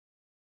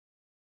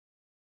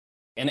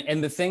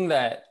And the thing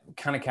that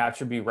kind of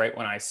captured me right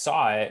when I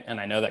saw it, and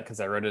I know that because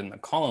I wrote it in the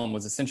column,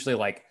 was essentially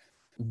like,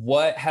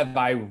 what have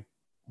I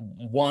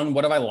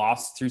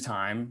lost through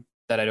time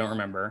that I don't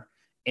remember?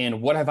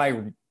 And what have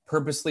I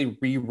purposely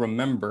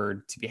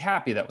remembered to be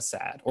happy that was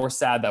sad, or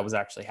sad that was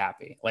actually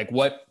happy? Like,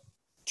 what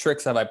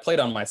tricks have I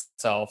played on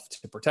myself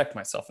to protect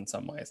myself in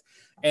some ways?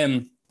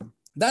 And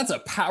that's a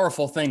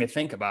powerful thing to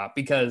think about,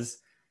 because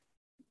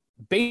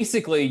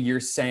basically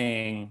you're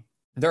saying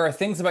there are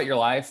things about your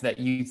life that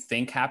you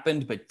think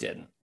happened but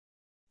didn't,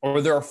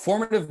 or there are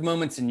formative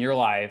moments in your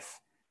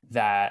life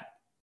that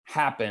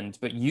happened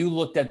but you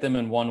looked at them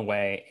in one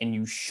way and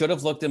you should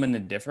have looked at them in a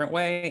different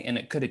way, and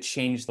it could have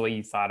changed the way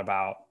you thought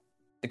about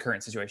the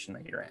current situation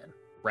that you're in,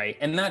 right?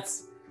 And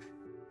that's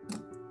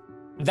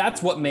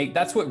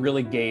what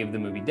really gave the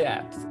movie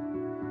depth.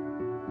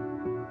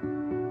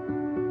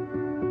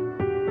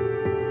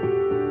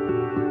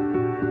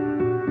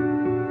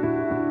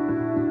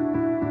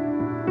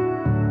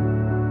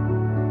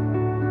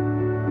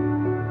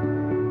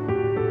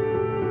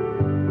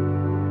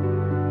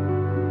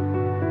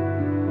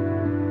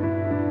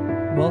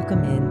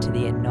 Welcome into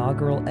the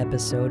inaugural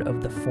episode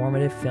of the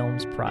Formative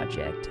Films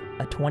Project,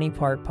 a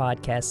 20-part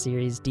podcast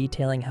series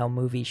detailing how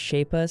movies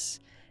shape us,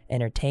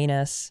 entertain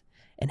us,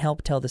 and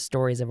help tell the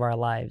stories of our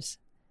lives.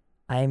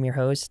 I am your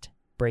host,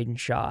 Braden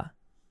Shaw.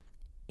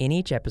 In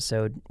each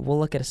episode, we'll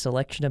look at a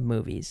selection of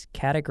movies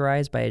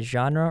categorized by a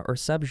genre or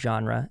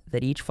subgenre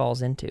that each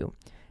falls into.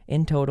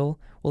 In total,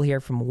 we'll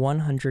hear from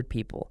 100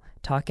 people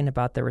talking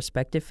about their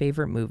respective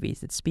favorite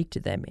movies that speak to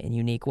them in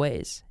unique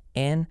ways.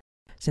 And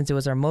since it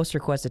was our most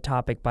requested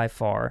topic by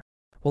far,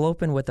 we'll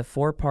open with a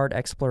 4-part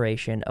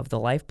exploration of the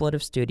lifeblood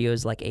of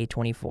studios like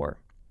A24,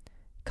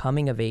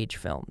 coming-of-age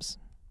films.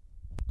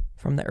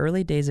 From the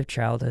early days of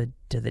childhood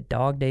to the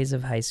dog days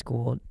of high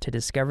school to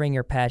discovering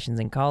your passions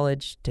in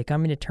college to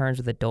coming to terms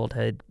with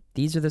adulthood,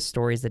 these are the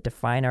stories that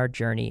define our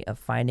journey of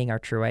finding our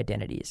true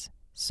identities.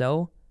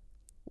 So,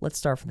 let's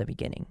start from the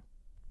beginning.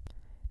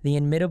 The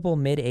inimitable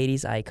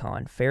mid-'80s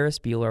icon Ferris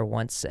Bueller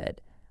once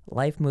said,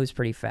 "Life moves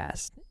pretty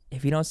fast.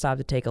 If you don't stop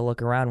to take a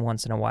look around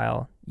once in a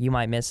while, you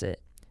might miss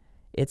it."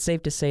 It's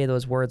safe to say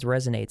those words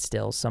resonate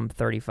still some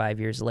 35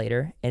 years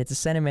later, and it's a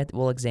sentiment that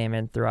we'll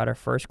examine throughout our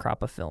first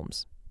crop of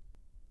films.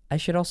 I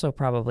should also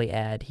probably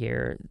add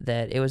here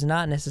that it was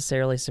not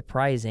necessarily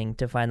surprising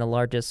to find the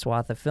largest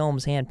swath of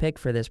films handpicked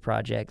for this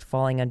project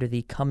falling under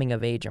the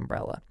coming-of-age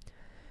umbrella.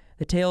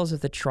 The tales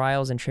of the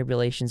trials and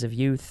tribulations of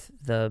youth,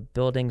 the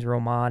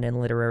Bildungsroman in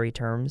literary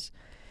terms,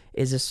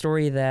 is a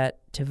story that,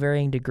 to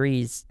varying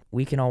degrees,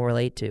 we can all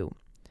relate to.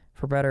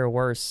 For better or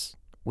worse,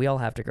 we all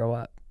have to grow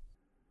up.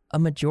 A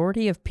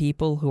majority of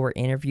people who were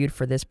interviewed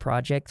for this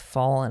project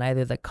fall in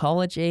either the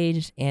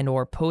college-age and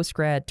or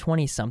post-grad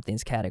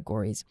 20-somethings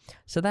categories,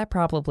 so that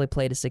probably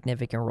played a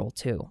significant role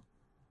too.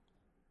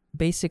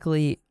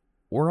 Basically,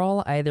 we're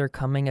all either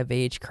coming of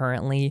age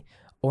currently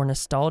or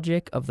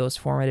nostalgic of those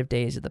formative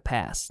days of the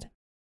past.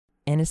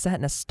 And it's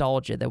that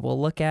nostalgia that we'll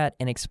look at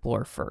and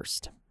explore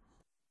first.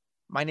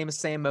 My name is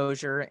Sam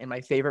Mosher, and my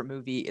favorite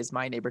movie is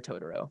My Neighbor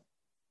Totoro.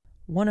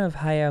 One of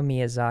Hayao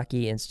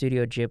Miyazaki and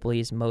Studio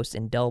Ghibli's most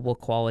indelible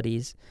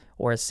qualities,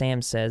 or as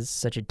Sam says,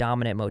 such a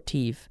dominant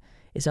motif,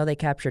 is how they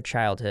capture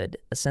childhood,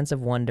 a sense of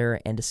wonder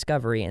and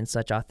discovery in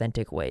such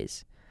authentic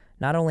ways.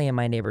 Not only in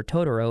My Neighbor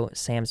Totoro,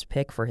 Sam's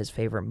pick for his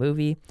favorite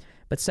movie,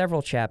 but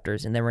several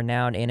chapters in the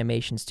renowned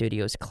animation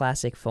studio's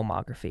classic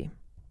filmography.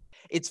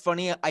 It's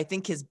funny, I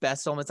think his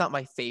best film, it's not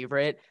my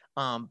favorite,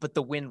 but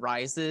The Wind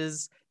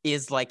Rises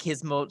is like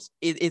his most,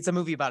 it's a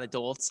movie about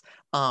adults,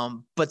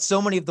 but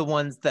so many of the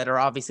ones that are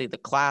obviously the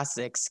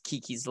classics,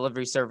 Kiki's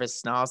Delivery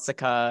Service,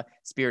 Nausicaa,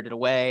 Spirited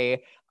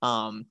Away,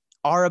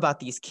 are about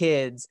these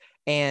kids,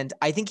 and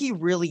I think he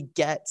really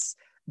gets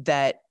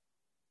that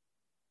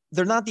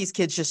they're not these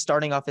kids just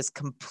starting off as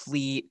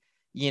complete,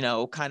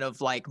 kind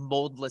of like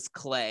moldless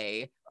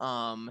clay,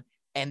 and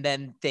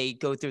then they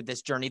go through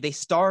this journey. They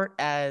start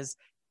as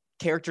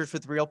characters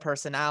with real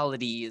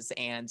personalities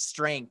and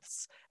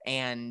strengths,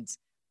 and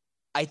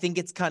I think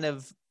it's kind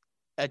of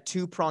a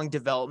two-pronged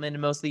development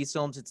in most of these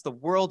films. It's the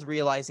world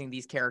realizing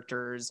these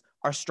characters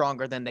are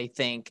stronger than they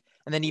think,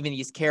 and then even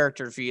these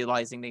characters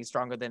realizing they're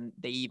stronger than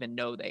they even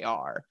know they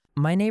are.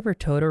 My Neighbor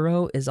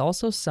Totoro is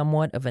also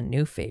somewhat of a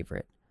new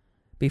favorite.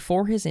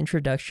 Before his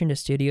introduction to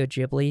Studio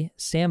Ghibli,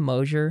 Sam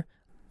Mosher,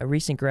 a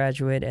recent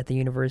graduate at the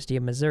University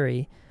of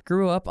Missouri,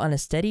 grew up on a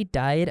steady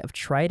diet of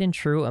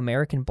tried-and-true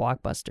American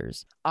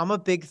blockbusters. I'm a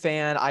big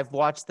fan. I've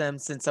watched them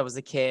since I was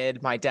a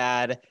kid. My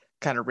dad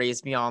kind of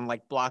raised me on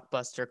like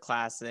blockbuster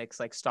classics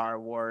like Star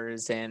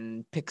Wars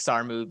and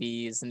Pixar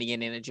movies and the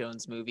Indiana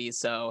Jones movies.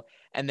 So,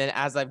 and then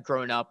as I've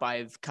grown up,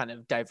 I've kind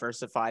of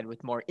diversified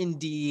with more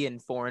indie and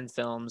foreign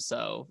films.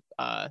 So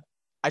I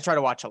try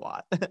to watch a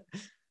lot.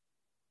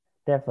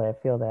 Definitely, I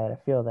feel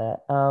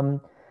that.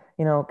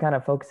 Kind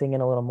of focusing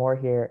in a little more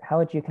here, how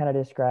would you kind of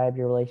describe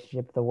your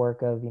relationship with the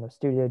work of,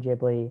 Studio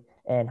Ghibli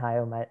and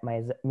Hayao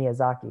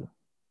Miyazaki?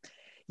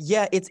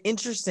 Yeah, it's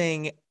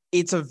interesting.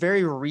 It's a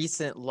very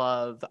recent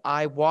love.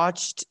 I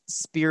watched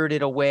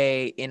Spirited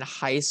Away in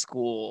high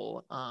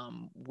school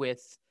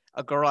with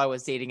a girl I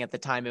was dating at the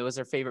time. It was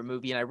her favorite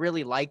movie, and I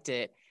really liked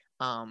it.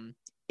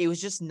 It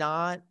was just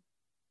not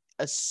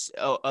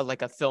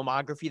like a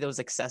filmography that was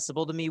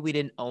accessible to me. We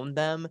didn't own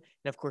them,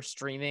 and of course,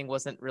 streaming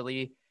wasn't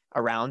really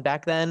around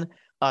back then.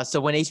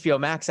 So when HBO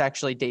Max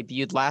actually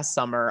debuted last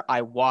summer,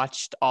 I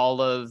watched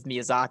all of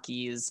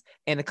Miyazaki's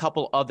and a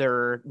couple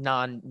other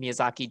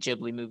non-Miyazaki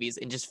Ghibli movies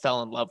and just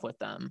fell in love with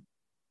them.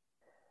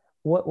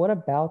 What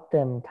about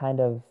them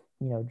kind of,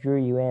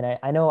 drew you in?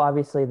 I know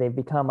obviously they've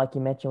become, like you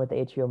mentioned with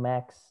the HBO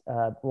Max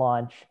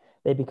launch,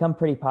 they've become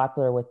pretty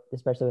popular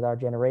especially with our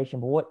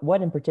generation. But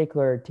what in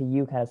particular to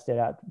you kind of stood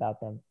out about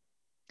them?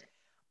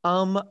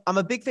 I'm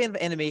a big fan of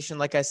animation,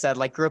 like I said,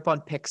 like grew up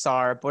on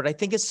Pixar, but what I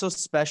think is so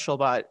special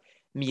about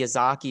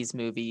Miyazaki's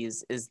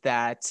movies is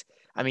that,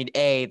 I mean,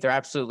 they're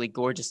absolutely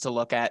gorgeous to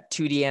look at.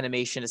 2D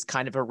animation is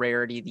kind of a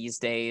rarity these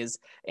days.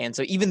 And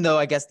so even though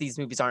I guess these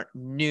movies aren't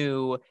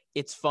new,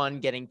 it's fun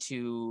getting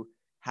to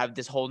have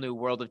this whole new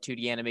world of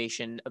 2D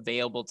animation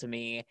available to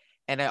me.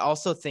 And I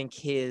also think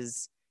he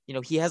has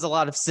a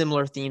lot of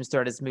similar themes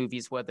throughout his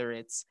movies, whether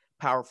it's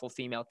powerful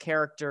female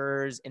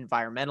characters,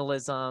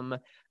 environmentalism,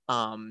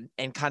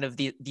 and kind of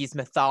these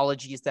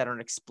mythologies that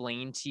aren't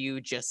explained to you,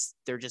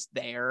 they're just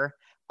there.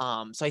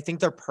 So I think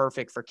they're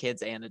perfect for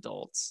kids and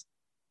adults.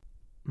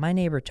 My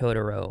Neighbor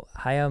Totoro,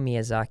 Hayao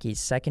Miyazaki's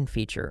second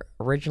feature,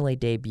 originally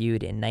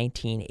debuted in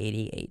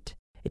 1988.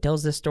 It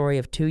tells the story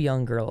of two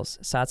young girls,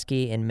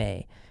 Satsuki and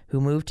Mei, who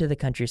moved to the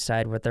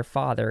countryside with their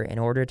father in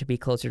order to be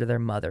closer to their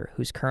mother,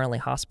 who's currently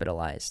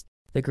hospitalized.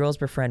 The girls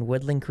befriend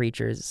woodland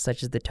creatures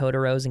such as the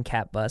Totoros and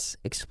Catbus,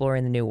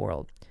 exploring the new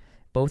world,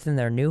 both in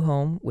their new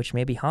home, which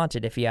may be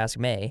haunted if you ask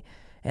Mei,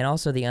 and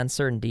also the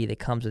uncertainty that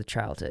comes with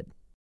childhood.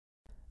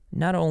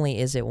 Not only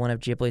is it one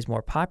of Ghibli's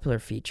more popular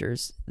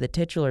features, the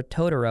titular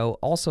Totoro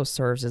also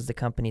serves as the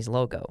company's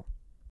logo.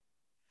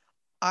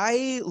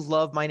 I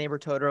love My Neighbor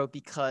Totoro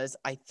because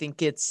I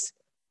think it's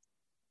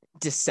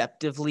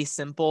deceptively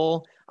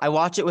simple. I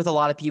watch it with a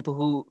lot of people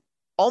who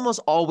almost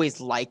always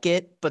like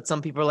it, but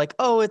some people are like,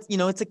 oh,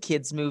 it's a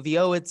kid's movie.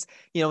 Oh, it's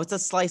a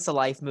slice of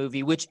life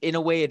movie, which in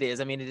a way it is.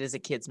 I mean, it is a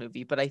kid's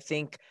movie, but I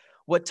think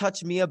what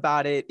touched me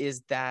about it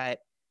is that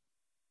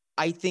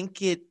I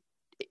think it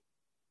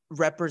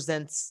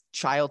represents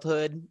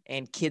childhood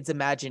and kids'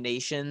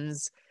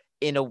 imaginations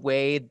in a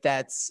way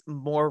that's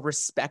more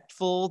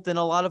respectful than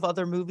a lot of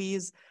other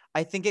movies.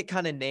 I think it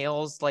kind of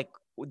nails like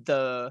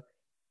the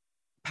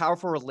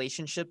powerful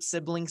relationships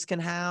siblings can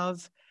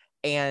have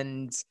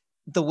and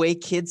the way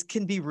kids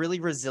can be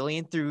really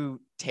resilient through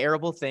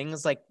terrible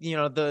things. Like,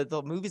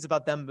 the movie's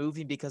about them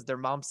moving because their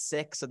mom's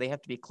sick, so they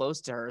have to be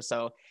close to her.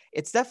 So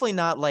it's definitely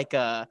not like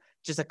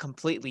just a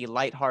completely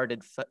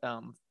lighthearted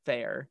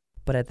fare.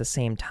 But at the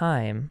same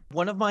time,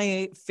 one of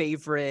my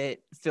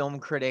favorite film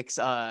critics,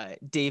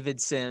 David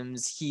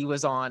Sims, he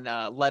was on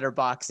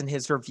Letterboxd, and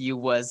his review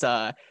was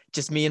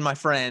just me and my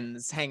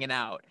friends hanging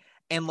out.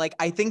 And like,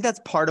 I think that's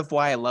part of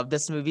why I love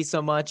this movie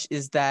so much,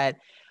 is that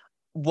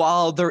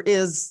while there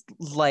is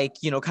like,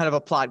 kind of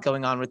a plot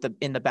going on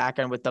in the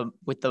background with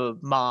the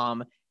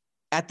mom,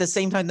 at the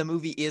same time, the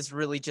movie is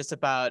really just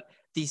about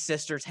these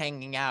sisters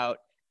hanging out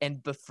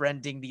and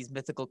befriending these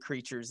mythical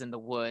creatures in the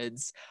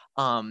woods.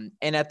 And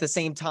at the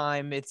same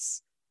time,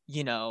 it's,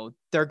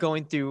 they're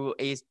going through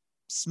a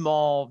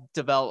small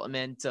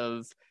development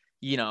of,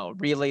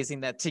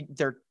 realizing that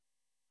they're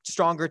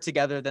stronger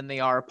together than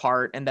they are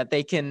apart, and that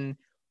they can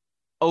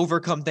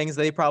overcome things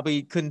they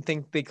probably couldn't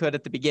think they could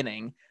at the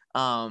beginning.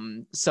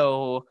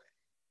 So,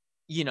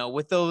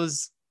 with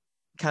those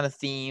kind of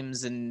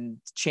themes and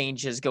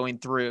changes going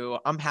through,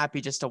 I'm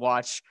happy just to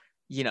watch,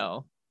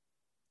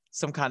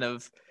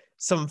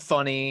 some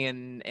funny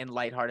and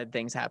lighthearted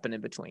things happen in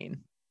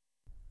between.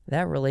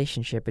 That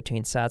relationship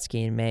between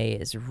Satsuki and Mei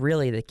is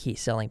really the key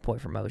selling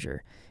point for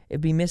Mosher. It'd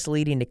be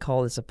misleading to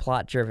call this a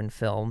plot-driven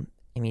film.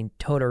 I mean,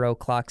 Totoro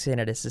clocks in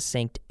at a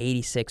succinct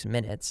 86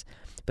 minutes,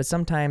 but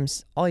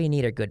sometimes all you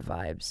need are good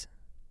vibes.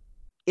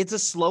 It's a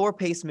slower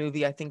paced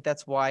movie. I think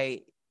that's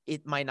why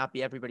it might not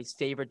be everybody's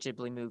favorite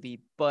Ghibli movie,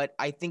 but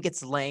I think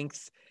its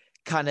length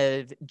kind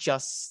of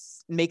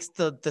just makes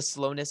the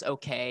slowness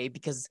okay,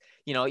 because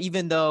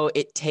even though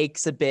it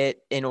takes a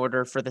bit in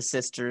order for the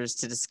sisters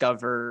to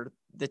discover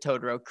the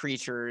Totoro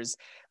creatures,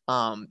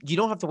 you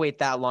don't have to wait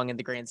that long in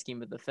the grand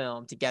scheme of the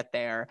film to get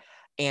there.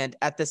 And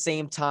at the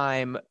same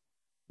time,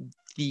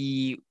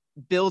 the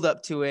build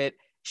up to it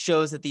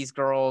shows that these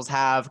girls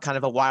have kind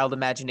of a wild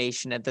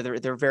imagination and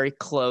they're very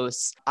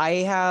close. I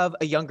have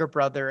a younger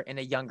brother and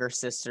a younger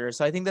sister,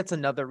 so I think that's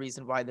another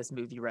reason why this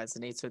movie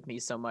resonates with me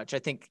so much. I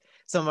think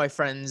some of my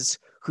friends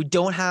who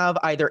don't have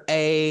either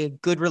A,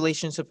 good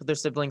relationship with their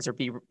siblings, or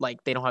B,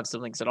 like they don't have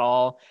siblings at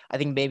all, I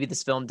think maybe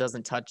this film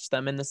doesn't touch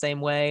them in the same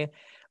way.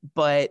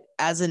 But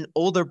as an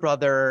older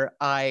brother,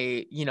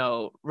 I,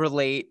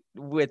 relate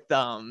with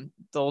the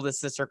oldest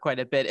sister quite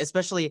a bit,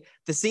 especially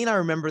the scene I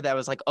remember that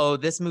was like, oh,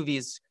 this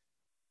movie's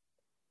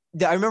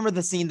I remember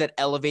the scene that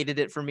elevated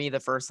it for me the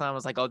first time. I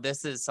was like, oh,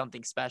 this is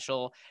something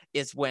special,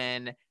 is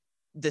when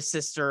the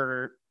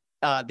sister,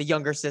 the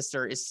younger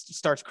sister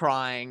starts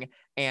crying,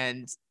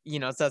 and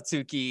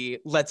Satsuki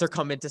lets her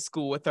come into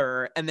school with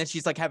her, and then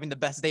she's like having the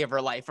best day of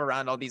her life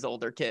around all these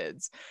older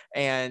kids.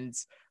 And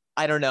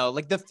I don't know,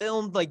 like the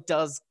film like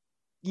does,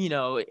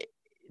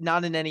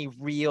 not in any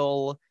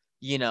real,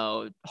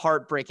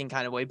 heartbreaking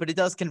kind of way, but it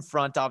does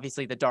confront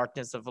obviously the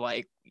darkness of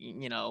like,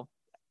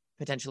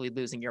 potentially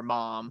losing your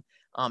mom.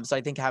 So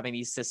I think having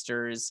these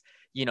sisters,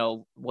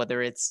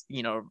 whether it's,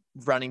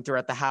 running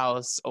throughout the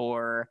house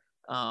or,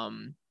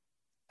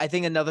 I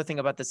think another thing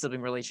about the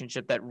sibling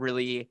relationship that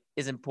really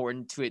is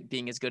important to it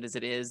being as good as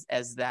it is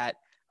that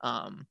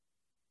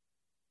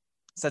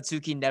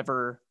Satsuki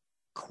never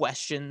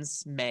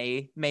questions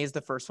Mei. Mei is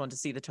the first one to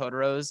see the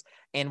Totoros.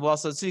 And while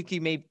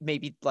Satsuki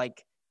maybe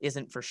like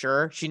isn't for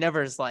sure, she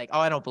never is like, oh,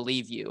 I don't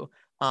believe you.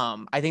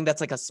 I think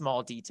that's like a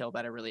small detail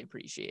that I really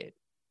appreciate.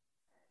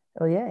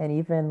 Oh yeah, and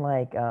even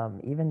like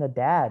even the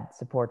dad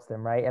supports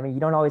them, right? I mean,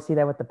 you don't always see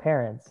that with the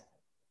parents.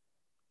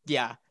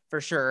 Yeah, for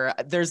sure.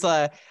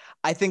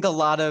 I think a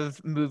lot of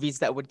movies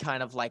that would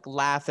kind of like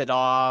laugh it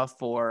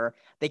off, or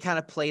they kind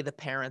of play the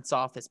parents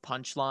off as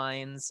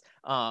punchlines.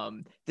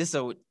 This is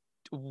a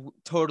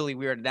totally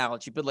weird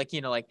analogy, but like,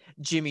 like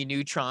Jimmy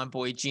Neutron,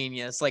 Boy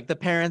Genius, like the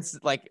parents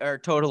like are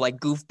total like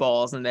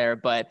goofballs in there.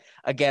 But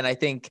again, I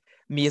think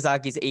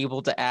Miyazaki's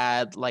able to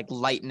add like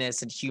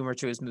lightness and humor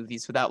to his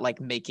movies without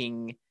like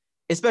making,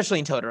 especially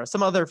in Totoro.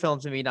 Some other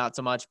films maybe not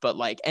so much, but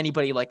like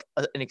anybody like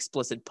an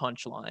explicit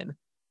punchline.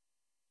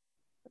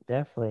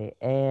 Definitely.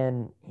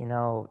 And,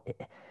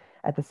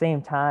 at the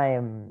same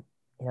time,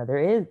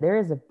 there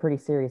is a pretty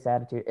serious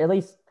attitude. At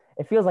least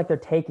it feels like they're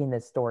taking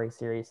this story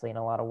seriously in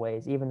a lot of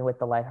ways, even with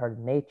the lighthearted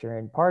nature.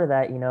 And part of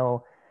that,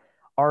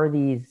 are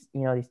these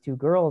two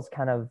girls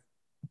kind of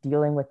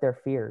dealing with their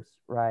fears,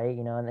 right?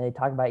 And they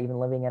talk about even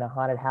living in a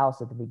haunted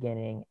house at the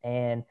beginning.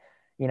 And,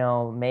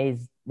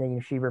 May's,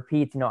 she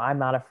repeats, I'm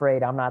not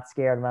afraid, I'm not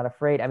scared, I'm not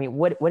afraid. I mean,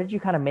 what did you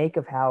kind of make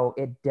of how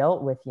it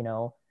dealt with,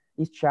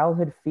 these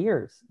childhood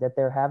fears that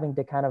they're having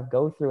to kind of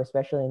go through,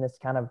 especially in this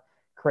kind of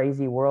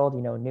crazy world,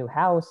 new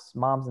house,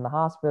 mom's in the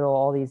hospital,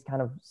 all these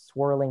kind of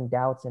swirling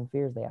doubts and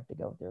fears they have to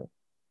go through.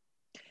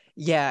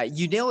 Yeah,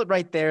 you nail it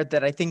right there.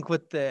 That I think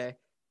what the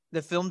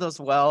film does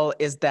well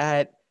is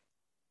that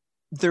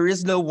there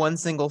is no one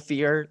single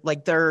fear.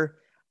 Like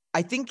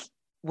I think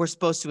we're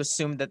supposed to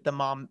assume that the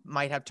mom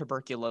might have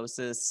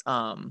tuberculosis.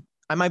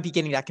 I might be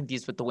getting that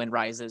confused with The Wind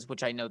Rises,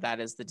 which I know that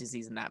is the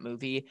disease in that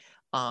movie.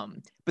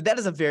 But that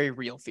is a very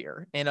real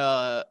fear. And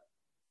the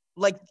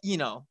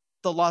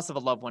loss of a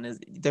loved one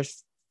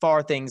there's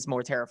far things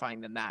more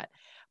terrifying than that.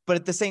 But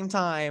at the same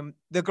time,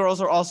 the girls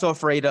are also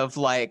afraid of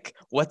like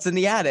what's in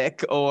the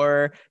attic,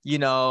 or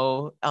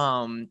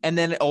and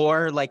then,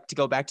 or like, to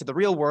go back to the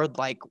real world,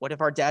 like what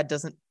if our dad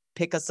doesn't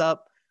pick us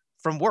up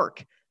from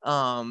work,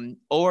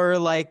 or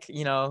like,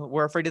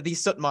 we're afraid of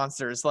these soot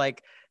monsters.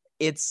 Like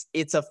it's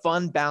a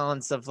fun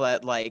balance of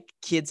that, like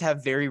kids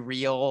have very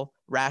real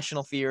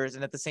rational fears,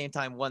 and at the same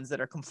time ones that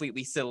are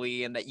completely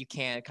silly and that you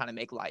can kind of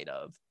make light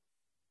of.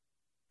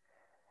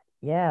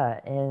 Yeah,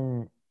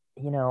 and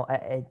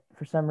I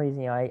for some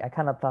reason, I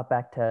kind of thought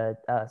back to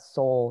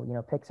Soul,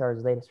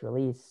 Pixar's latest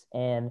release,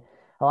 and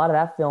a lot of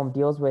that film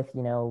deals with,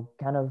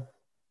 kind of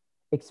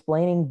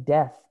explaining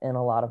death in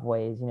a lot of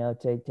ways,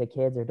 to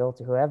kids or adults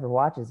or whoever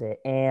watches it.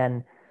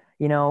 And,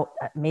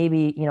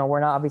 maybe, we're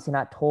not obviously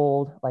not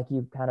told, like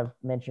you kind of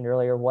mentioned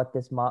earlier, what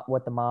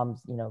what the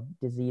mom's,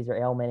 disease or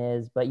ailment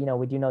is, but,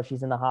 we do know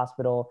she's in the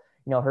hospital.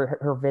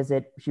 Her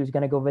visit, she was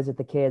going to go visit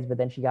the kids, but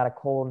then she got a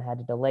cold and had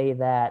to delay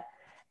that.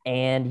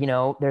 And,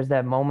 there's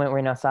that moment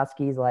where,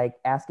 Satsuki's like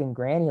asking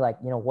Granny, like,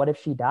 what if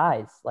she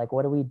dies? Like,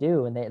 what do we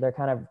do? And they're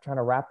kind of trying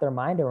to wrap their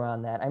mind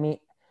around that. I mean,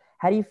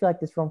 how do you feel like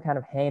this film kind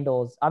of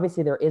handles,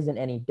 obviously there isn't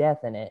any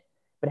death in it,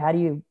 but how do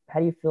you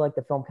feel like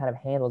the film kind of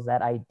handles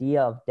that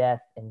idea of death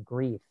and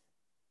grief?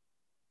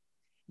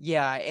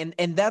 Yeah,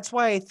 and that's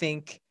why I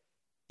think,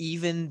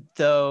 even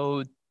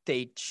though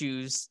they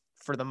choose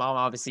for the mom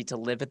obviously to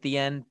live at the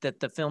end, that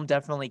the film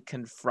definitely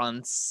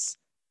confronts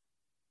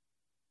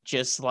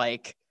just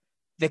like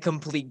the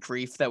complete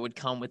grief that would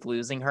come with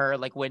losing her.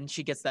 Like when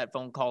she gets that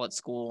phone call at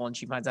school and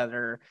she finds out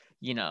her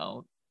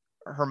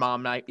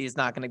mom is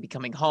not going to be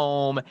coming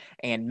home,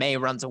 and Mei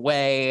runs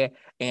away,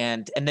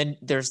 and then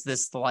there's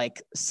this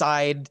like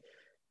side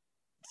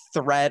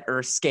threat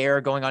or scare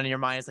going on in your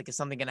mind. It's like, is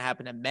something going to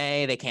happen to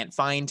Mei? They can't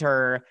find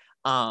her.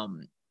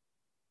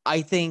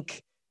 I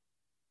think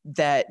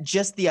that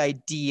just the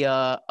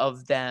idea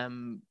of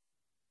them,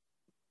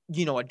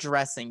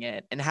 addressing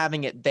it and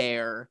having it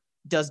there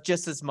does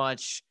just as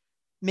much,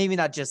 maybe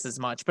not just as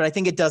much, but I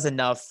think it does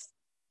enough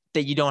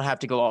that you don't have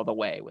to go all the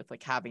way with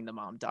like having the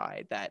mom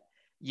die. That,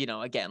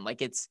 again,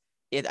 like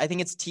I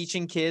think it's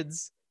teaching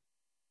kids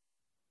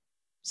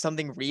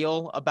something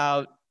real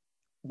about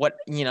what,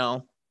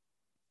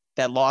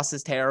 that loss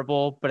is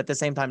terrible, but at the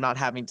same time, not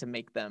having to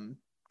make them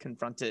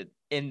confront it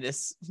in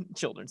this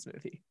children's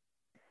movie.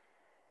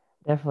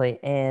 Definitely.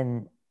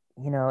 And,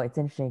 it's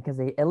interesting because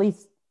they, at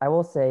least I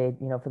will say,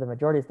 for the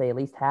majority, they at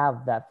least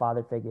have that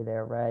father figure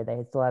there, right?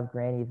 They still have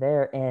Granny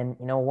there. And,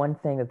 one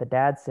thing that the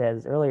dad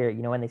says earlier,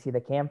 when they see the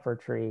camphor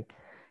tree,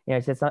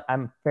 he says,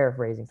 I'm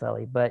paraphrasing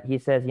slightly, but he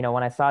says,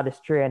 when I saw this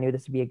tree, I knew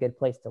this would be a good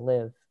place to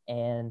live.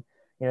 And,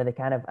 they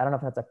kind of, I don't know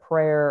if that's a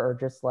prayer or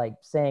just like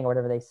saying or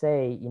whatever they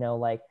say,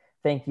 like,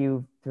 thank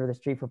you for this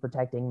tree for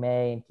protecting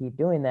May and keep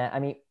doing that. I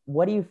mean,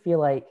 what do you feel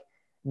like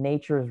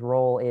nature's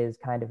role is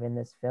kind of in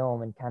this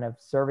film and kind of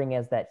serving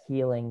as that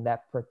healing,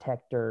 that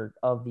protector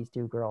of these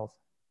two girls?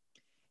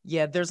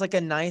 Yeah, there's like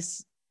a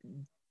nice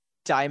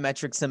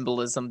diametric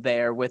symbolism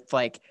there with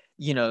like,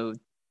 the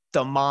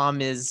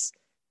mom is,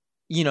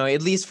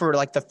 at least for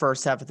like the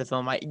first half of the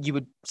film, you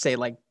would say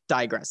like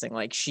digressing,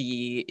 like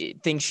she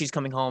thinks she's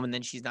coming home and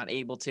then she's not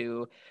able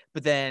to,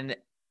 but then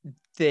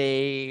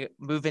they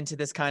move into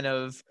this kind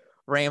of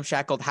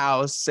ramshackled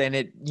house and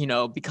it,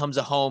 becomes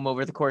a home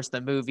over the course of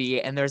the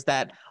movie. And there's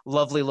that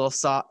lovely little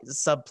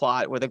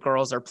subplot where the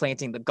girls are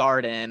planting the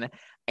garden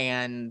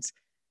and,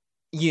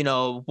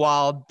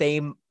 while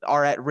they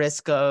are at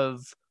risk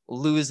of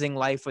losing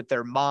life with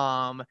their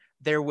mom,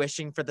 they're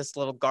wishing for this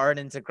little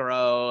garden to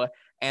grow.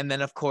 And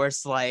then of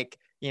course, like,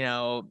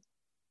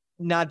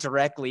 not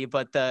directly,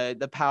 but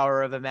the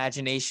power of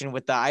imagination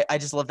with I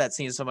just love that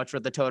scene so much where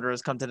the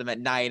Totoros come to them at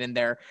night and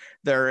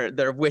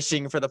they're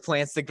wishing for the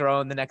plants to grow,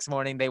 and the next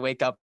morning they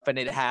wake up and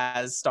it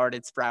has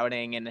started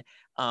sprouting. And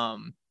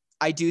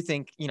I do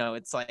think,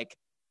 it's like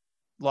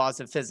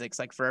laws of physics,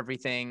 like for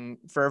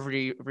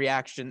every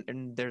reaction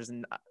and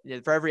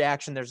for every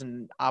action there's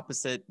an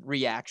opposite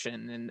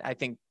reaction, and I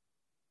think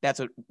that's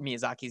what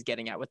Miyazaki's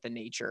getting at with the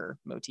nature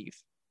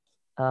motif.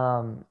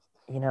 And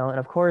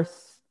of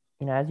course,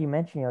 as you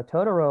mentioned,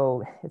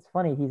 Totoro, it's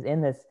funny, he's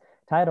in this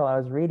title. I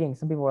was reading,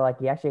 some people were like,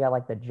 he actually got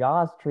like the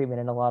Jaws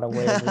treatment in a lot of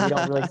ways. We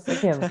don't really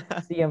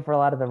see him for a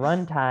lot of the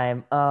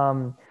runtime.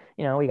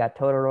 We got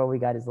Totoro, we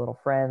got his little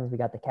friends, we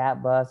got the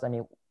cat bus. I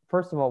mean,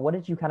 first of all, what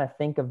did you kind of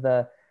think of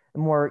the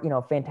more,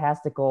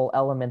 fantastical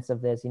elements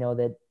of this,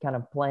 that kind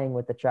of playing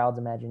with the child's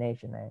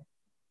imagination there?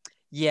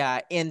 Yeah.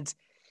 And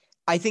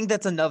I think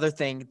that's another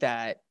thing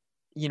that,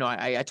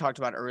 I talked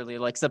about earlier,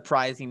 like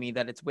surprising me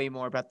that it's way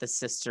more about the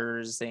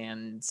sisters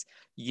and,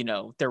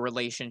 their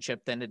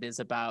relationship than it is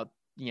about,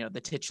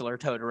 the titular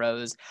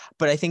Totoros.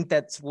 But I think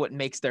that's what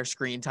makes their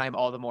screen time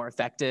all the more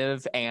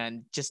effective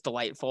and just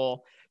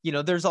delightful.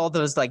 There's all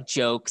those like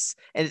jokes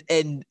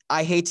and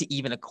I hate to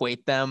even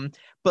equate them,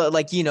 but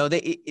like,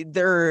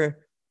 they're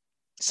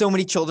so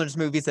many children's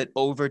movies that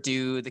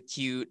overdo the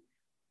cute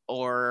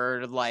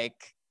or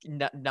like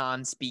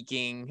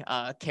non-speaking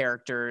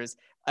characters.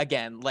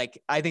 Again,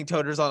 like I think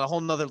Totoro's on a whole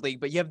nother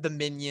league, but you have the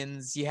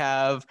Minions, you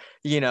have,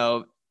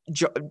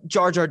 Jar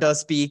Jar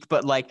does speak,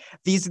 but like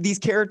these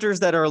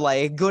characters that are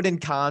like good in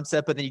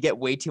concept, but then you get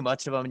way too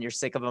much of them and you're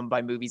sick of them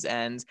by movie's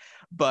end.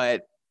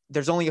 But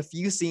there's only a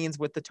few scenes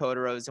with the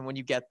Totoros, and when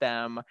you get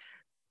them,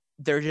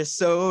 they're just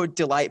so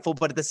delightful,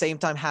 but at the same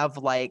time have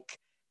like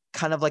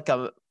kind of like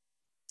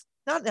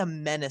not a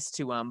menace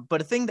to them,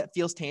 but a thing that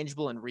feels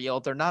tangible and real.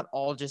 They're not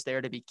all just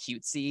there to be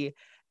cutesy.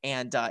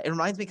 And it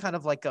reminds me kind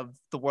of like of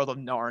the world of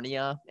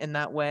Narnia in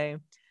that way.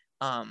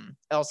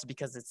 Also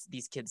because it's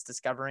these kids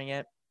discovering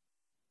it.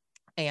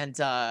 And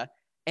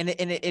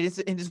it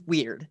is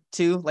weird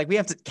too. Like we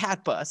have to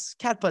Cat Bus.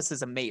 Cat Bus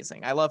is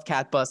amazing. I love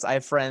Cat Bus. I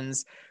have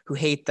friends who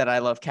hate that I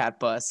love Cat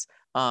Bus,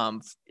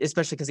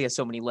 especially because he has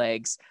so many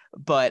legs.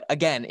 But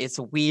again, it's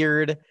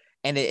weird.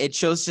 And it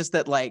shows just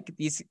that like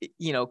these,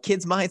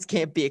 kids' minds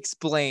can't be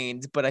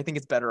explained, but I think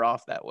it's better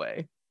off that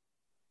way.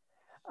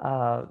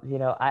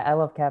 I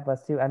love Cat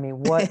Bus too. I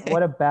mean,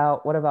 what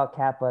about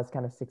Cat Bus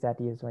kind of sticks out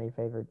to you as one of your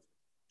favorites?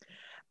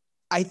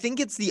 I think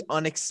it's the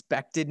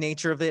unexpected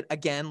nature of it.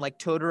 Again, like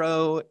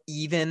Totoro,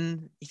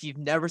 even if you've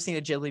never seen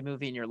a Ghibli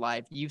movie in your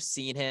life, you've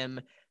seen him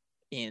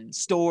in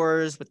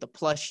stores with the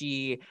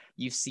plushie.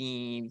 You've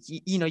seen,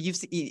 he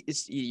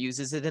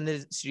uses it in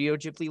the Studio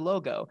Ghibli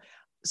logo.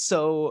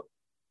 So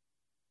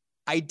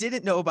I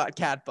didn't know about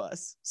Cat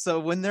Bus. So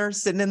when they're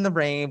sitting in the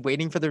rain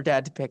waiting for their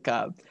dad to pick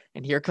up,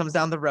 and here comes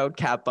down the road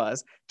Cat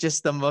Bus,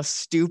 just the most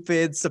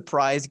stupid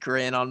surprise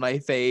grin on my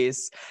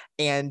face.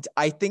 And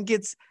I think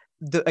it's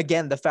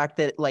the fact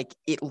that like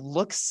it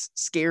looks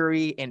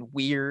scary and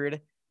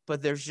weird,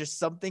 but there's just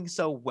something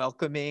so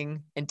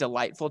welcoming and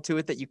delightful to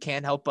it that you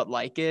can't help but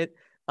like it.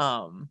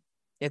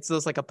 It's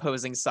those like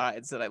opposing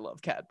sides that I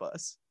love Cat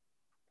Bus.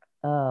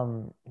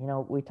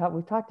 We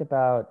talked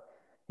about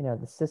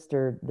the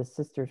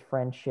sister's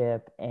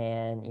friendship,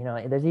 and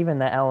there's even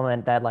the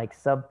element, that like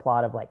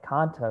subplot of like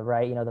Kanta,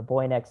 right? The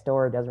boy next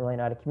door doesn't really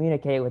know how to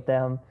communicate with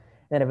them,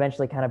 then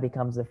eventually kind of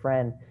becomes a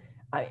friend.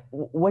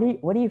 What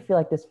do you feel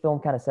like this film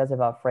kind of says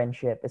about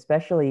friendship,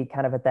 especially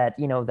kind of at that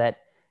that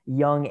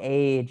young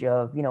age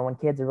of when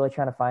kids are really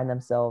trying to find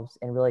themselves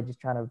and really just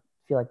trying to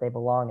feel like they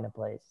belong in a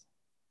place?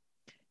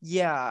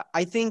 Yeah,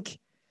 I think,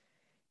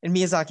 and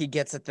Miyazaki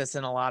gets at this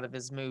in a lot of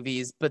his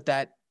movies, but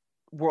that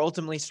we're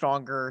ultimately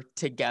stronger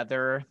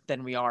together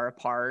than we are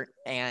apart.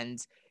 And,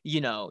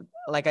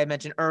 like I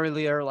mentioned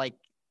earlier, like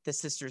the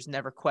sisters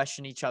never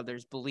question each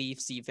other's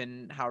beliefs,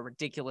 even how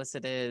ridiculous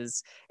it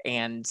is.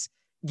 And,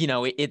 you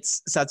know,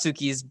 it's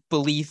Satsuki's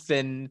belief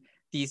in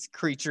these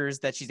creatures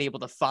that she's able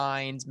to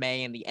find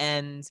May in the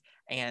end.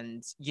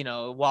 And, you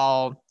know,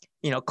 while,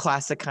 you know,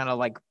 classic kind of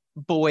like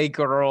boy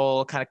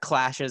girl kind of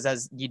clashes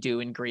as you do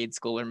in grade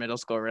school or middle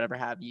school or whatever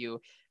have you,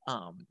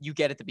 you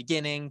get at the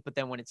beginning, but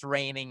then when it's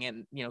raining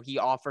and, you know, he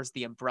offers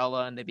the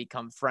umbrella and they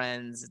become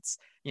friends, it's,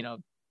 you know,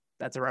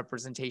 that's a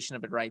representation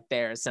of it right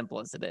there, as simple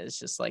as it is.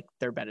 Just like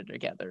they're better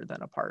together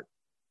than apart.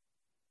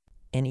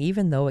 And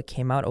even though it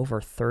came out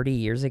over 30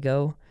 years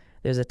ago,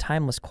 there's a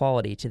timeless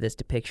quality to this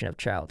depiction of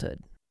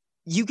childhood.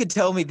 You could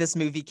tell me this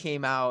movie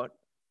came out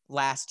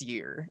last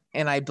year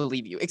and I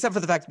believe you, except for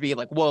the fact of being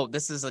like, whoa,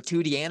 this is a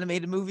 2D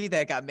animated movie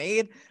that got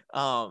made.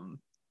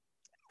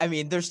 I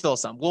mean, there's still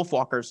some.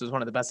 Wolfwalkers was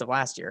one of the best of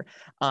last year.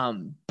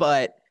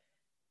 But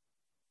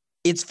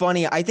it's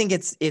funny. I think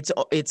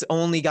it's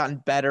only gotten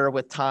better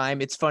with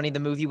time. It's funny. The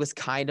movie was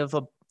kind of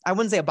I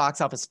wouldn't say a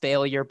box office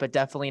failure, but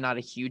definitely not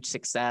a huge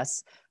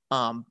success.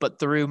 But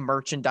through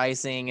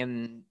merchandising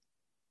and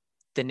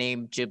the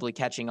name Ghibli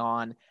catching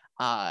on,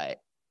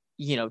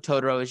 you know,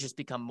 Totoro has just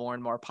become more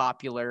and more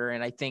popular.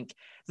 And I think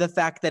the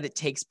fact that it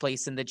takes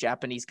place in the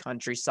Japanese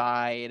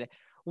countryside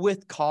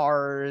with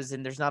cars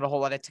and there's not a whole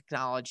lot of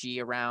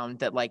technology around,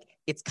 that like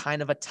it's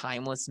kind of a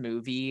timeless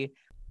movie.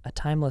 A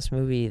timeless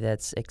movie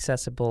that's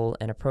accessible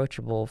and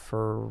approachable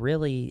for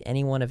really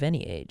anyone of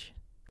any age.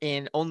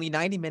 In only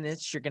 90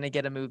 minutes, you're going to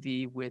get a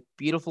movie with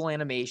beautiful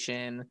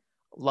animation,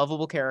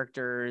 lovable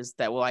characters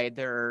that will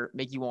either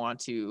make you want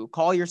to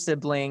call your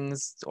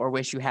siblings or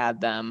wish you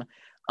had them,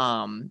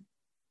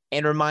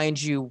 and remind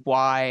you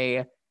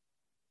why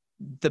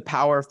the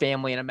power of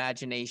family and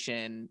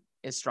imagination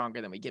is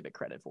stronger than we give it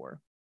credit for.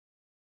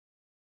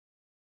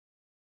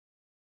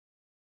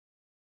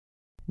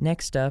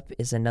 Next up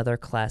is another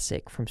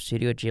classic from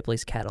Studio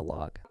Ghibli's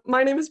catalog.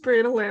 My name is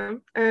Brianna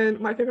Lamb, and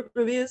my favorite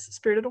movie is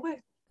Spirited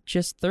Away.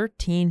 Just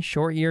 13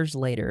 short years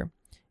later,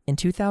 in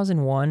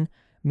 2001,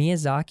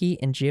 Miyazaki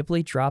and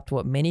Ghibli dropped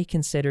what many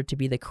considered to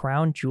be the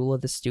crown jewel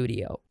of the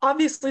studio.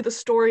 Obviously, the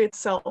story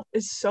itself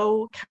is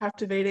so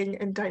captivating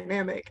and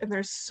dynamic, and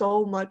there's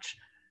so much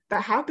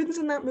that happens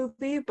in that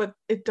movie, but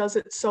it does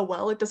it so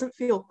well. It doesn't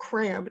feel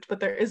crammed, but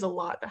there is a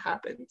lot that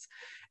happens.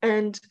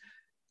 And,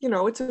 you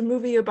know, it's a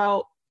movie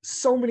about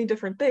so many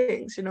different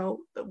things, you know,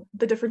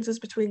 the differences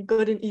between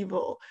good and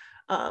evil,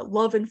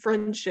 love and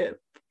friendship,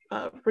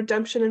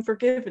 redemption and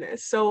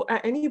forgiveness. So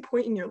at any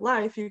point in your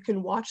life, you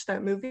can watch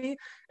that movie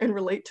and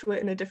relate to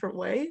it in a different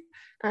way.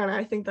 And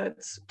I think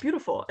that's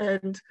beautiful.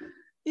 And,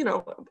 you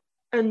know,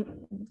 and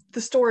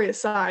the story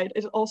aside,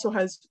 it also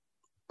has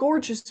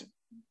gorgeous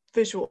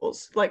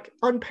visuals, like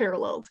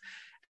unparalleled.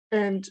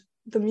 And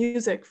the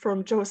music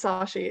from Joe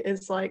Hisaishi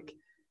is like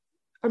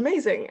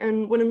amazing.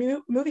 And when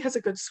a movie has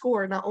a good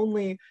score, not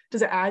only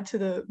does it add to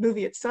the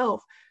movie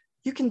itself,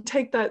 you can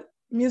take that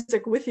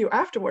music with you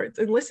afterwards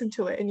and listen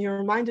to it, and you're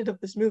reminded of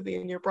this movie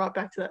and you're brought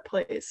back to that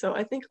place. So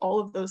I think all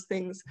of those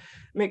things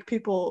make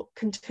people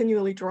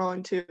continually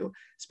drawn to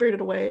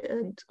Spirited Away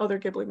and other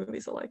Ghibli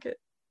movies like it.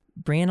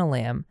 Brianna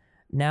Lamb,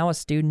 now a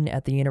student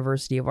at the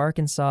University of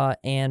Arkansas,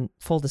 and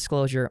full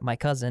disclosure, my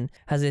cousin,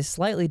 has a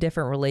slightly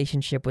different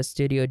relationship with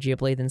Studio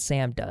Ghibli than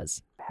Sam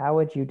does. How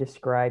would you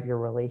describe your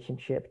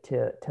relationship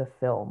to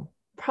film?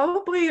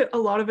 Probably a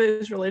lot of it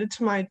is related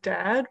to my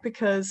dad,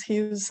 because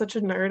he was such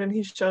a nerd and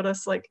he showed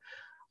us like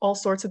all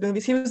sorts of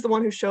movies. He was the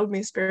one who showed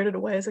me Spirited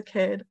Away as a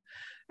kid.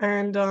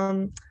 And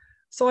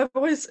so I've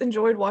always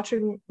enjoyed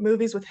watching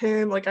movies with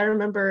him. Like I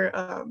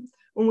remember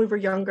when we were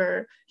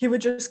younger, he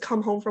would just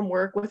come home from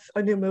work with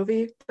a new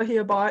movie that he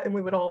had bought and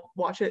we would all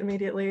watch it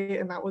immediately.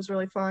 And that was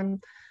really fun.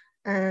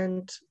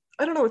 And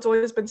I don't know, it's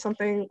always been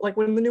something like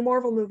when the new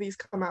Marvel movies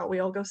come out, we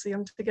all go see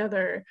them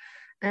together.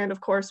 And of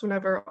course,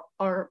 whenever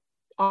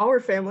our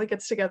family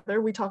gets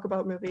together, we talk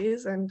about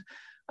movies. And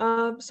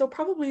so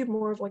probably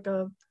more of like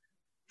a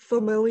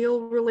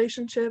familial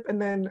relationship.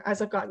 And then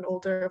as I've gotten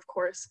older, of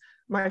course,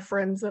 my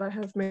friends that I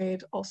have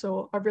made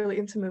also are really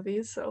into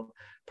movies. So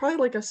probably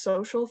like a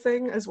social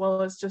thing, as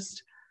well as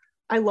just,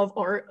 I love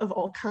art of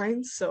all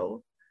kinds.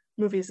 So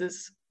movies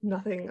is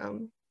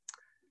nothing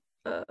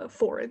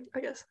foreign, I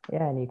guess.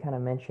 Yeah, and you kind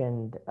of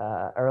mentioned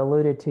or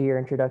alluded to your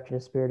introduction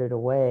to Spirited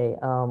Away.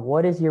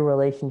 What is your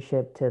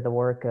relationship to the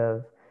work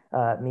of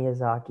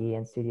Miyazaki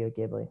and Studio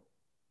Ghibli?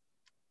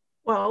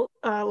 Well,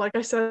 like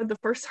I said, the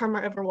first time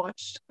I ever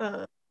watched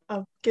a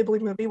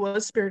Ghibli movie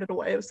was Spirited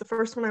Away. It was the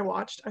first one I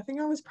watched. I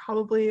think I was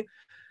probably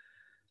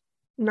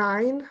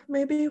 9,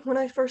 maybe, when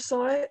I first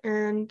saw it.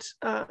 And,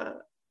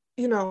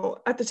 you know,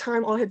 at the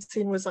time, all I had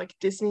seen was like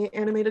Disney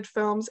animated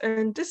films.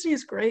 And Disney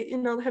is great, you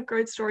know, they have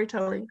great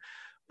storytelling.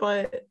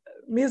 But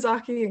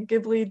Miyazaki and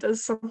Ghibli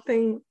does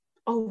something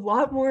a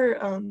lot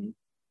more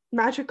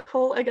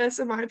magical, I guess,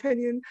 in my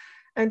opinion.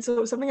 And so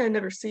it was something I'd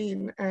never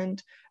seen.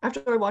 And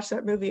after I watched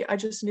that movie, I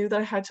just knew that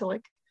I had to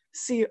like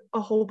see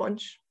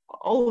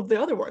all of the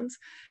other ones,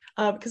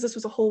 because this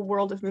was a whole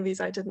world of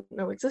movies I didn't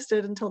know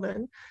existed until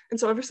then. And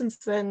so ever since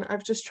then,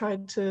 I've just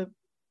tried to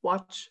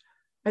watch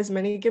as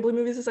many Ghibli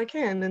movies as I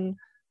can and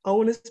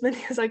own as many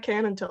as I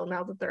can until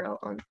now that they're out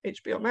on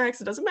HBO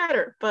Max. It doesn't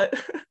matter, but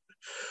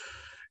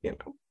you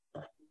know.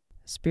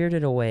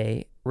 Spirited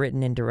Away,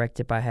 written and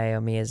directed by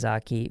Hayao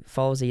Miyazaki,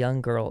 follows a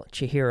young girl,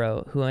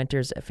 Chihiro, who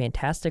enters a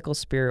fantastical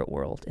spirit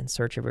world in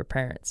search of her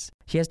parents.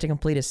 She has to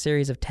complete a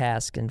series of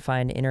tasks and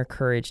find inner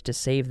courage to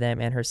save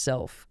them and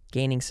herself,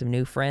 gaining some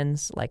new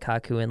friends like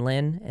Haku and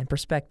Lin and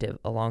perspective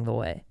along the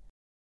way.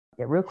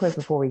 Yeah, real quick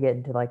before we get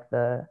into like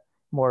the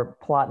more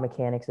plot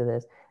mechanics of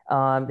this,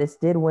 this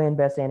did win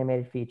Best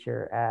Animated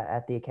Feature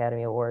at the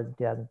Academy Awards in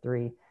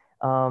 2003.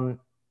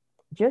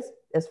 Just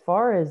as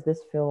far as this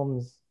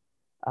film's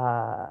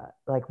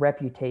like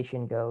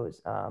reputation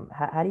goes,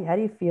 how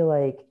do you feel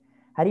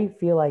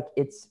like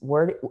it's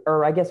where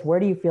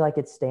do you feel like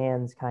it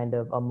stands kind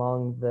of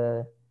among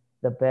the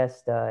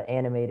best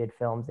animated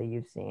films that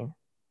you've seen?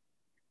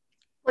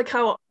 Like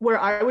where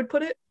I would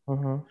put it?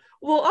 Mm-hmm.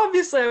 Well,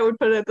 obviously I would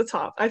put it at the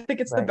top. I think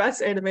it's Right. the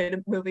best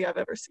animated movie I've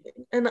ever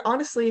seen. And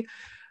honestly,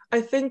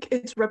 I think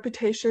its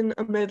reputation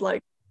amid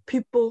like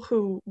people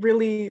who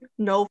really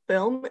know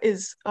film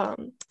is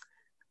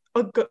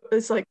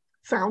like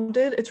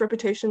founded. Its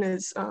reputation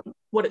is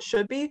what it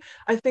should be.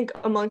 I think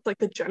amongst like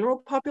the general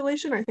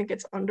population, I think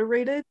it's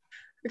underrated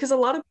because a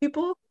lot of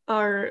people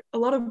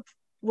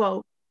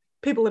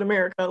people in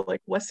America,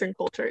 like Western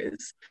culture,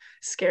 is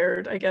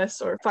scared, I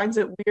guess, or finds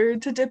it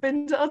weird to dip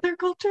into other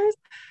cultures.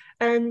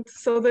 And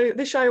so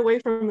they shy away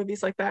from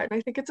movies like that. And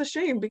I think it's a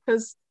shame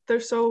because they're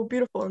so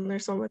beautiful and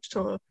there's so much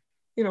to,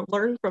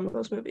 learn from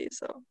those movies.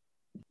 So.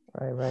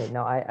 Right.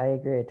 No, I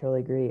agree. I totally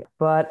agree.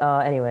 But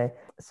anyway,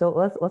 so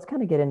let's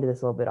kind of get into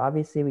this a little bit.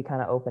 Obviously, we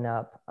kind of open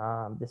up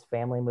this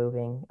family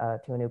moving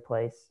to a new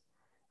place,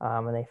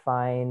 and they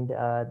find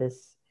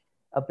this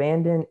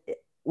abandoned.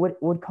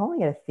 Would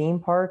calling it a theme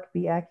park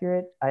be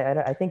accurate?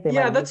 I think they might.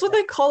 Yeah, that's what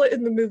they call it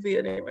in the movie,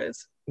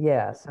 anyways.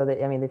 Yeah. So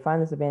they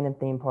find this abandoned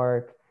theme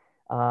park.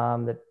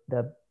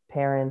 The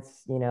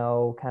parents,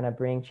 kind of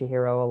bring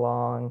Chihiro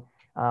along.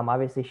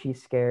 Obviously,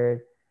 she's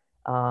scared.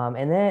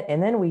 And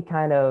then we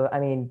kind of,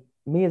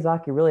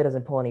 Miyazaki really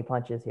doesn't pull any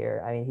punches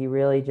here. He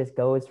really just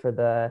goes for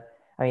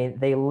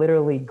they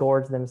literally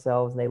gorge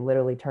themselves and they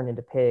literally turn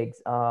into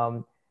pigs.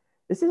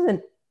 This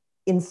isn't,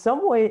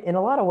 in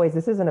a lot of ways,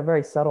 this isn't a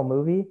very subtle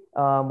movie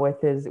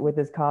with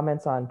his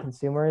comments on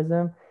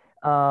consumerism.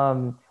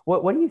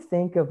 What do you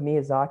think of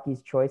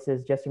Miyazaki's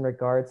choices just in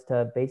regards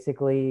to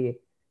basically,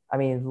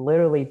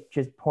 literally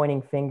just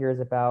pointing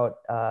fingers about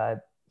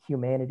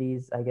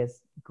humanity's, I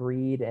guess,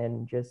 greed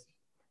and just,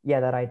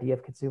 that idea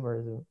of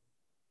consumerism?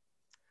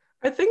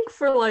 I think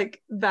for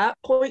like that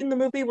point in the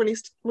movie when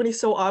he's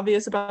so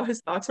obvious about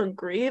his thoughts on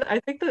greed, I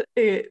think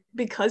that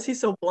because he's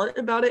so blunt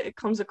about it, it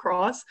comes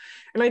across.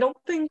 And I don't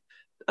think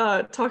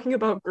talking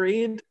about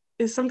greed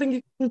is something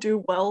you can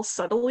do well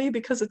subtly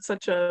because it's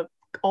such a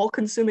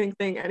all-consuming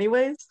thing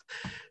anyways.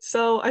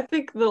 So I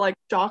think the like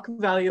shock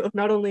value of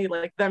not only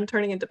like them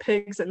turning into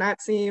pigs in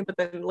that scene, but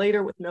then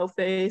later with no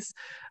face,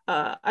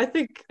 I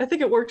think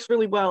it works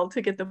really well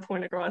to get the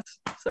point across.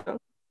 So.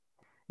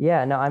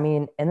 Yeah, no,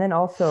 and then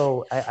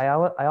also I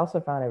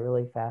also found it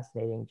really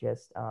fascinating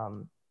just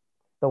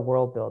the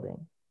world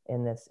building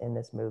in this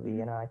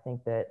movie. I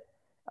think that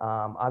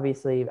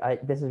obviously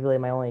this is really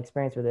my only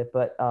experience with it,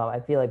 but I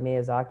feel like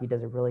Miyazaki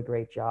does a really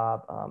great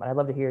job, and I'd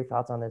love to hear your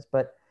thoughts on this.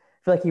 But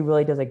I feel like he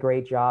really does a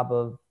great job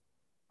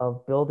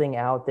of building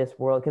out this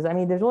world because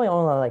there's really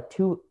only like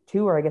two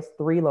or I guess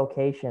three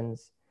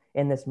locations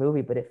in this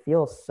movie, but it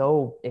feels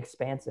so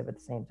expansive at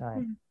the same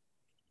time.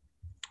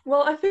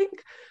 Well, I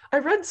think I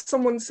read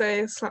someone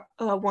say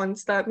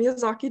once that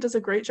Miyazaki does a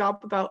great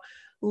job about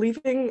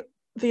leaving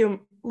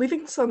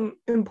some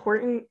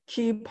important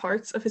key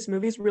parts of his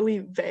movies really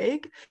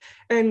vague,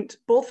 and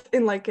both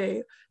in like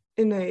a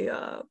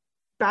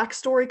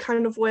backstory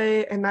kind of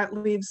way, and that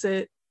leaves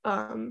it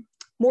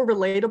more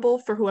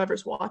relatable for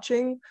whoever's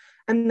watching,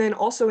 and then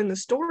also in the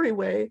story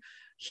way.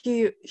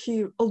 He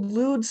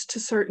alludes to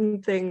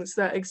certain things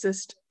that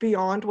exist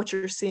beyond what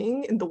you're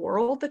seeing in the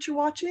world that you're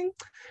watching,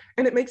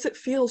 and it makes it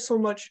feel so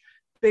much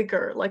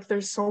bigger, like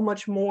there's so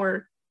much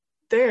more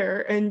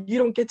there, and you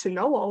don't get to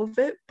know all of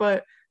it,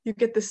 but you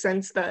get the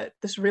sense that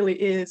this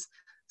really is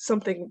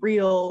something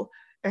real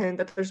and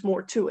that there's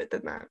more to it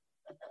than that.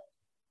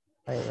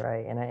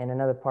 Right. And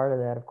another part of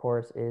that, of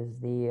course, is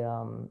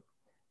the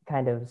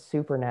kind of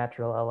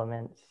supernatural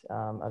elements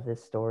of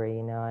this story.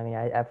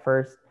 At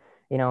first,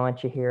 when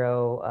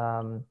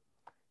Chihiro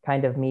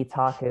kind of meets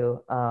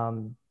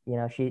Haku,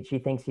 she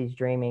thinks he's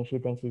dreaming. She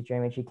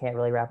can't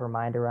really wrap her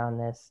mind around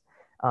this.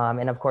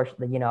 And of course,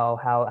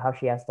 how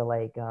she has to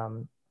like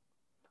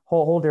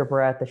hold her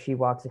breath as she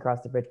walks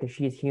across the bridge because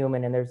she's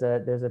human, and there's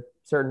a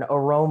certain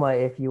aroma,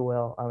 if you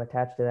will,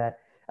 attached to that.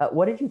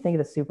 What did you think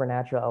of the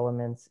supernatural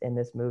elements in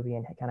this movie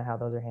and kind of how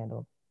those are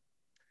handled?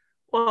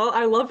 Well,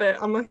 I love it.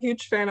 I'm a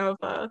huge fan of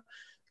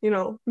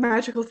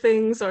magical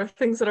things or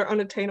things that are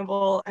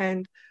unattainable,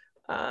 and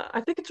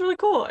I think it's really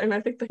cool, and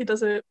I think that he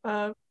does it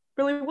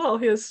really well.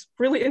 He has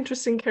really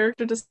interesting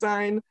character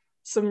design,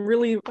 some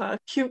really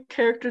cute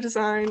character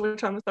design,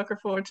 which I'm a sucker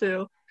for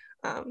too.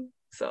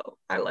 So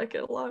I like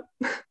it a lot.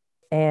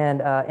 And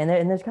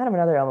there's kind of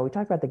another element. We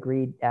talked about the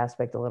greed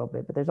aspect a little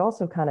bit, but there's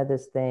also kind of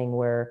this thing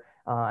where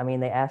I mean,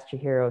 they asked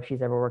Chihiro if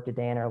she's ever worked a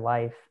day in her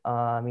life.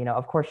 You know,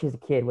 of course she's a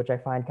kid, which I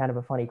find kind of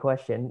a funny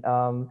question.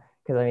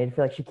 Because I mean, I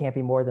feel like she can't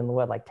be more than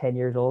what, like 10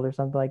 years old or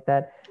something like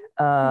that.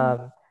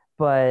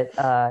 But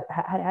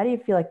how do you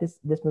feel like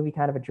this movie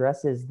kind of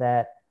addresses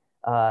that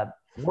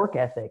work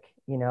ethic,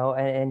 you know,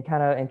 and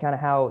kind of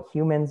how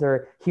humans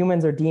are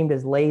deemed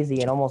as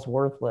lazy and almost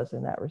worthless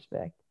in that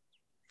respect?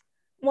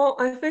 Well,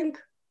 I think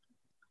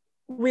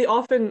we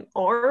often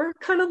are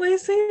kind of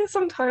lazy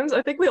sometimes.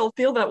 I think we all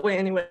feel that way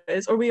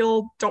anyways, or we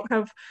all don't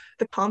have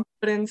the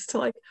confidence to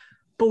like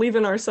believe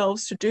in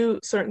ourselves to do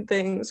certain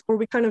things, or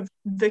we kind of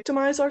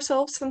victimize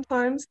ourselves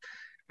sometimes.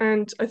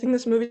 And I think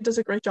this movie does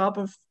a great job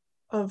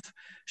of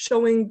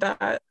showing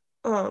that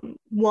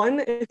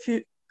one, if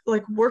you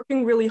like,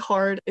 working really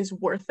hard is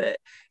worth it,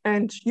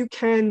 and you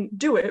can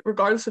do it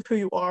regardless of who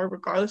you are,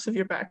 regardless of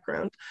your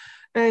background.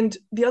 And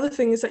the other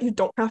thing is that you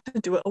don't have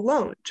to do it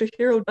alone.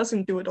 Chihiro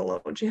doesn't do it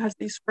alone. She has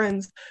these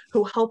friends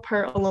who help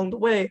her along the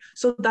way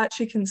so that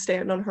she can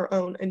stand on her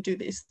own and do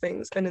these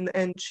things. And in the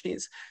end,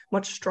 she's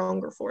much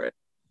stronger for it.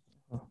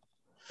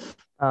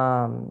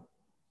 And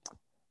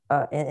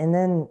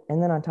then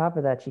on top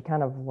of that, she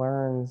kind of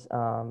learns,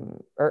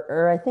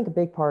 or I think a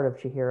big part of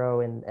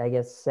Chihiro, and I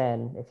guess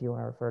Sen, if you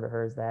want to refer to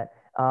her as that,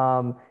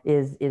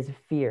 is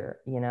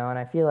fear, you know. And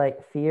I feel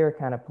like fear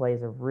kind of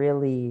plays a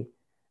really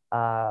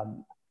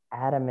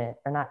adamant,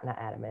 or not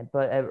adamant,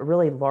 but a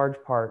really large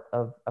part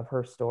of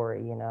her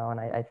story, you know. And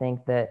I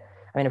think that,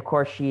 I mean, of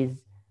course,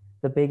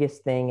 the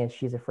biggest thing is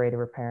she's afraid of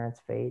her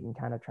parents' fate and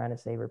kind of trying to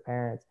save her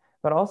parents,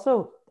 but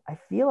also I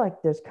feel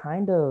like there's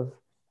kind of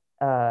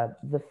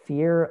the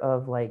fear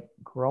of like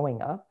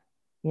growing up,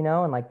 you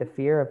know, and like the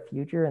fear of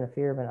future and the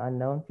fear of an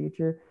unknown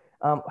future.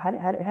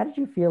 How did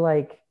you feel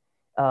like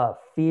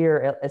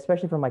fear,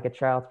 especially from like a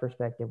child's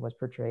perspective, was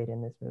portrayed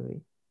in this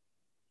movie?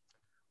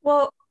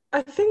 Well,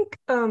 I think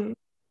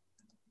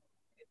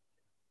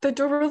they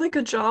do a really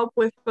good job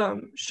with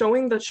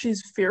showing that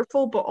she's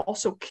fearful but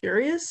also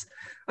curious.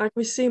 Like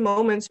we see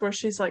moments where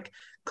she's like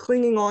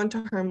clinging on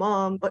to her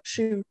mom, but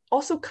she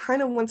also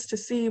kind of wants to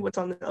see what's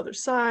on the other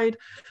side,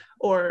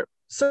 or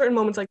certain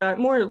moments like that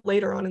more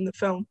later on in the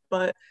film.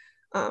 But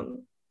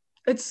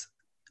it's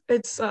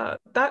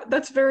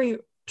that's very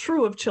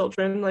true of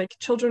children. Like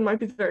children might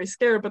be very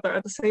scared, but they're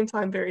at the same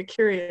time very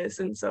curious,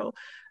 and so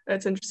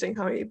it's interesting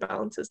how he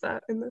balances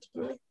that in this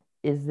movie.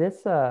 Is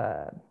this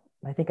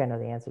I think I know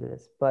the answer to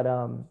this, but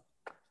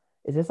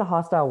is this a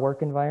hostile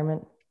work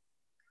environment?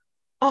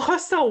 A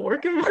hostile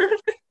work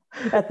environment?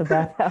 At the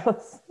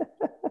bathhouse?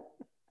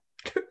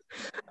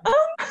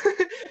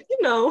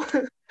 You know,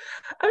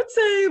 I would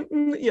say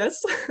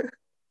yes.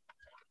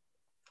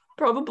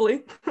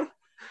 Probably.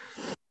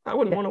 I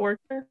wouldn't want to work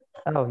there.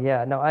 Oh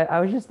yeah, no,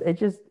 I was just it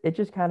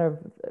just kind of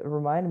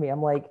reminded me.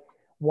 I'm like,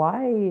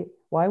 why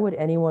would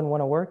anyone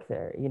want to work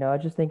there? You know, I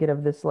was just thinking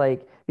of this,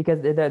 like,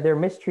 because they're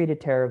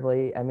mistreated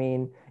terribly. I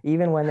mean,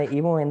 even when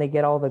they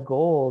get all the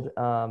gold,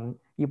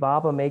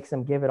 Yubaba makes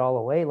them give it all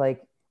away.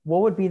 Like,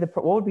 what would be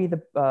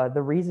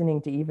the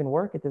reasoning to even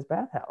work at this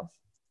bathhouse?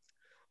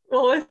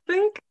 Well,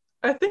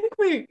 I think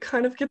we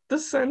kind of get the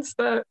sense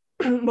that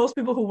most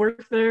people who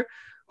work there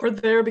are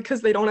there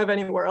because they don't have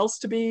anywhere else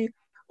to be,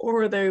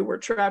 or they were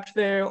trapped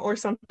there or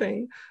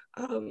something.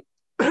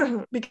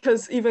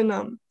 Because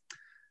even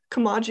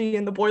Kamaji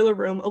in the boiler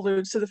room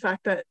alludes to the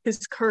fact that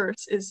his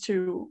curse is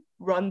to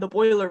run the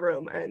boiler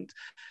room and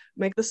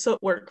make the soot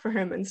work for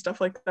him and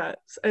stuff like that.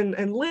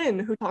 And Lynn,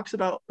 who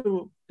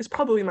is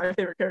probably my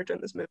favorite character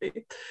in this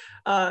movie,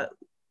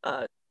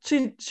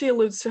 she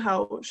alludes to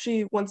how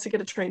she wants to get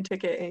a train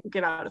ticket and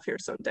get out of here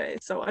someday.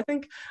 So I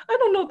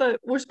don't know that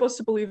we're supposed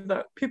to believe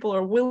that people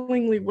are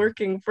willingly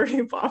working for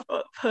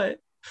Yubaba, but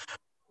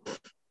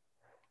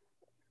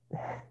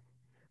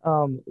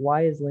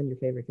why is Lynn your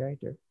favorite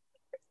character?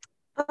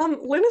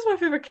 Lynn is my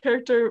favorite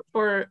character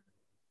for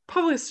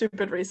probably a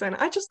stupid reason.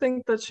 I just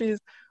think that she's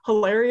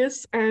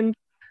hilarious, and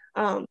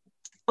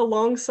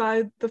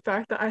alongside the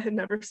fact that I had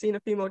never seen a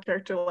female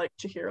character like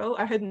Chihiro,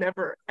 I had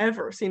never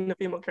ever seen a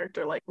female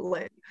character like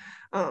Lynn.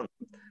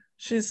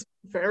 She's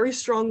very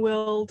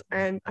strong-willed,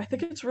 and I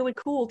think it's really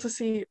cool to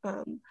see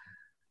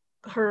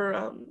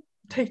her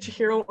take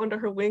Chihiro under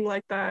her wing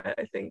like that.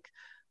 I think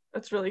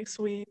that's really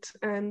sweet,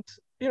 and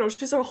you know,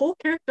 she's a whole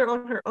character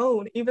on her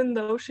own, even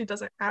though she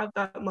doesn't have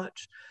that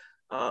much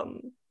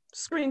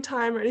screen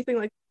time or anything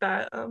like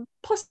that.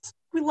 Plus,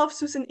 we love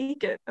Susan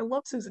Egan. I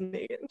love Susan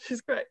Egan.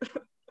 She's great.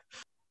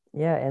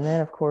 Yeah, and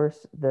then of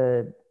course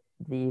the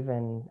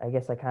even, I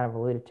guess I kind of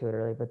alluded to it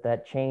earlier, but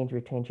that change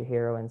between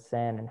Chihiro and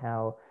Sen, and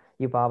how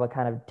Yubaba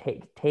kind of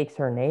takes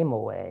her name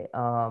away.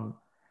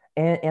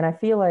 And I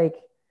feel like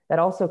that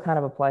also kind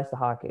of applies to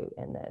Haku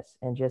in this,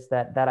 and just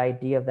that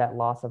idea of that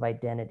loss of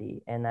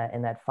identity, and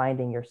that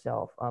finding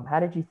yourself. How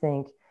did you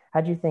think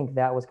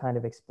that was kind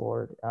of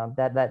explored?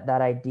 That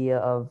idea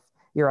of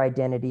your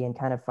identity and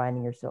kind of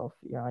finding yourself,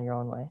 on your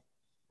own way.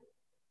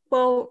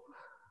 Well,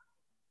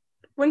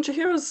 when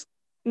Chihiro's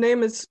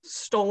name is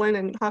stolen,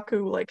 and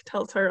Haku like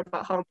tells her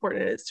about how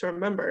important it is to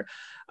remember.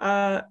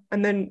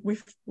 And then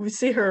we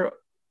see her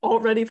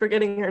already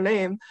forgetting her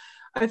name.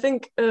 I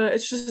think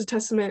it's just a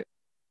testament,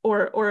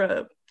 or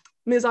a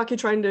Miyazaki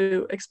trying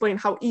to explain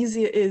how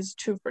easy it is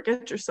to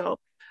forget yourself,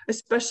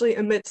 especially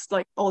amidst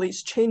like all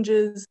these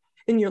changes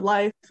in your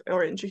life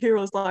or in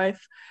Chihiro's life,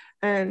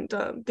 and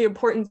the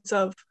importance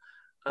of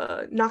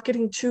not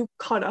getting too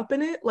caught up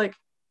in it, like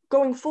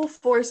going full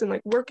force and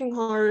like working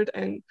hard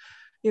and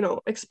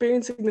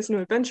experiencing this new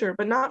adventure,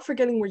 but not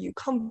forgetting where you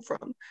come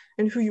from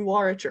and who you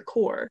are at your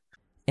core.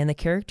 And the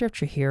character of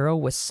Chihiro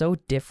was so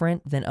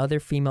different than other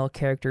female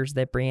characters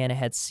that Brianna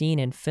had seen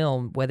in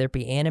film, whether it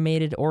be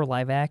animated or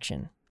live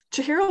action.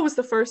 Chihiro was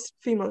the first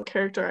female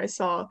character I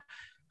saw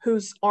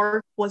whose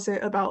arc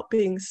wasn't about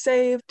being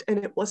saved, and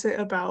it wasn't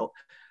about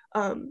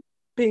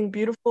being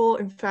beautiful.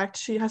 In fact,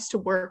 she has to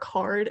work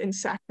hard and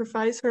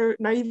sacrifice her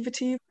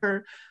naivety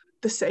for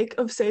the sake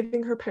of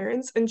saving her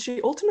parents, and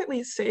she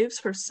ultimately saves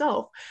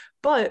herself.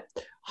 But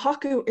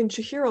Haku and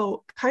Chihiro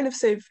kind of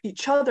save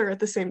each other at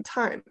the same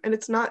time, and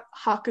it's not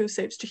Haku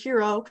saves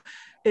Chihiro,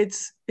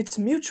 it's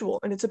mutual,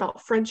 and it's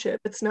about friendship.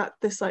 It's not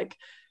this like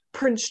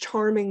Prince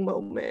Charming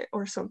moment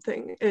or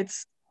something.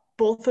 It's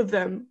both of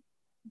them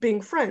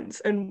being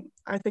friends, and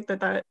I think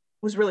that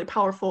was really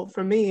powerful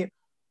for me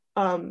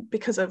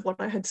because of what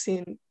I had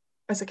seen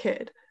as a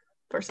kid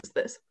versus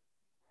this.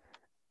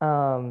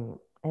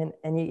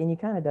 And you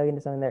kind of dug into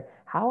something there.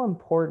 How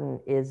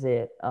important is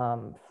it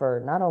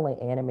for not only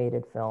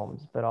animated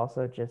films, but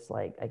also just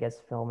like, I guess,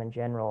 film in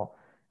general,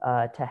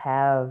 to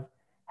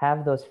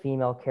have those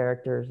female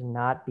characters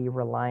not be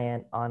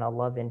reliant on a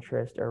love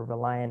interest or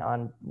reliant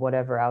on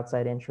whatever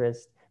outside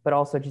interest, but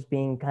also just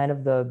being kind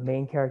of the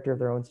main character of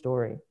their own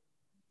story?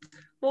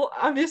 Well,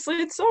 obviously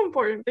it's so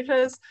important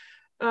because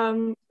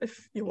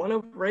if you want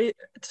to rate,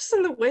 just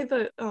in the way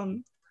that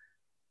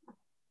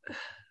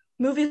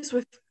movies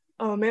with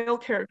a male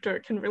character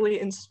can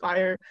really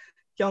inspire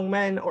young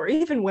men or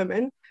even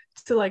women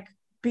to like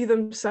be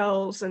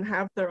themselves and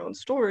have their own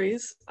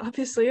stories.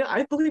 Obviously,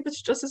 I believe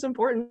it's just as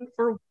important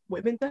for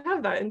women to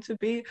have that and to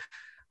be,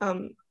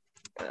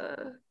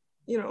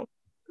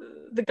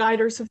 the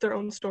guiders of their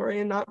own story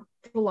and not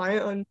rely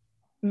on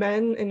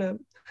men in a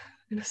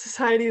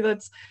society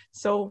that's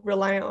so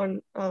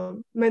reliant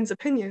on men's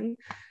opinion.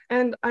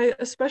 And I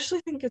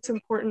especially think it's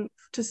important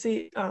to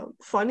see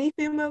funny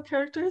female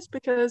characters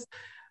because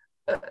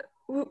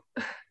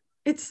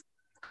it's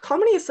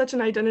comedy is such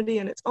an identity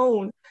in its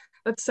own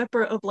that's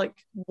separate of like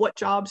what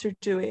jobs you're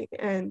doing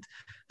and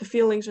the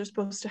feelings you're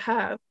supposed to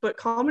have. But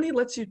comedy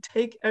lets you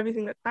take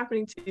everything that's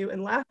happening to you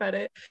and laugh at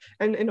it.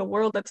 And in a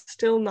world that's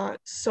still not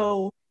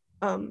so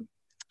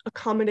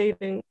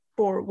accommodating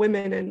for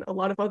women and a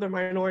lot of other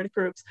minority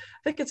groups,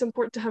 I think it's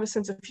important to have a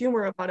sense of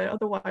humor about it.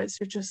 Otherwise,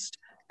 you're just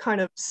kind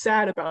of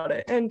sad about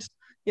it. And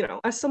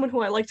as someone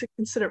who I like to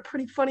consider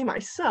pretty funny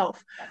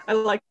myself, I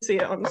like to see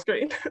it on the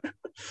screen.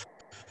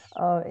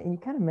 And you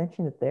kind of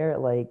mentioned it there,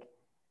 like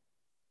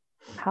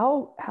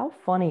how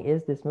funny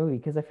is this movie?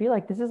 Because I feel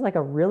like this is like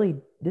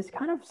this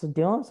kind of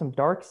dealing with some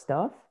dark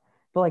stuff,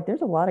 but like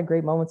there's a lot of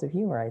great moments of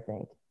humor, I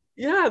think.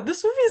 Yeah,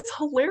 this movie is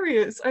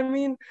hilarious. I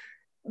mean,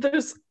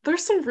 there's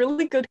some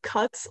really good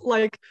cuts,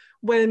 like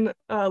when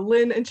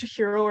Lin and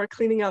Chihiro are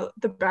cleaning out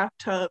the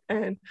bathtub,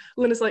 and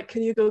Lin is like,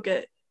 "Can you go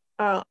get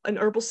an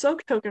herbal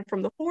soak token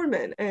from the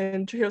foreman?"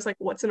 And Chihiro's like,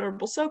 "What's an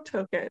herbal soak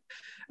token?"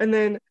 And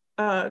then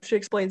she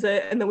explains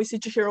it, and then we see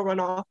Chihiro run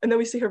off, and then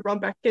we see her run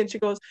back in. She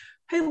goes,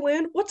 "Hey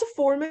Lin, what's a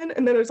foreman?"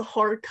 And then there's a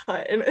hard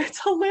cut, and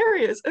it's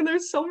hilarious. And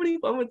there's so many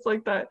moments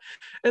like that,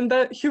 and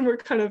that humor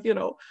kind of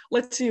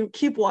lets you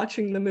keep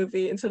watching the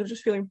movie instead of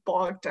just feeling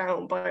bogged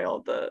down by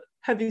all the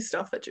heavy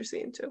stuff that you're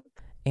seeing too.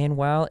 And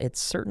while it's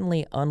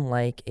certainly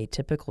unlike a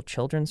typical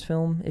children's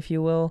film, if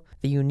you will,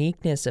 the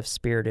uniqueness of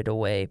Spirited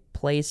Away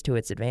plays to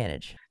its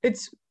advantage.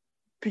 It's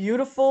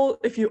beautiful.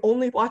 If you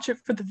only watch it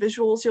for the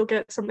visuals, you'll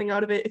get something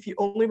out of it. If you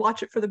only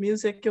watch it for the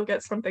music, you'll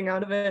get something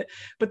out of it.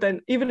 But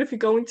then even if you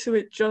go into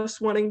it just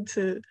wanting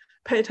to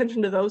pay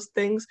attention to those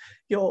things,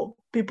 you'll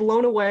be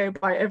blown away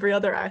by every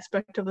other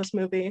aspect of this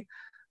movie.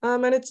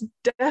 And it's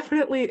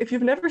definitely, if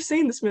you've never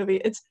seen this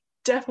movie, it's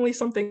definitely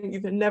something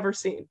you've never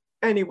seen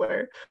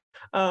anywhere.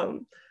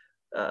 And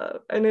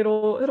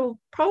it'll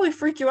probably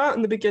freak you out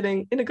in the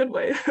beginning in a good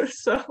way.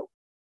 So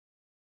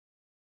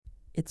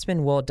it's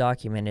been well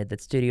documented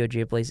that Studio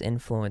Ghibli's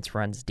influence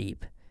runs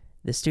deep.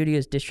 The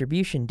studio's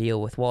distribution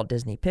deal with Walt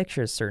Disney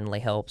Pictures certainly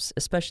helps,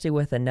 especially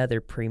with another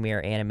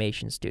premier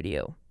animation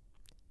studio,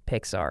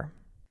 Pixar.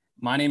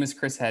 My name is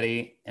Chris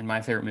Heady, and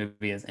my favorite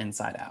movie is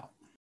Inside Out.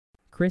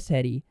 Chris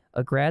Heady,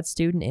 a grad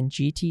student in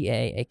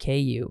GTA at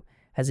KU,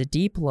 has a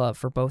deep love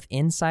for both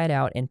Inside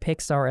Out and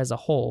Pixar as a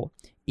whole,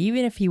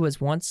 even if he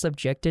was once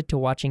subjected to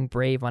watching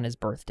Brave on his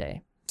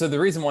birthday. So the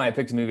reason why I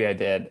picked the movie I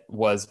did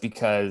was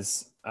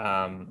because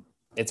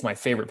it's my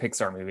favorite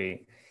Pixar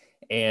movie.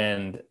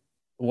 And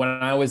when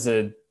I was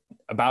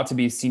about to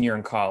be a senior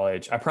in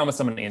college, I promise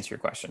I'm going to answer your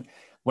question.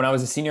 When I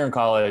was a senior in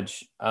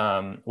college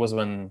was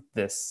when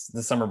the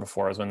summer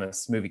before was when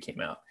this movie came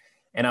out.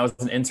 And I was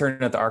an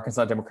intern at the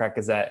Arkansas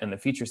Democrat-Gazette in the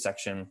feature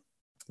section,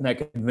 and I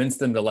convinced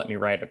them to let me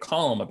write a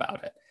column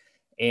about it.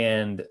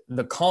 And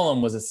the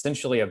column was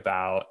essentially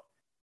about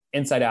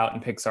Inside Out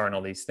and Pixar and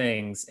all these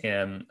things.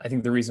 And I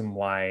think the reason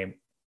why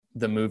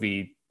the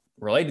movie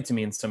related to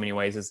me in so many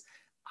ways is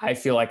I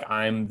feel like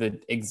I'm the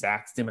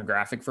exact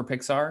demographic for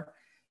Pixar,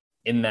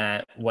 in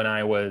that when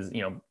I was,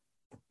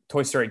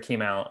 Toy Story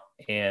came out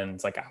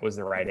and like I was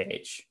the right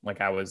age.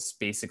 Like I was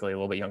basically a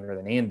little bit younger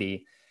than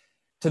Andy,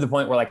 to the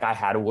point where like I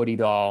had a Woody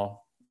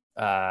doll.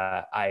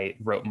 I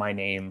wrote my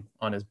name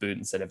on his boot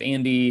instead of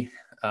Andy.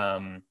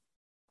 Sleepovers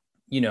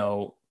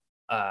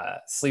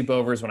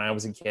when I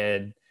was a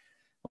kid,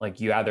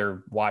 like you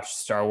either watched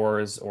Star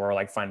Wars or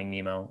like Finding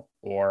Nemo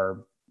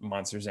or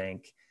Monsters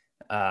Inc.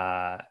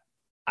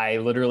 I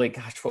literally,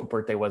 gosh, what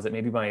birthday was it?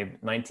 Maybe my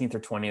 19th or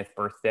 20th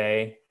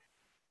birthday.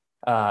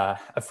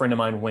 A friend of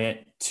mine went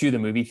to the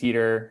movie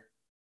theater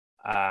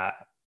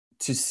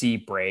to see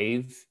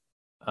Brave.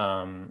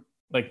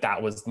 Like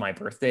that was my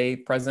birthday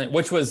present,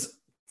 which was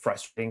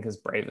frustrating because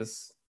Brave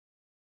is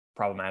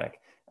problematic.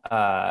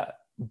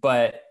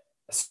 But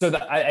so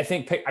that I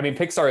think,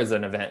 Pixar is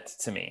an event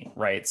to me,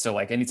 right? So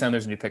like anytime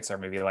there's a new Pixar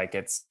movie, like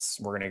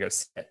we're going to go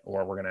see it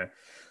or we're going to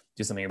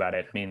do something about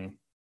it. I mean,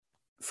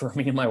 for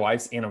me and my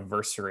wife's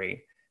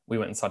anniversary, we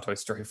went and saw Toy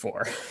Story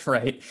 4,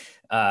 right?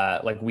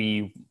 Like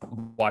we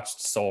watched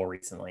Soul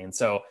recently. And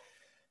so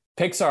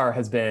Pixar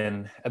has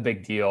been a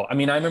big deal. I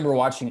mean, I remember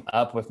watching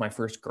Up with my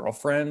first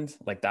girlfriend,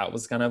 like that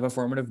was kind of a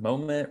formative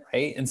moment,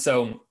 right? And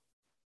so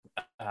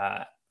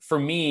for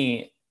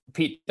me,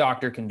 Pete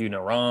Docter can do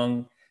no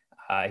wrong.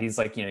 He's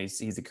like,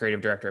 he's the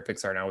creative director at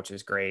Pixar now, which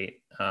is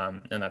great.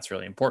 And that's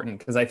really important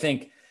because I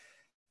think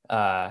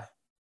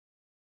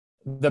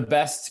the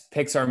best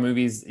Pixar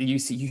movies,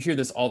 you hear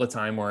this all the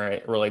time where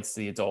it relates to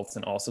the adults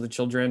and also the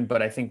children,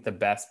 but I think the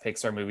best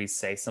Pixar movies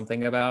say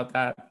something about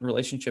that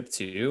relationship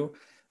too,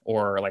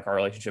 or like our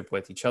relationship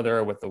with each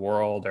other, with the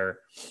world, or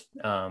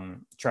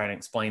trying to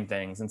explain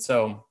things. And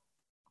so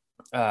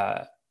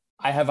I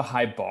have a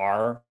high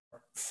bar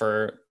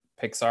for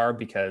Pixar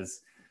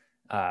because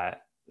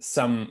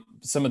some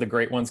of the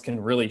great ones can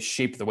really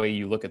shape the way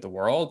you look at the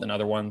world, and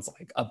other ones,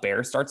 like a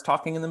bear starts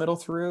talking in the middle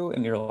through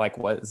and you're like,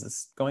 what is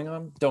this going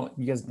on?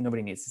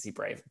 Nobody needs to see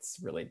Brave. It's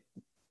really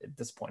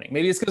disappointing.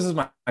 Maybe it's because it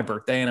was my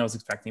birthday and I was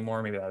expecting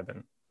more. Maybe that would have been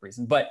the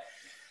reason. But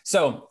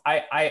so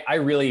I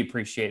really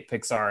appreciate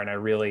Pixar, and I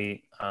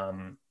really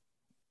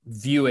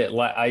view it,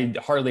 I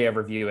hardly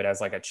ever view it as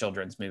like a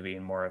children's movie,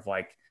 and more of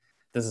like,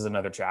 this is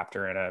another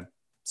chapter in a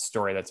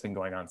story that's been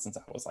going on since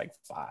I was like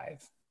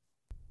 5.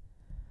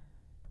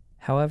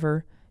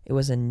 However, it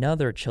was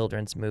another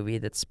children's movie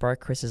that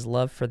sparked Chris's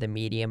love for the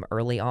medium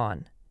early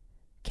on,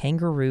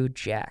 Kangaroo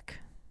Jack.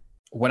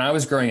 When I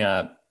was growing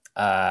up,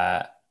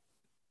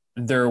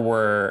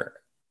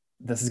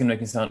 this is going to make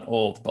me sound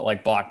old, but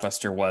like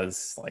Blockbuster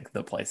was like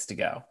the place to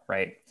go,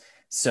 right?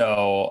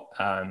 So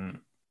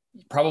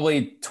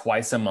probably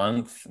twice a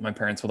month, my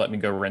parents would let me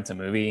go rent a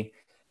movie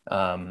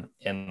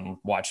and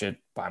watch it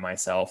by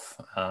myself.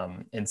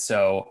 And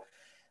so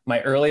my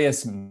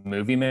earliest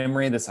movie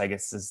memory, this I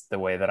guess is the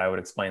way that I would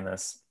explain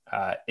this,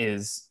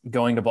 is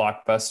going to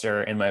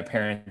Blockbuster and my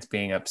parents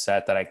being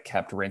upset that I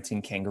kept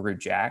renting Kangaroo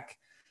Jack.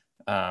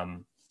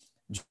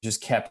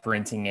 Just kept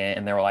renting it,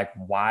 and they were like,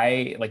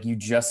 why? Like, you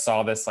just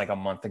saw this like a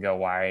month ago,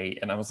 why?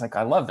 And I was like,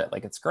 I love it,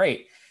 like it's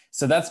great.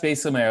 So that's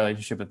basically my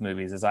relationship with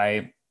movies, is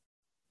I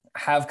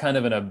have kind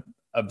of an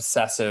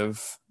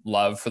obsessive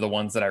love for the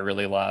ones that I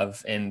really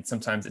love, and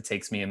sometimes it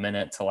takes me a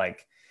minute to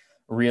like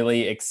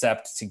really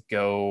accept to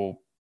go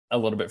a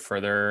little bit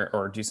further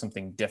or do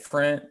something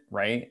different,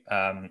 right?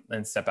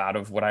 And step out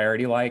of what I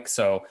already like.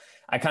 So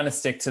I kind of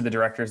stick to the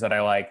directors that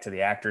I like, to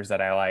the actors that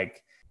I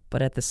like.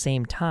 But at the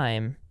same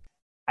time,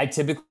 I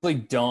typically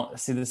don't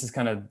see, this is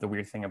kind of the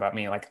weird thing about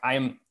me. Like,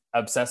 I'm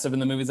obsessive in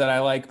the movies that I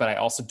like, but I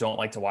also don't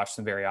like to watch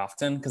them very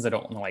often because I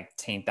don't want to like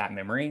taint that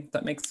memory, if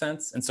that makes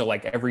sense. And so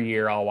like every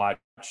year I'll watch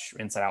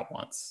Inside Out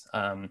once.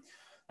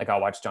 Like I'll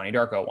watch Donnie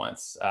Darko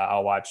once.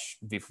 I'll watch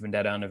V for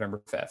Vendetta on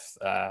November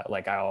 5th.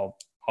 Like all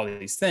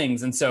these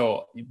things. And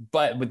so,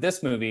 but with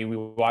this movie, we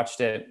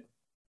watched it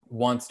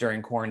once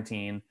during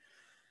quarantine.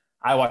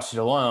 I watched it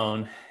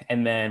alone.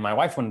 And then my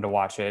wife wanted to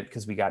watch it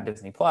because we got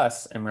Disney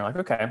Plus, and we're like,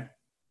 okay.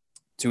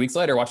 2 weeks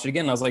later, watched it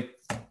again. And I was like,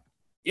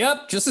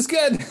 yep, just as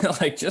good.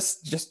 Like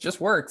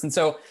just works. And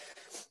so,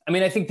 I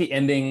mean, I think the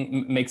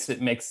ending makes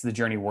the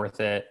journey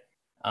worth it.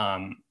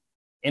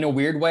 In a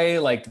weird way,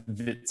 like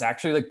it's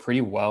actually like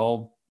pretty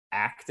well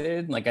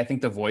acted. Like I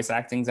think the voice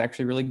acting is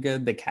actually really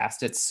good. They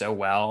cast it so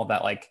well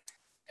that like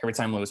every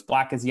time Louis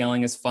Black is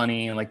yelling is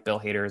funny, and like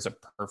Bill Hader is a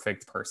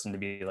perfect person to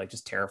be like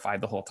just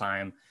terrified the whole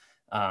time.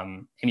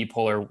 Amy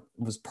Poehler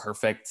was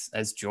perfect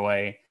as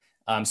Joy.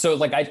 So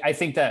like I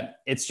think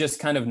that it's just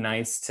kind of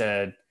nice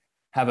to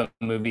have a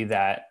movie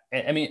that,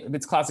 I mean,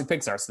 it's classic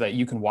Pixar, so that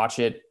you can watch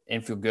it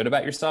and feel good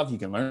about yourself. You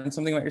can learn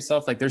something about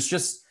yourself. Like there's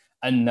just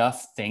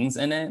enough things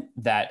in it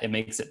that it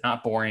makes it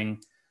not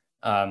boring.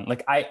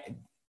 Like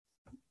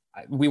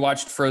we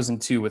watched Frozen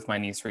 2 with my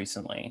niece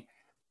recently.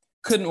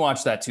 couldn't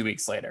watch that 2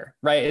 weeks later,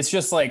 right? It's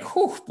just like,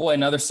 whew, boy,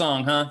 another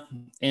song, huh?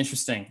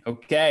 Interesting.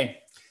 Okay.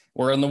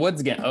 We're in the woods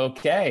again.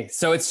 Okay.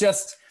 So it's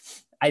just,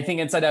 I think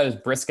Inside Out is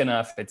brisk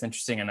enough. It's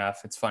interesting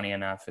enough. It's funny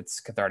enough. It's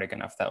cathartic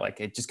enough that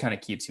like, it just kind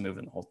of keeps you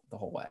moving the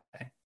whole way.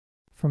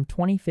 From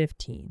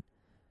 2015,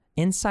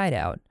 Inside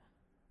Out,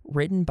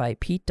 written by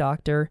Pete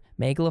Docter,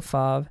 Meg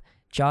LaFave,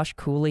 Josh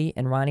Cooley,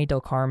 and Ronnie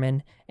Del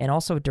Carmen, and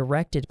also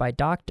directed by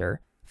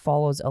Docter,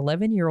 follows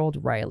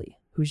 11-year-old Riley,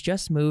 who's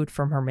just moved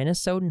from her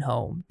Minnesotan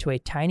home to a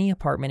tiny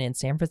apartment in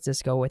San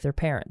Francisco with her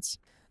parents.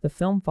 The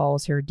film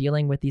follows her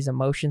dealing with these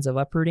emotions of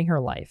uprooting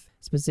her life,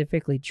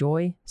 specifically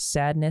joy,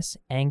 sadness,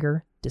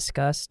 anger,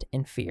 disgust,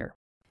 and fear.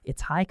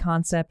 It's high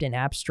concept and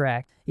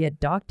abstract, yet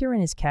Docter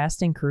and his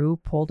cast and crew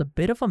pulled a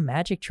bit of a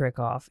magic trick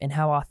off in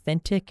how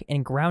authentic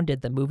and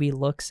grounded the movie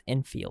looks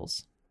and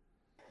feels.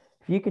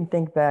 If you can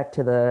think back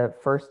to the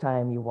first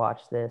time you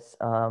watched this,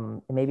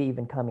 maybe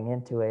even coming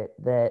into it,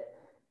 that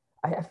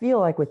I feel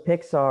like with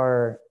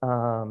Pixar,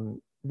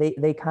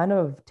 they kind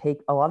of take,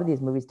 a lot of these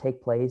movies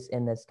take place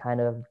in this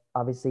kind of,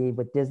 obviously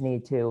with Disney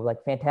too,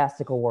 like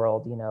fantastical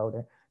world, you know,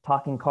 they're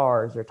talking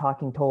cars or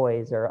talking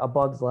toys or A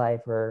Bug's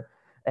Life or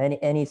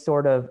any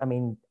sort of, I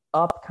mean,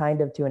 Up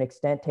kind of to an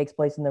extent takes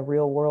place in the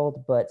real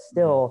world, but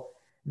still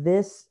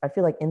this, I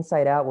feel like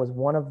Inside Out was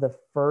one of the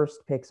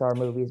first Pixar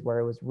movies where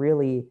it was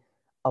really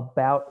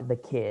about the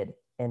kid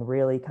and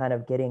really kind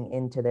of getting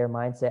into their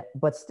mindset,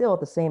 but still at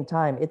the same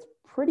time, it's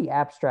pretty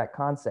abstract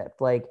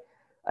concept. Like,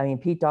 I mean,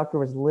 Pete Docter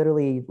was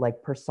literally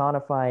like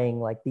personifying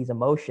like these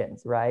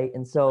emotions, right?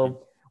 And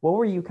so what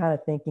were you kind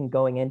of thinking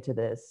going into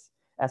this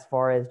as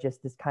far as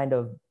just this kind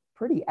of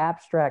pretty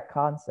abstract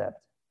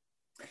concept?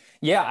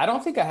 Yeah, I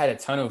don't think I had a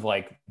ton of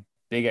like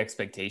big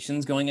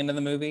expectations going into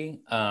the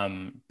movie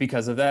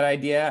because of that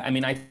idea. I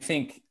mean, I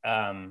think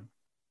I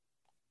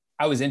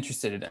was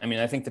interested. I mean,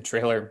 I think the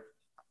trailer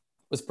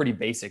was pretty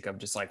basic of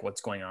just like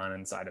what's going on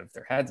inside of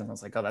their heads. And I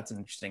was like, oh, that's an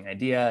interesting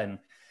idea. And,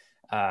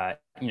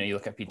 you know, you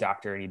look at Pete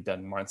Docter and he'd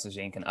done Martin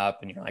Inc. and Up,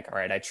 and you're like, all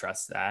right, I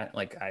trust that.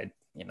 Like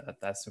you know,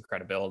 that's some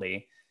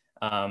credibility.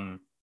 And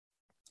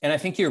I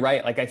think you're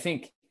right. Like, I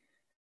think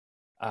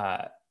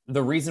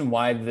the reason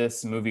why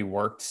this movie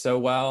worked so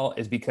well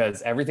is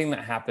because everything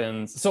that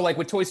happens. So like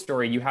with Toy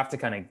Story, you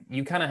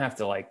kind of have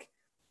to like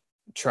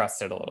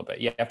trust it a little bit.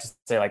 You have to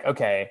say like,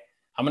 okay,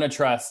 I'm going to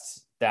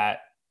trust that.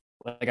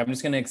 Like, I'm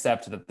just going to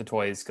accept that the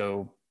toys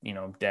go, you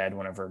know, dead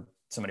whenever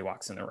somebody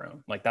walks in the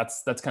room. Like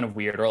that's kind of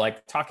weird. Or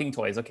like talking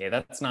toys. Okay.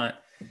 That's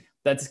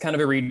kind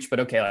of a reach,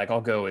 but okay. Like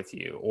I'll go with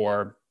you.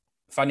 Or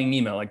Finding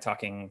Nemo, like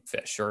talking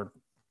fish, or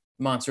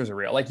monsters are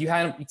real. Like you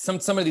have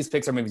some of these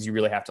Pixar movies, you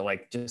really have to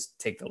like just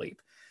take the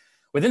leap.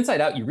 With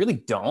Inside Out, you really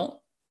don't,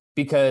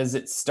 because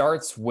it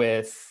starts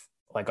with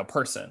like a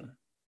person.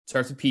 It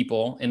starts with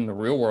people in the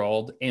real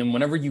world. And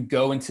whenever you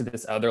go into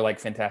this other like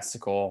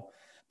fantastical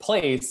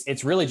place,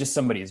 it's really just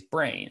somebody's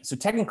brain. So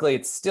technically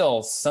it's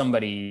still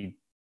somebody,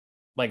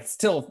 like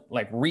still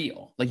like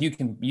real. Like you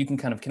can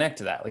kind of connect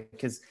to that. Like,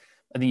 because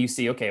I think you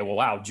see, okay, well,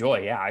 wow,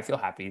 joy. Yeah, I feel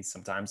happy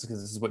sometimes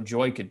because this is what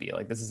joy could be.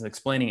 Like this is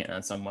explaining it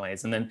in some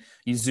ways. And then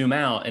you zoom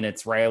out and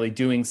it's Riley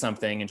doing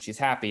something and she's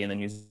happy. And then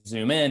you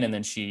zoom in and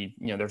then she,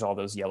 you know, there's all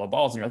those yellow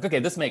balls and you're like, okay,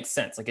 this makes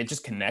sense. Like it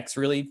just connects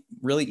really,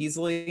 really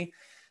easily.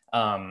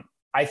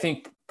 I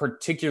think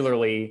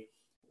particularly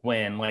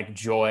when like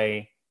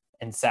joy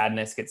and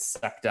sadness get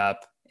sucked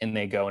up and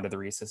they go into the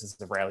recesses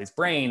of Riley's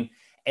brain.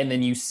 And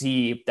then you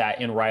see that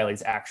in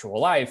Riley's actual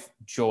life,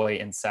 joy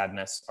and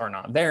sadness are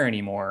not there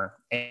anymore.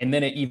 And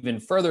then it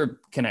even further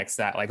connects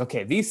that like,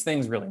 okay, these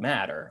things really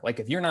matter. Like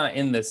if you're not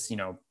in this, you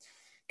know,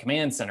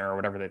 command center or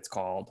whatever that's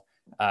called,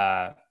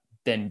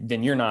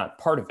 then you're not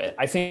part of it.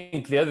 I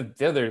think the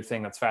other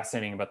thing that's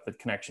fascinating about the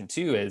connection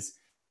too is,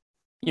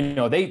 you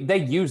know, they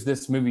use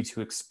this movie to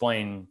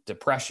explain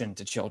depression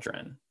to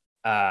children.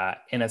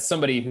 And as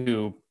somebody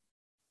who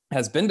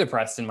has been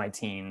depressed in my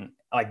teen,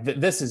 like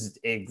this is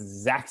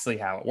exactly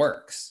how it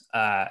works.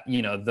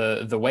 You know,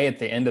 the way at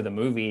the end of the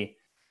movie,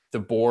 the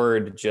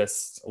board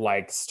just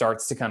like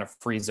starts to kind of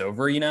freeze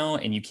over, you know,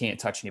 and you can't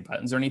touch any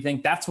buttons or anything.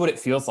 That's what it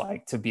feels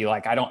like to be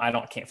like,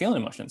 can't feel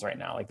any emotions right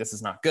now. Like this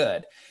is not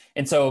good.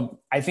 And so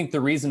I think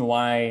the reason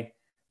why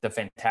the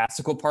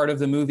fantastical part of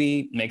the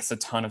movie makes a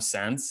ton of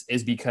sense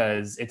is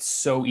because it's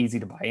so easy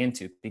to buy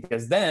into.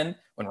 Because then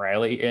when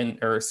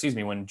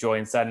when joy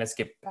and sadness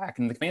get back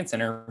in the command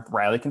center,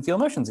 Riley can feel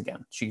emotions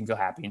again. She can feel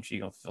happy and she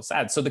can feel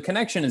sad. So the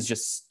connection is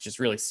just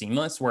really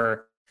seamless.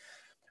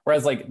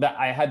 Whereas like that,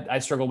 I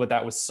struggled with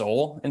that with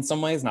Soul in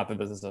some ways. Not that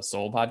this is a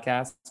Soul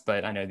podcast,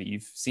 but I know that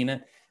you've seen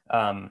it,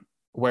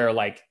 where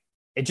like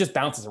it just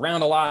bounces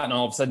around a lot, and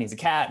all of a sudden he's a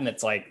cat, and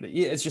it's like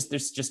there's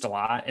just a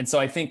lot. And so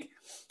I think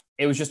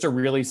it was just a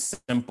really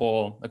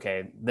simple,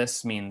 okay,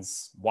 this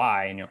means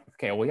Y, and you're like,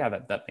 okay, well, yeah,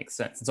 that makes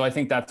sense. And so I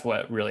think that's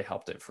what really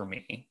helped it for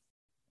me.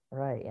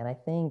 Right. And I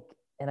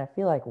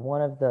feel like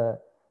one of the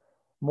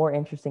more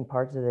interesting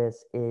parts of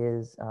this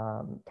is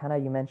kind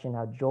of, you mentioned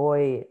how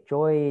joy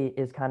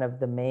is kind of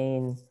the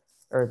main,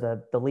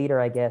 or the leader,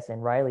 I guess,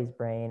 in Riley's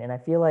brain. And I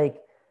feel like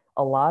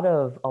a lot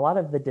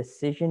of the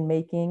decision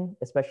making,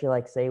 especially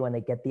like say when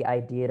they get the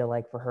idea to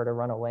like for her to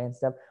run away and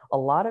stuff, a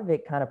lot of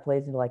it kind of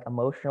plays into like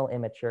emotional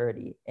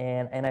immaturity.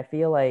 And I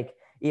feel like,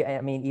 yeah,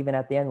 I mean, even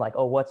at the end, like,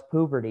 oh, what's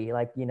puberty?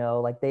 Like, you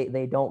know, like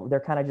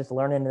they're kind of just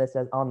learning this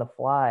as on the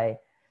fly.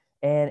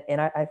 And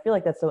I feel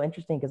like that's so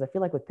interesting because I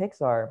feel like with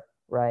Pixar,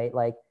 right,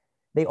 like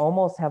they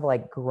almost have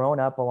like grown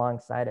up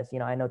alongside us. You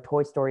know, I know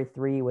Toy Story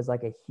 3 was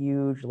like a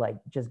huge, like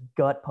just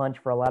gut punch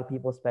for a lot of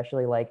people,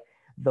 especially like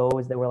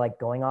those that were like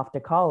going off to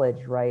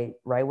college, right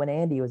when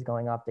Andy was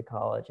going off to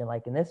college. And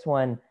like in this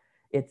one,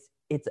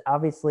 it's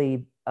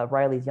obviously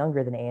Riley's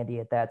younger than Andy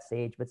at that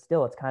stage, but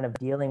still it's kind of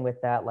dealing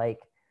with that like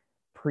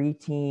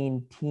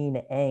preteen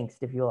teen angst,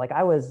 if you will. Like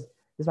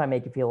this might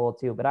make you feel old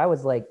too, but I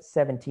was like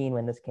 17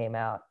 when this came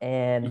out,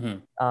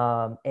 and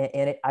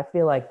I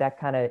feel like that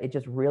kind of, it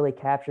just really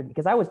captured,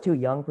 because I was too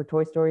young for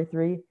Toy Story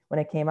 3 when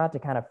it came out to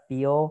kind of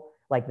feel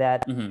like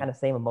that kind of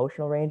same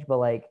emotional range. But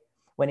like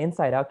when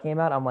Inside Out came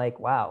out, I'm like,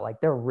 wow, like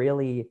they're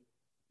really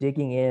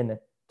digging in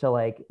to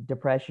like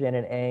depression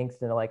and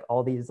angst and like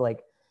all these,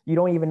 like you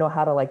don't even know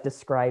how to like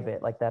describe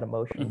it, like that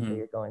emotion that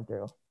you're going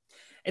through.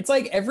 It's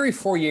like every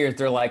 4 years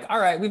they're like, all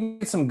right, we've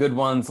made some good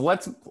ones.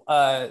 Let's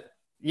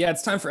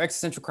it's time for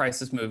existential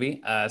crisis movie.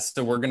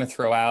 So we're gonna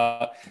throw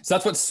out. So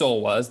that's what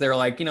Soul was. They're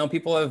like, you know,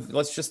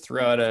 let's just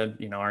throw out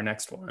our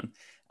next one.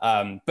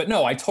 But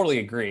no, I totally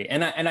agree.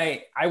 And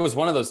I was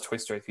one of those Toy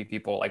Story 3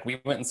 people. Like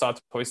we went and saw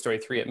Toy Story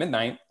 3 at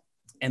midnight,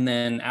 and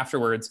then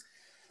afterwards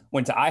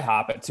went to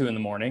IHOP at 2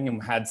 a.m.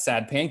 and had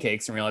sad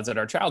pancakes and realized that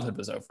our childhood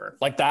was over.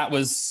 Like that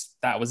was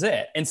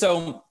it. And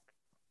so,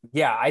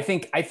 yeah, I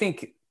think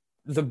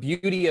the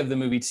beauty of the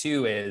movie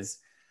too is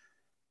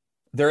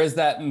there is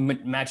that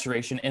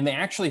maturation, and they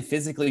actually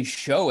physically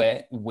show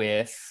it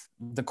with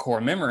the core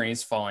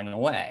memories falling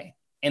away.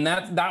 And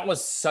that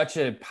was such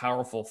a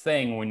powerful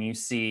thing when you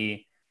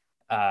see,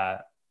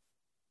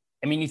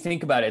 you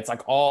think about it, it's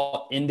like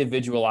all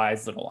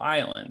individualized little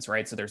islands,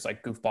 right? So there's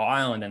like Goofball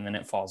Island, and then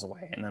it falls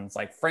away. And then it's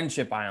like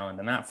Friendship Island,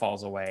 and that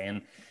falls away.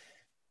 And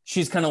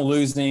she's kind of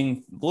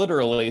losing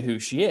literally who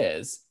she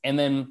is. And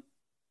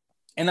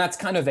that's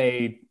kind of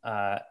a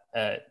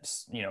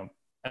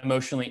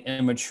emotionally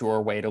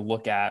immature way to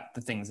look at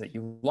the things that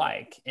you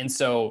like. And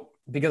so,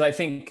 because I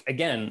think,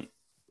 again,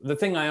 the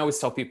thing I always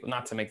tell people,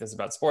 not to make this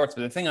about sports,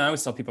 but the thing I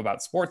always tell people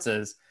about sports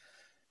is,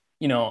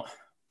 you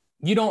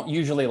don't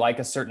usually like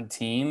a certain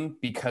team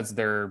because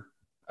they're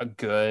a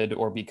good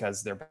or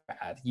because they're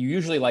bad. You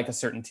usually like a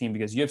certain team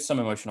because you have some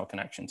emotional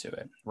connection to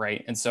it,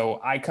 right? And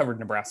so I covered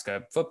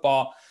Nebraska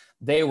football.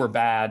 They were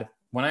bad.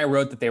 When I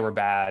wrote that they were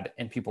bad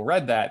and people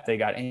read that, they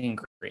got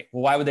angry.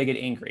 Well, why would they get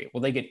angry?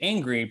 Well, they get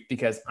angry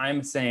because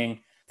I'm saying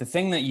the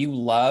thing that you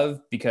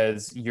love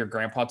because your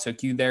grandpa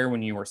took you there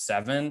when you were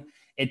 7,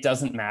 it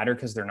doesn't matter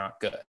because they're not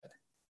good.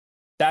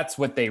 That's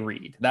what they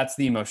read. That's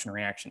the emotional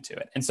reaction to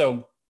it. And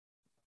so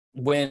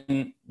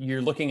when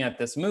you're looking at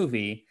this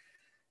movie,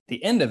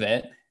 the end of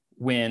it,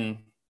 when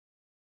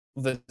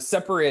the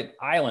separate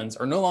islands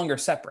are no longer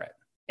separate,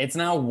 it's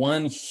now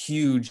one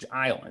huge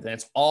island, and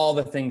it's all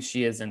the things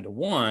she is into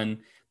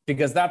one,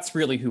 because that's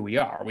really who we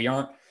are. We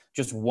aren't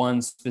just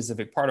one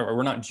specific part of it.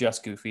 We're not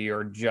just Goofy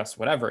or just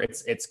whatever.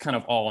 It's kind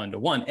of all into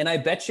one. And I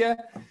bet you,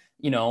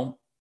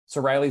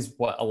 so Riley's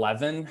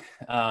 11.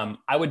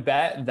 I would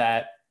bet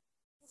that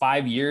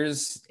 5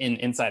 years in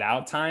Inside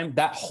Out time,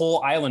 that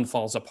whole island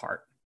falls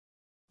apart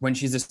when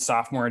she's a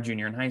sophomore or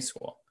junior in high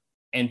school.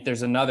 And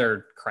there's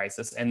another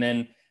crisis. And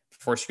then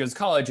before she goes to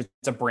college,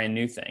 it's a brand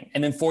new thing.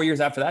 And then 4 years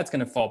after that, it's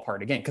going to fall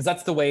apart again, because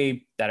that's the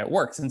way that it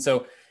works. And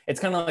so it's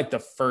kind of like the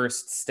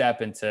first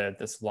step into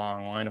this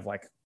long line of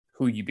like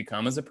who you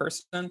become as a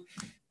person.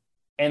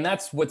 And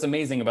that's what's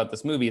amazing about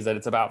this movie, is that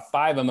it's about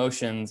 5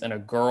 emotions and a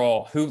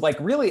girl who, like,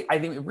 really, I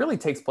think it really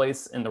takes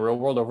place in the real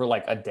world over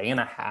like a day and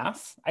a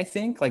half. I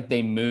think like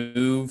they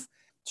move,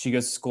 she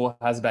goes to school,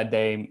 has a bad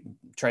day,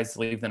 tries to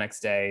leave the next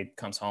day,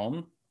 comes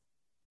home.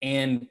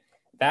 And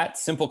that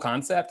simple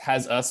concept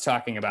has us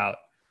talking about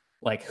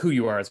like who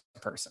you are as a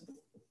person.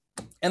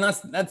 And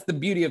that's the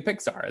beauty of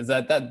Pixar, is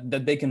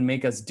that they can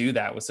make us do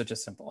that with such a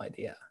simple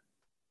idea.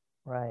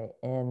 Right.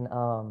 And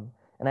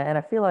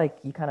I feel like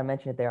you kind of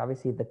mentioned it there.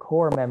 Obviously the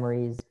core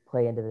memories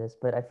play into this,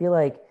 but I feel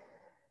like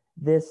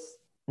this,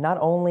 not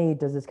only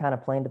does this kind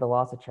of play into the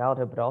loss of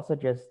childhood, but also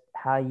just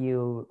how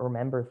you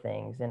remember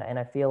things. And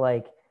I feel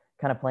like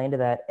kind of play into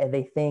that. And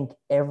they think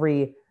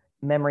every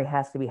memory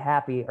has to be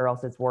happy or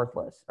else it's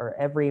worthless, or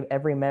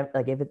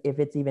like if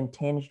it's even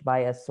tinged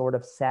by a sort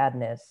of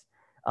sadness,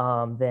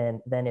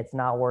 then it's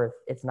not worth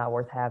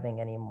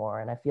having anymore.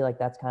 And I feel like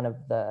that's kind of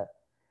the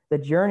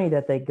journey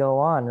that they go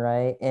on,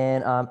 right?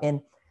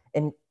 And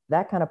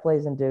that kind of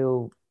plays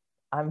into,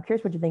 I'm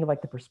curious what you think of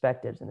like the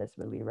perspectives in this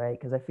movie, right?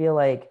 Because I feel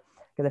like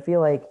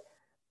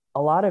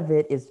a lot of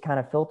it is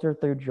kind of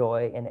filtered through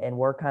Joy, and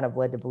we're kind of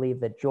led to believe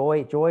that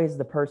Joy is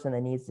the person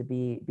that needs to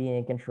be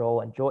in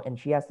control, and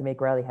she has to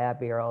make Riley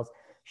happy, or else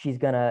she's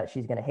gonna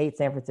hate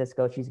San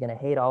Francisco, she's gonna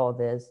hate all of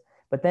this.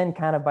 But then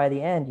kind of by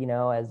the end,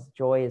 as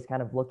Joy is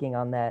kind of looking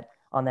on that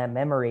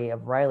memory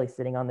of Riley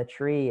sitting on the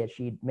tree as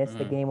she missed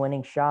the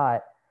game-winning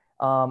shot,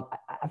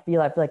 I feel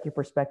like your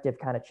perspective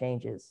kind of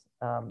changes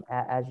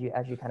as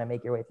you kind of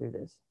make your way through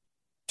this.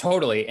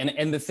 Totally.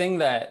 And the thing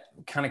that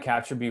kind of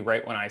captured me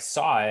right when I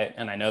saw it,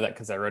 and I know that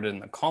because I wrote it in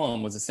the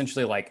column, was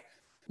essentially like,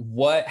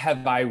 what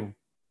have I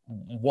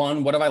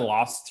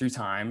lost through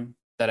time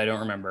that I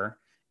don't remember?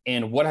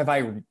 And what have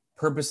I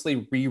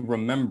purposely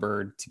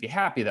remembered to be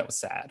happy that was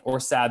sad, or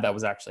sad that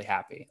was actually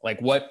happy?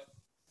 Like, what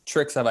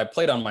tricks have I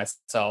played on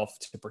myself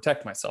to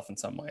protect myself in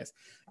some ways?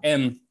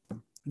 And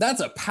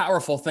that's a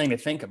powerful thing to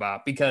think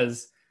about,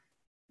 because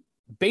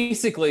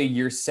basically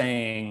you're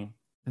saying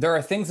there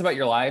are things about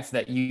your life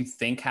that you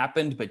think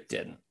happened but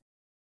didn't,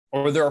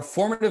 or there are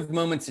formative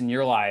moments in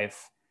your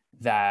life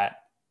that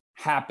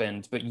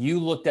happened but you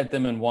looked at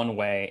them in one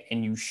way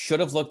and you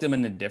should have looked at them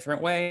in a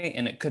different way,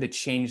 and it could have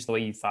changed the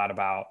way you thought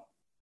about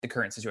the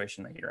current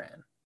situation that you're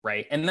in,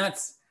 right? And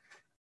that's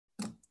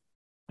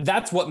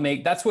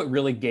what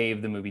really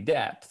gave the movie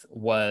depth,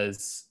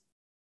 was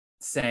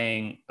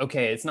saying,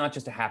 okay, it's not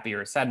just a happy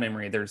or a sad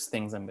memory, there's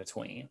things in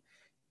between,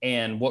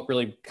 and what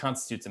really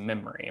constitutes a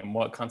memory, and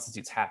what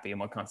constitutes happy, and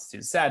what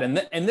constitutes sad.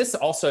 And this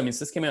also, I mean, so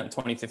this came out in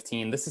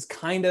 2015. This is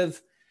kind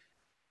of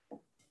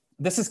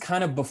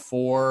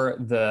before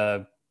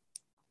the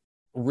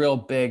real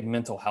big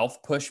mental health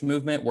push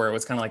movement, where it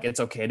was kind of like, it's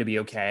okay to be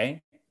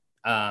okay.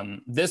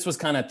 This was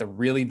kind of at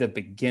the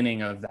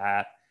beginning of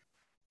that.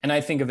 And I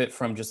think of it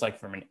from just like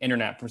from an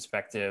internet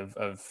perspective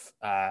of,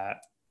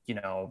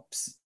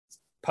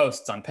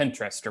 posts on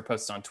Pinterest or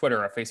posts on Twitter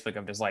or Facebook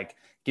of just like,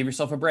 give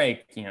yourself a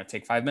break,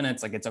 take 5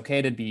 minutes. Like, it's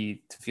okay to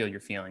feel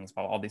your feelings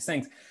about all these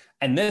things.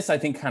 And this, I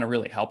think, kind of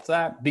really helped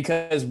that,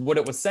 because what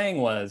it was saying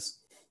was,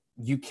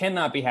 you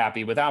cannot be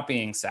happy without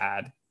being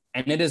sad.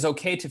 And it is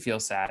okay to feel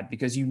sad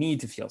because you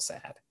need to feel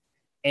sad.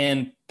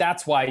 And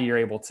that's why you're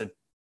able to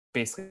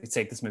basically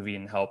take this movie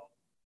and help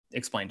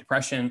explain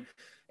depression.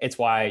 It's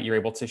why you're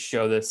able to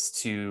show this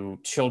to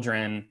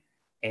children,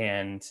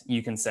 and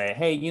you can say,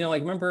 hey,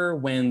 remember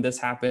when this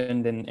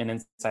happened in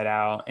Inside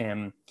Out,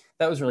 and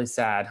that was really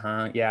sad,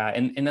 huh? Yeah.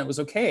 And that was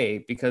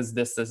okay because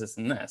this,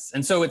 and this.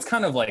 And so it's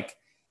kind of like,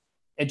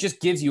 it just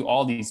gives you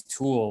all these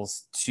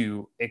tools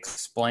to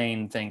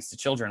explain things to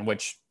children,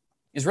 which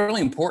is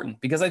really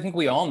important, because I think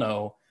we all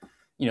know,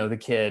 the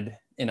kid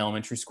in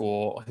elementary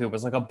school who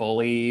was like a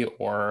bully,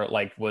 or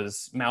like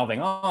was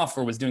mouthing off,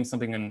 or was doing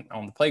something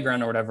on the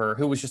playground or whatever,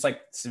 who was just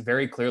like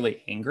very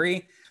clearly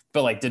angry,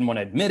 but like didn't want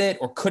to admit it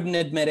or couldn't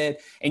admit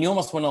it. And you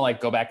almost want to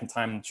like go back in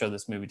time and show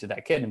this movie to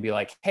that kid and be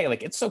like, hey,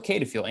 like, it's okay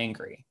to feel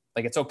angry.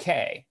 Like, it's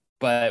okay,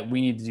 but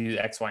we need to do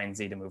X, Y, and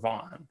Z to move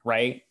on.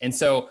 Right. And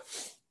so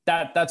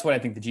that's what I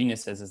think the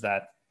genius is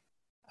that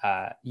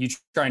you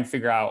try and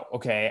figure out,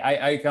 okay,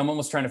 I'm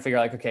almost trying to figure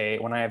out like, okay,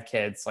 when I have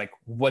kids, like,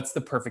 what's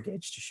the perfect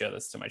age to show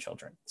this to my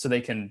children so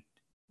they can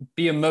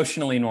be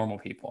emotionally normal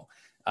people.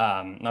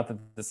 Not that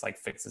this like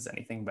fixes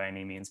anything by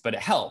any means, but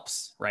it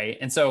helps. Right.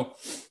 And so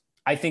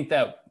I think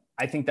that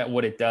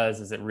what it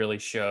does is it really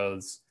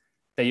shows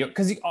that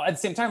because at the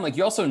same time, like,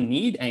 you also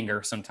need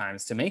anger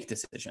sometimes to make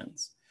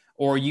decisions,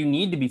 or you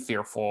need to be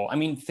fearful. I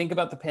mean, think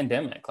about the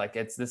pandemic. Like,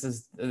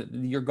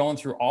 you're going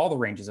through all the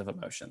ranges of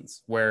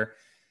emotions where,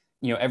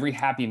 every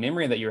happy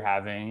memory that you're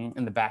having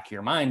in the back of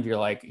your mind, you're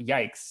like,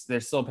 yikes,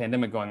 there's still a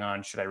pandemic going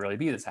on. Should I really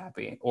be this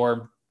happy?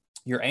 Or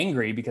you're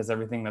angry because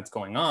everything that's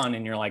going on,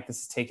 and you're like,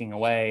 this is taking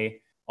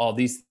away all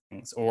these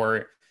things.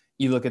 Or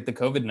you look at the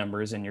COVID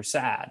numbers and you're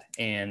sad,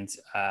 and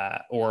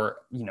or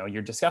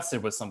you're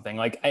disgusted with something.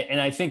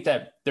 And I think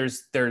that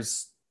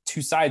there's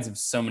two sides of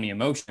so many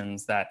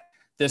emotions that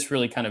this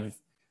really kind of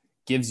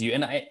gives you,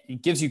 and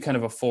it gives you kind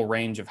of a full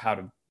range of how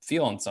to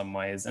feel in some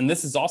ways. And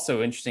this is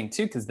also interesting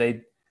too, because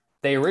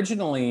they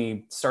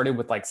originally started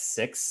with like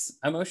 6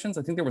 emotions.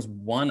 I think there was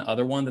one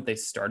other one that they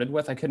started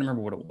with. I couldn't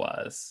remember what it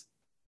was,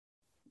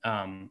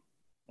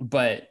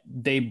 but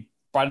they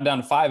brought it down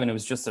to 5, and it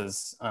was just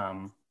as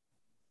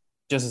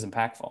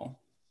impactful.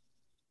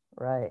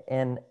 Right.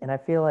 And I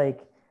feel like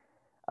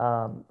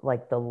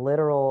the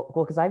literal,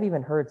 well, because I've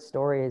even heard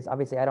stories,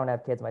 obviously I don't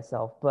have kids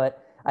myself,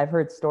 but I've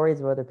heard stories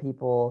of other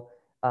people,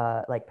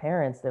 like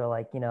parents, they're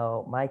like,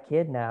 my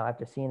kid now,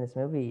 after seeing this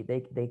movie,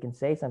 they can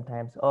say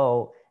sometimes,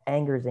 oh,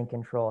 anger's in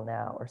control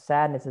now, or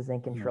sadness is in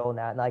control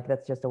now. And like,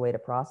 that's just a way to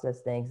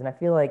process things. And I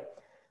feel like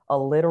a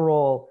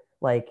literal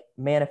like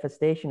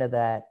manifestation of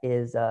that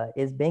is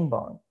Bing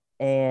Bong.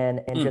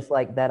 And just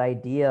like that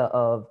idea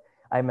of,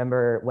 I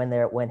remember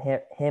when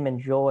him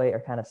and Joy are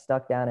kind of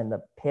stuck down in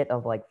the pit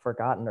of like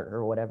forgotten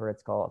or whatever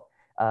it's called.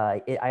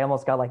 I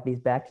almost got like these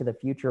Back to the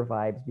Future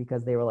vibes,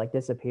 because they were like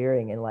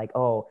disappearing and like,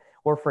 oh,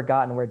 we're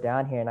forgotten, we're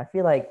down here. And I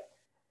feel like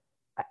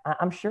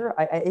I'm sure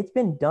it's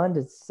been done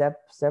to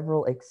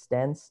several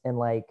extents in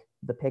like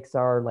the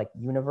Pixar like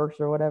universe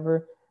or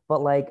whatever.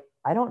 But like,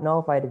 I don't know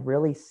if I'd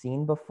really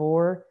seen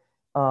before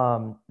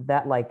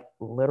that like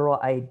literal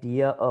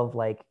idea of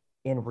like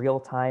in real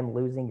time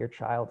losing your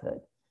childhood.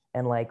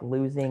 And like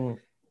losing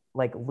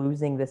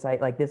this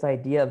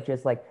idea of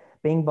just like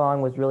Bing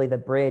Bong was really the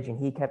bridge, and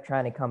he kept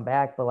trying to come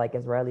back, but like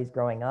as Riley's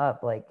growing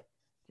up, like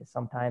just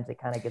sometimes it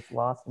kind of gets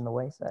lost in the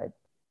wayside.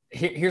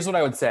 Here's what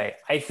I would say.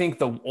 I think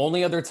the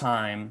only other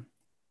time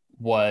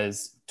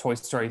was Toy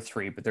Story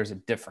 3, but there's a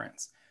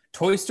difference.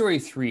 Toy Story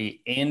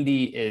 3,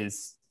 Andy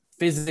is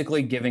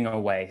physically giving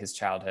away his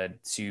childhood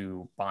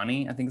to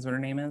Bonnie, I think is what her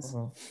name is,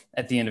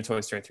 at the end of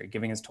Toy Story 3,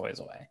 giving his toys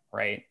away,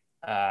 right?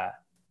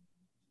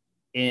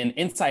 In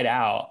Inside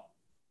Out,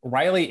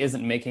 Riley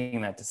isn't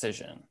making that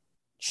decision.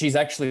 She's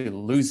actually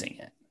losing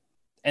it.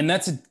 And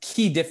that's a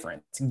key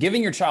difference.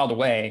 Giving your childhood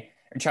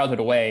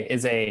away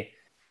is a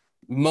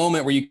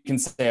moment where you can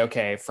say,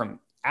 okay, from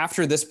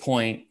after this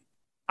point,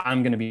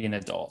 I'm going to be an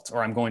adult,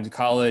 or I'm going to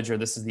college, or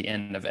this is the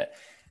end of it.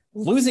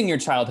 Losing your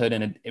childhood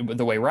in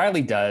the way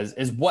Riley does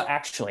is what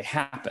actually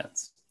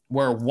happens,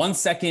 where 1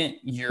 second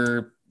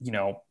you're,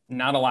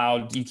 not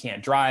allowed, you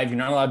can't drive, you're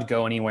not allowed to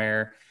go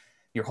anywhere.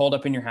 You're holed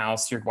up in your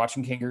house, you're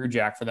watching Kangaroo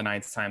Jack for the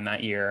 9th time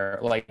that year,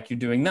 like you're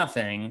doing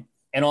nothing.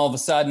 And all of a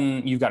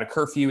sudden you've got a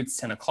curfew, it's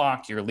 10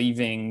 o'clock, you're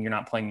leaving, you're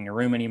not playing in your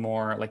room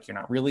anymore, like you're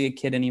not really a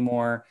kid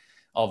anymore.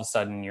 All of a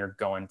sudden you're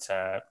going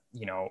to,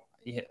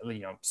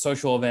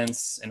 social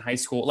events in high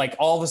school. Like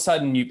all of a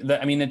sudden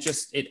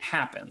it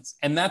happens.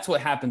 And that's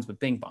what happens with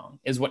Bing Bong,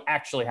 is what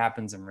actually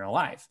happens in real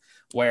life,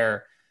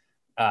 where,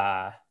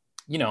 all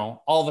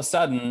of a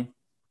sudden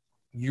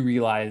you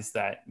realize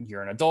that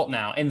you're an adult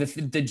now. And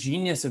the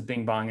genius of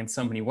Bing Bong in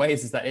so many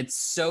ways is that it's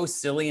so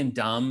silly and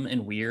dumb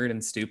and weird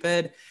and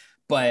stupid,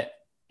 but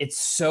it's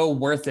so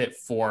worth it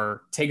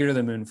for Take Her to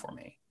the Moon for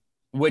me,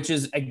 which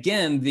is,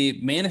 again, the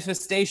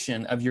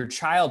manifestation of your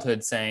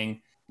childhood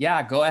saying,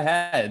 yeah, go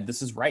ahead.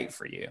 This is right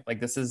for you. Like,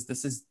 this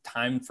is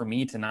time for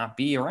me to not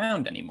be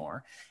around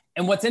anymore.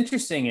 And what's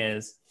interesting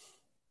is,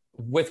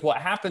 with what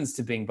happens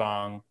to Bing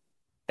Bong,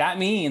 that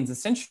means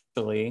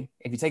essentially,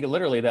 if you take it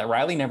literally, that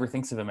Riley never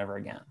thinks of him ever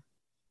again.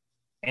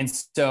 And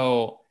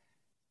so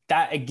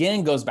that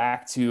again goes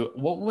back to,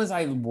 what was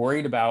I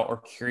worried about or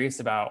curious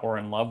about or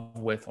in love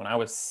with when I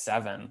was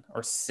 7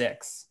 or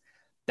 6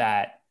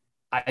 that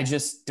I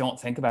just don't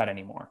think about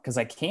anymore, because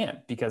I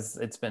can't, because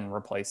it's been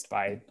replaced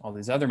by all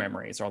these other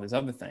memories or all these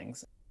other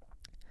things.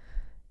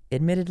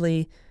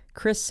 Admittedly,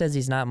 Chris says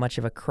he's not much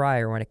of a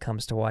crier when it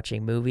comes to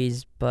watching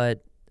movies,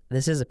 but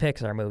this is a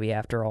Pixar movie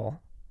after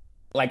all.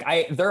 Like,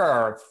 there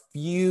are a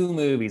few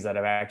movies that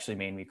have actually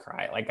made me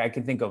cry. Like, I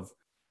could think of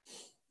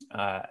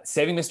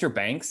Saving Mr.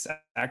 Banks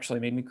actually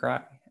made me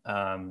cry.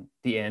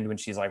 The end, when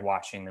she's like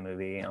watching the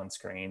movie on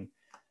screen.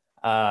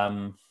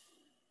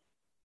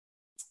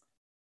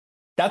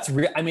 That's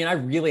real. I mean, I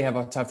really have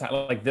a tough time.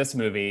 Like, this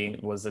movie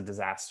was a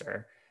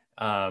disaster.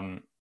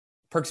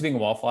 Perks of Being a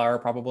Wallflower,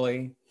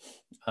 probably.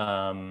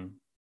 But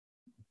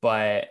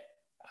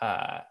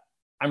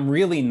I'm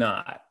really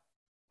not.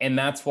 And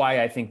that's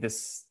why I think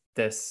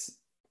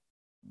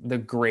the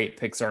great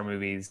Pixar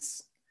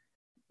movies,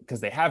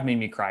 because they have made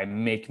me cry,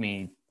 make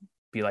me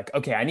be like,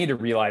 okay, I need to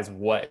realize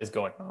what is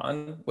going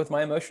on with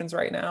my emotions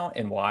right now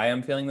and why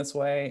I'm feeling this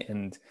way,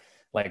 and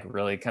like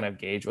really kind of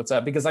gauge what's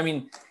up. Because I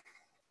mean,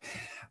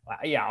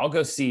 yeah, I'll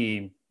go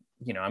see,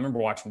 I remember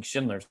watching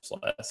Schindler's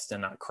List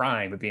and not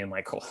crying, but being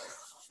like, oh,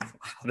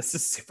 wow, this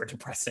is super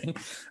depressing.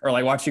 Or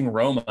like watching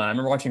Roma. I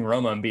remember watching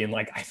Roma and being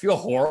like, I feel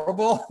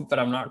horrible, but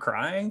I'm not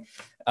crying.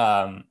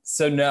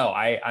 So no,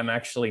 I'm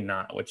actually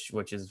not, which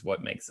is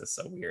what makes this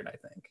so weird, I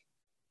think.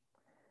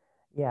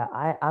 Yeah,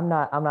 I'm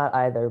not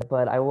either,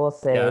 but I will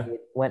say,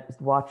 when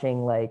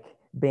watching like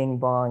Bing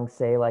Bong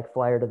say like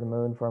 "Fly Her to the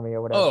Moon" for me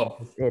or whatever,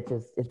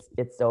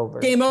 it's over.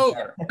 Game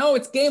over. No,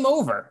 it's game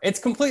over. It's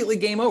completely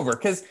game over,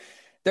 because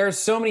there's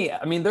so many.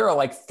 I mean, there are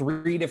like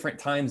 3 different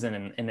times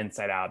in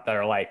Inside Out that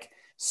are like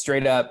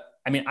straight up.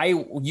 I mean,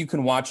 you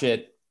can watch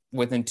it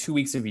within 2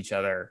 weeks of each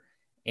other,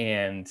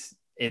 and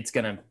it's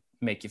gonna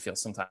make you feel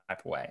some type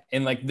of way.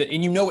 And like, and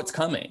it's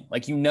coming.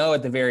 Like,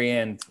 at the very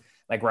end,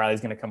 like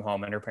Riley's going to come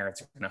home and her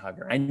parents are going to hug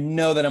her. I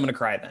know that I'm going to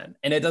cry then.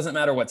 And it doesn't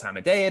matter what time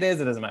of day it is.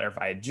 It doesn't matter if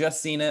I had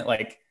just seen it.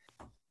 Like,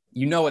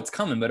 it's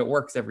coming, but it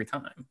works every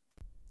time.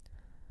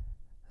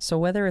 So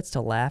whether it's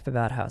to laugh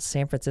about how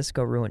San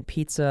Francisco ruined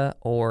pizza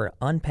or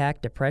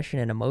unpack depression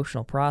and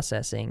emotional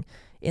processing,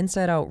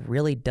 Inside Out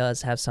really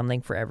does have something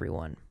for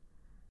everyone.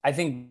 I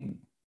think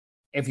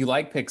if you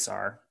like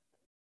Pixar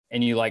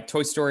and you like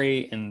Toy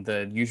Story and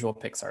the usual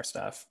Pixar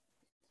stuff,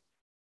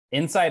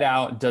 Inside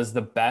Out does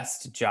the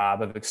best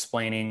job of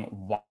explaining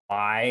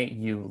why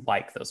you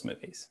like those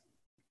movies.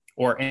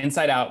 Or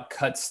Inside Out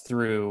cuts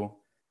through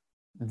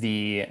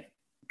the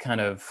kind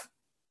of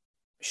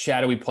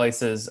shadowy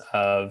places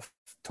of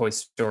Toy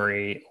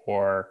Story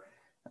or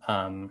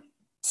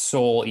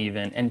Soul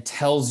even, and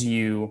tells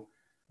you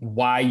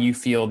why you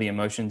feel the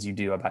emotions you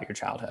do about your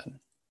childhood.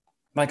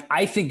 Like,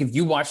 I think if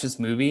you watch this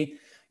movie,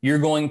 you're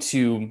going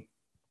to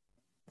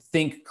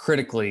think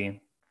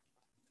critically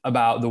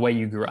about the way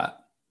you grew up.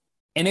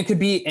 And it could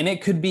be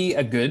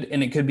a good,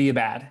 and it could be a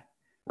bad,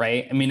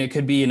 right? I mean, it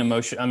could be an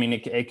emotion. I mean,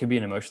 it could be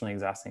an emotionally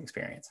exhausting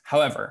experience.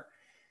 However,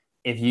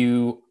 if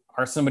you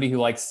are somebody who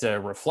likes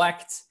to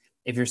reflect,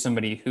 if you're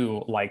somebody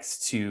who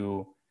likes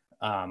to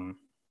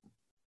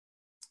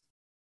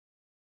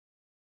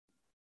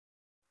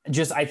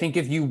I think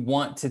if you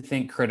want to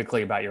think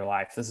critically about your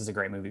life, this is a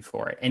great movie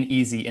for it, and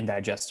easy and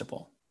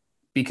digestible.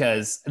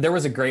 Because there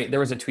was a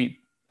tweet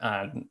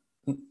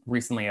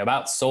recently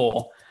about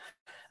Soul,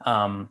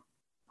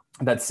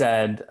 that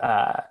said,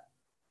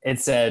 it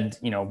said,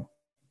 you know,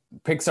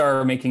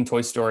 Pixar making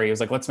Toy Story. It was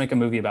like, let's make a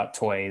movie about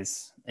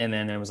toys. And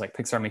then it was like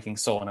Pixar making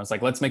Soul. And I was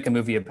like, let's make a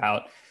movie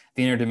about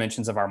the inner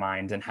dimensions of our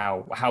mind and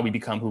how we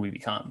become who we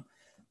become.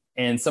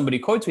 And somebody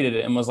quote tweeted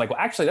it and was like, well,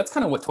 actually, that's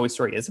kind of what Toy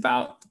Story is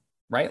about,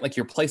 right? Like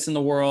your place in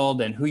the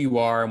world and who you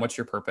are and what's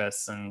your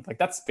purpose. And like,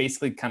 that's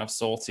basically kind of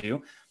Soul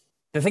too.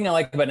 The thing I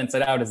like about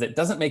Inside Out is it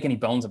doesn't make any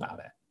bones about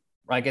it.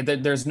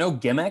 Like there's no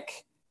gimmick.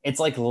 It's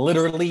like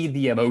literally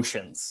the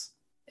emotions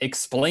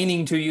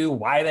explaining to you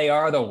why they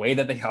are the way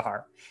that they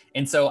are.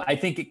 And so I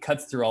think it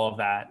cuts through all of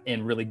that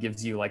and really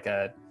gives you like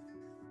a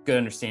good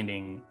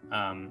understanding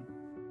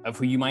of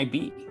who you might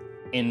be,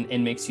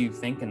 and makes you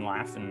think and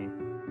laugh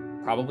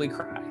and probably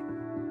cry.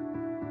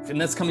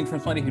 And that's coming from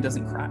somebody who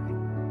doesn't cry.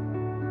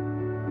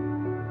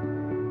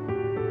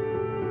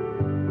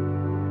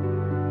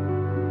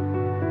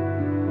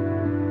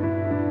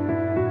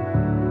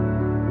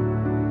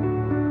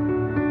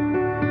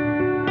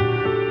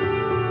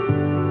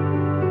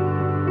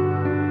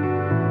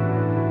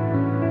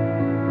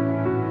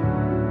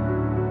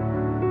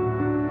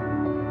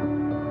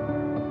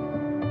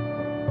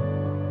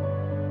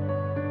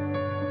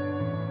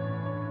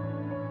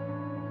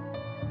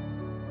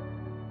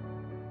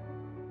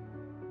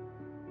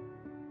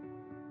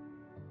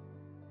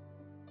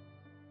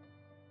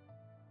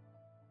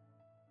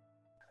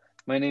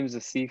 My name is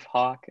Asif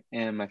Haque,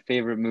 and my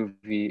favorite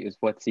movie is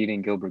What's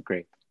Eating Gilbert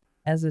Grape.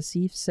 As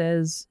Asif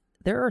says,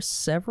 there are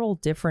several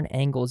different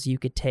angles you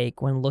could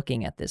take when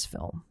looking at this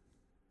film.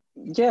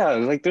 Yeah,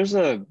 like there's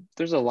a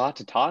lot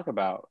to talk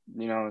about,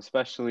 you know,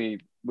 especially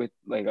with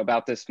like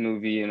about this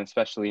movie and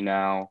especially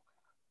now.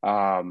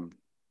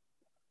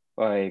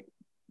 Like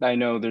I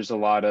know there's a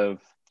lot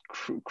of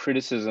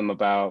criticism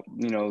about,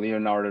 you know,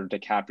 Leonardo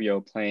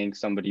DiCaprio playing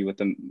somebody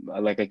with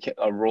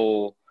a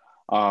role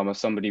of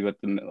somebody with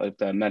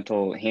the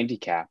mental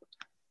handicap,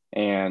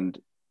 and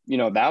you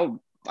know that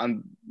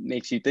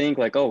makes you think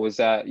like, oh, was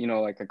that, you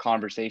know, like a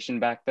conversation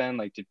back then?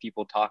 Like, did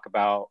people talk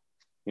about,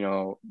 you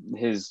know,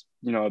 his,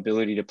 you know,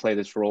 ability to play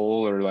this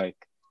role, or like,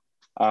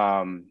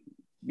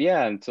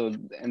 yeah,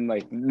 and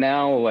like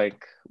now,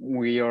 like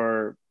we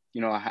are,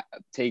 you know,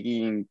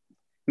 taking, you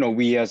know,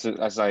 we as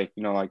like,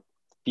 you know, like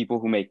people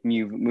who make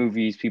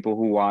movies, people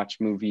who watch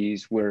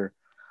movies, we're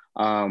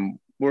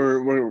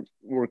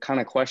kind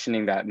of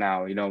questioning that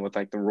now, you know, with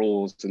like the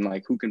roles and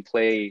like who can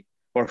play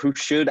or who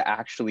should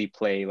actually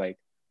play like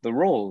the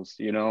roles,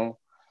 you know,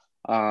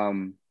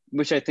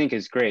 which I think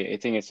is great. I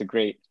think it's a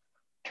great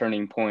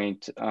turning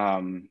point,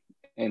 and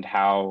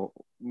how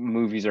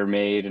movies are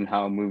made and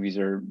how movies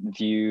are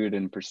viewed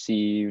and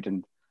perceived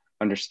and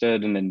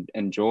understood and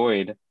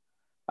enjoyed.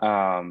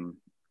 And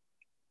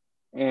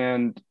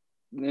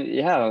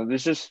yeah,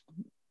 there's just,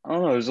 I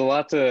don't know, there's a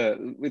lot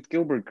with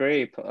Gilbert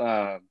Grape.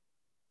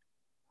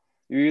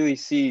 You really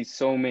see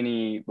so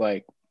many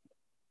like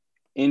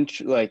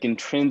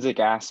intrinsic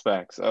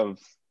aspects of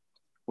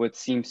what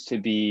seems to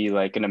be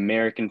like an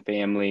American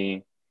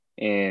family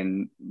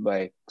in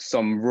like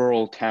some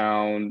rural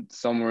town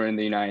somewhere in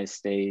the United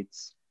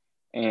States.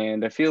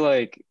 And I feel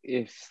like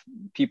if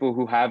people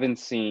who haven't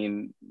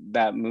seen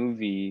that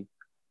movie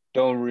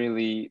don't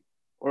really,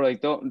 or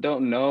like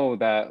don't know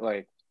that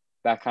like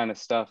that kind of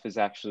stuff is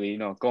actually, you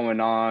know, going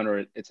on,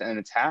 or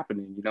it's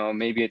happening, you know,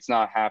 maybe it's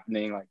not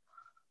happening like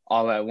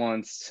all at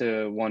once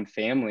to one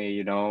family,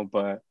 you know,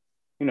 but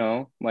you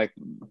know, like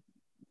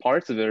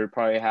parts of it are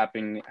probably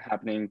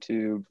happening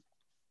to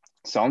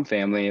some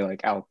family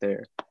like out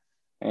there.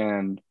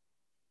 And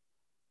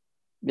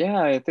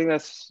yeah, I think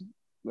that's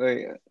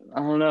like, I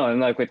don't know,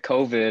 and like with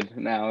COVID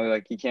now,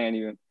 like you can't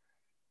even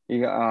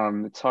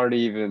it's hard to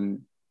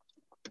even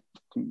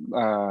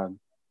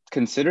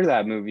consider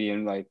that movie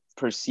and like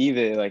perceive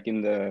it like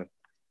in the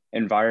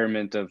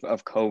environment of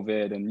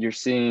COVID. And you're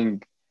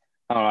seeing,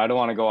 I don't know, I don't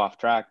want to go off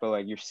track, but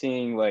like you're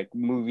seeing like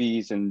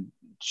movies and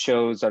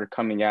shows that are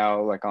coming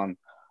out like on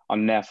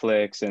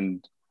Netflix.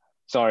 And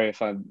sorry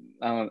if I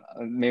don't,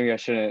 maybe I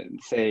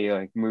shouldn't say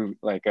like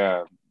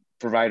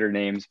provider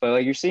names, but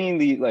like you're seeing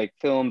the like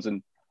films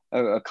and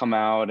come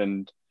out,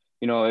 and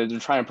you know they're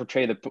trying to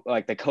portray the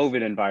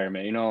COVID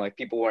environment, you know, like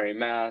people wearing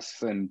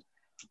masks and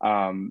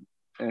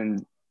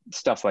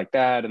stuff like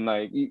that. And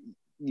like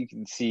you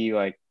can see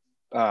like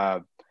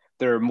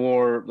there are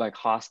more like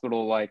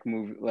hospital like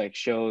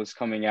shows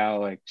coming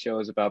out, like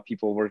shows about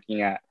people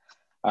working at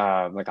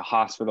like a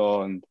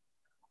hospital. And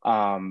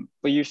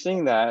but you're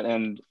seeing that.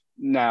 And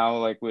now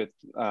like with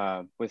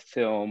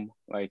film,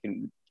 like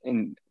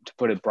in to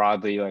put it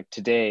broadly, like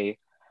today,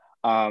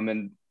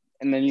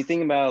 and then you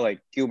think about like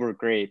Gilbert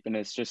Grape, and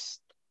it's just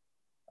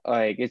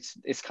like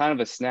it's kind of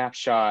a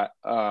snapshot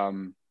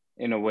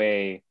in a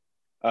way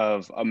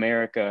of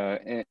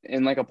America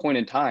in like a point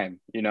in time,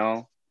 you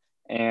know.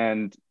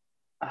 And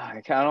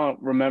I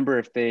don't remember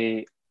if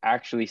they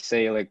actually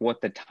say like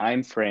what the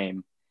time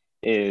frame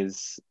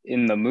is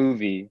in the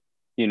movie,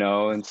 you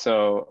know. And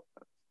so,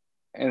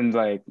 and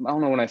like I don't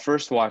know, when I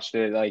first watched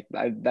it, like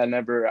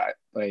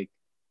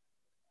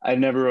I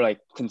never like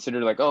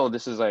considered like, oh,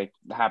 this is like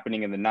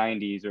happening in the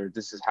 90s or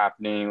this is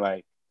happening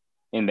like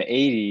in the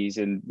 80s.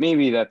 And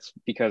maybe that's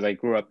because I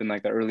grew up in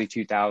like the early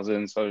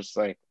 2000s. So it's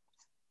like,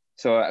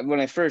 so when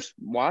I first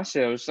watched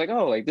it, I was like,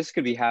 oh, like this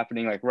could be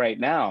happening like right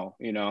now,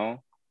 you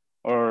know,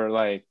 or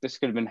like this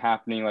could have been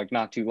happening like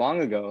not too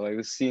long ago. Like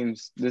this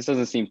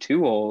doesn't seem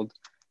too old,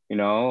 you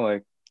know,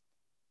 like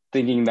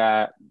thinking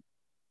that,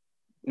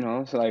 you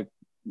know, so like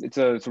it's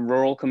a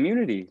rural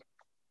community.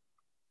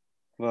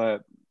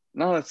 But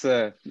no, it's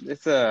a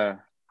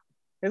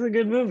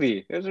good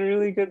movie. It's a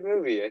really good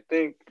movie. I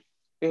think,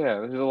 yeah,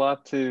 there's a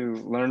lot to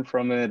learn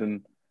from it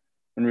and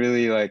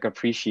really like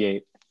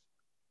appreciate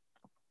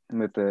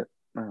with it.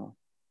 I don't know.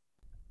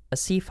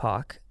 Asif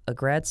Haque, a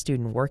grad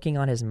student working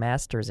on his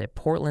master's at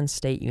Portland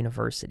State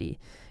University,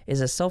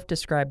 is a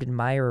self-described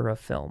admirer of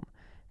film,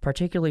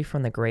 particularly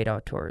from the great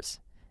auteurs,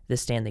 the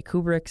Stanley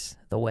Kubricks,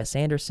 the Wes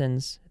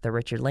Andersons, the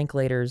Richard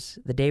Linklaters,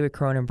 the David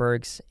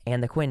Cronenbergs,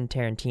 and the Quentin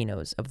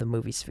Tarantinos of the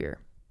movie sphere.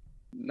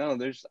 No,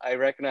 I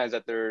recognize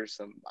that there are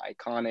some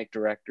iconic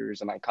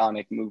directors and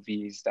iconic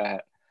movies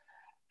that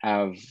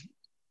have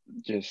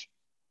just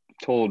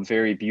told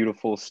very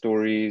beautiful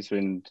stories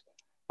and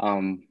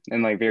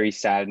like very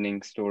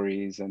saddening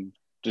stories and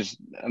just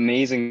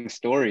amazing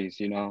stories,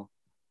 you know.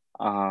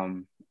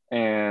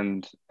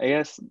 And I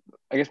guess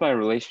my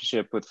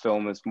relationship with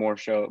film is more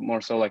so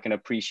like an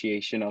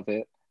appreciation of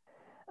it.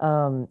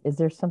 Is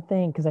there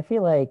something, because I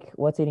feel like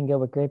What's Eating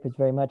Gilbert Grape is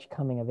very much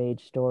coming of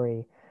age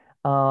story.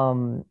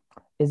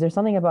 Is there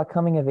something about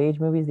coming of age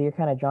movies that you're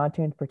kind of drawn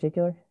to in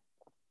particular?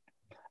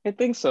 I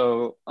think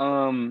so.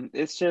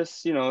 It's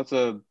just, you know, it's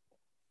a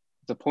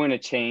point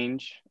of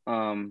change.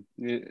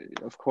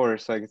 Of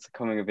course, like it's a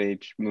coming of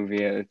age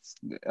movie. It's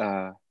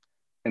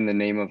in the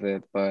name of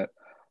it, but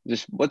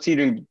just What's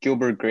Eating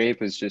Gilbert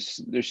Grape is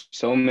just there's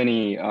so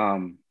many I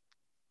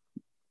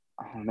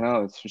don't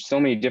know, it's just so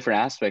many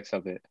different aspects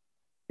of it.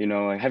 You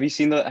know, like, have you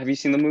seen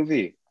the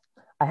movie?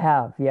 I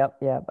have. Yep.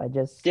 Yeah. I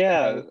just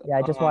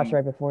watched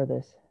right before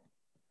this.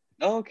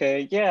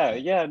 Okay. Yeah.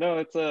 Yeah. No,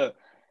 it's a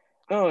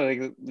no,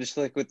 like just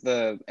like with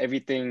the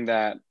everything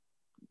that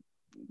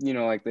you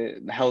know, like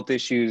the health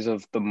issues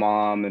of the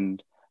mom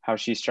and how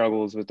she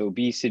struggles with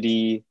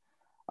obesity,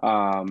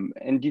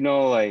 and you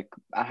know, like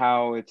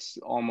how it's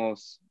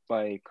almost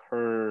like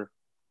her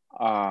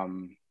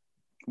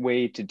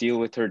way to deal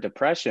with her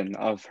depression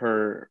of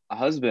her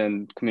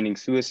husband committing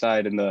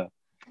suicide in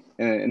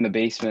the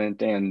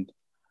basement and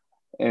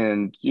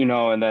you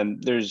know, and then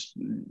there's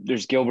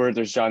Gilbert,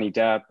 there's Johnny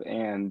Depp,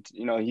 and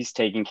you know he's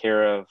taking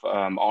care of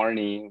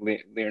Arnie,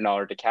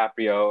 Leonardo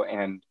DiCaprio,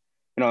 and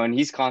you know, and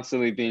he's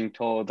constantly being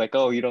told like,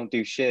 oh, you don't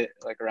do shit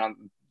like around,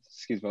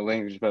 excuse my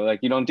language, but like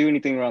you don't do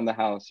anything around the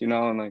house, you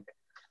know, and like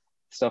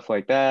stuff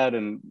like that,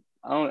 and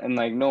I don't, and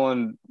like no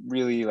one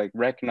really like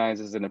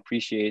recognizes and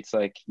appreciates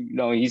like, you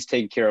know, he's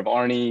taking care of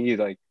Arnie, he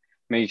like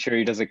make sure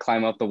he doesn't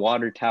climb up the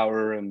water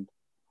tower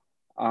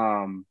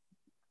um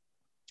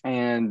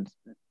and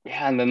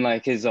yeah, and then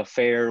like his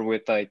affair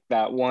with like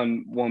that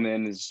one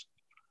woman is,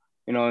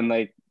 you know, and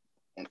like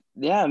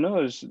yeah,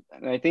 no,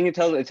 I think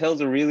it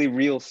tells a really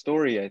real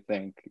story. I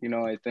think, you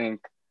know, I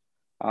think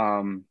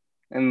and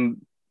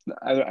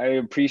I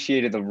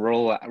appreciated the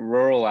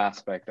rural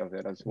aspect of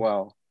it as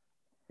well.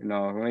 You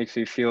know, it makes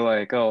me feel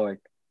like, oh, like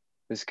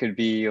this could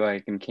be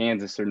like in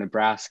Kansas or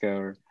Nebraska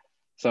or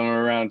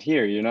somewhere around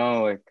here, you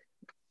know, like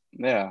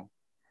yeah.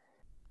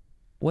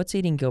 What's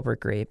Eating Gilbert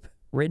Grape,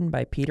 written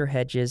by Peter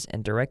Hedges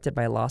and directed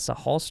by Lasse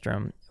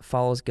Hallström,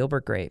 follows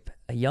Gilbert Grape,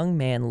 a young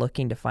man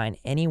looking to find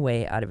any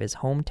way out of his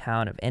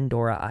hometown of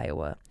Endora,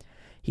 Iowa.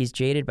 He's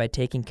jaded by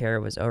taking care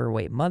of his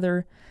overweight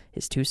mother,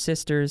 his two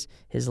sisters,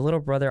 his little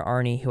brother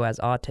Arnie, who has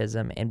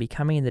autism, and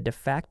becoming the de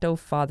facto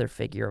father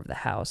figure of the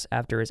house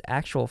after his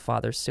actual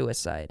father's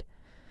suicide.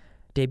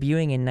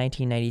 Debuting in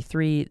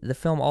 1993, the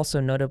film also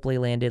notably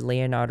landed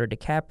Leonardo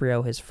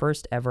DiCaprio his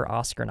first ever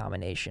Oscar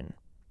nomination.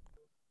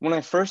 When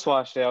I first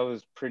watched it, I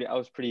was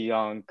pretty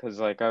young because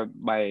like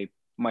my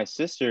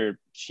sister,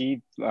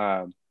 she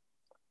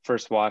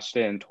first watched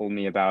it and told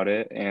me about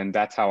it, and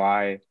that's how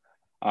I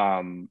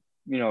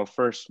you know,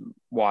 first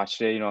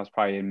watched it. You know, I was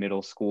probably in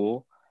middle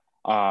school,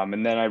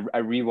 and then I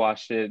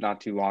rewatched it not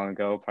too long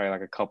ago, probably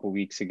like a couple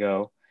weeks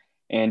ago,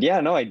 and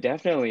yeah, no, I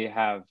definitely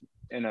have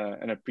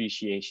an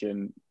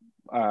appreciation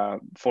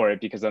for it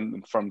because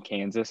I'm from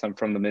Kansas. I'm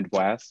from the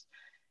Midwest.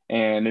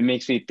 And it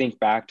makes me think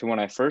back to when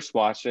I first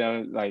watched it. I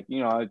was like,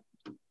 you know,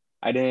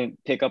 I didn't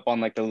pick up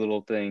on like the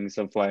little things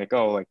of like,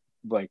 oh,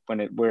 like when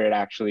where it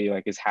actually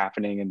like is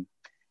happening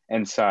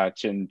and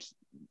such. And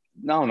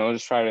no,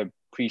 just try to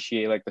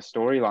appreciate like the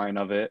storyline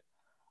of it.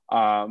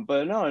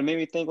 But no, it made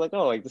me think like,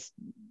 oh, like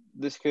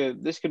this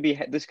could be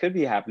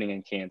happening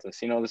in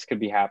Kansas. You know, this could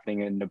be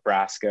happening in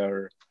Nebraska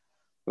or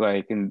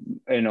like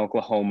in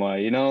Oklahoma.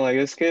 You know, like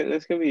this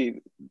could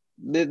be.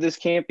 This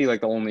can't be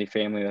like the only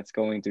family that's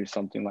going through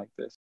something like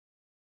this.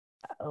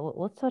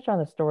 Let's touch on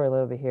the story a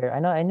little bit here. I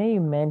know you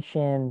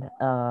mentioned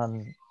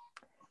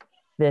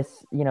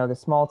this, the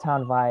small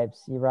town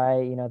vibes,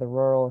 right? The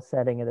rural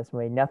setting of this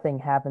movie. Nothing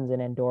happens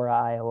in Endora,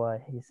 Iowa,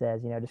 he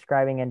says,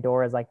 describing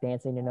Endora as like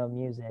dancing to no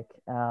music.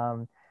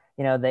 And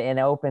it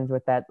opens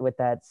with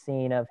that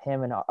scene of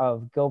him and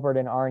of Gilbert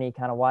and Arnie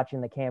kind of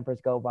watching the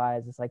campers go by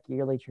as this like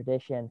yearly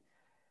tradition.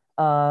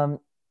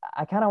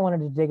 I kind of wanted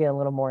to dig in a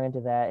little more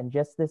into that, and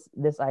just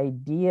this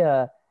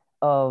idea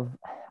of,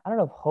 I don't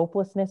know if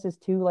hopelessness is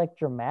too like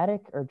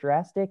dramatic or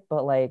drastic,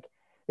 but like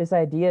this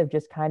idea of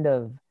just kind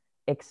of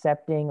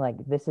accepting like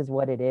this is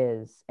what it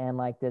is, and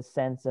like this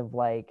sense of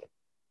like,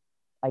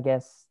 I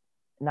guess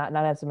not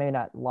necessarily, maybe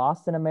not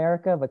lost in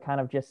America, but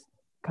kind of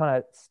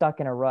stuck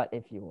in a rut,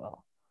 if you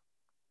will.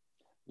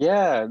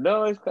 Yeah,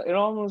 no, it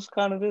almost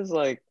kind of is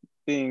like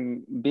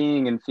being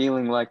and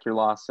feeling like you're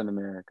lost in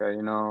America,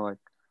 like,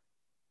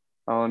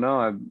 oh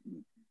no,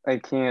 I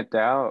can't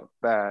doubt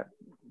that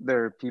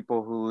there are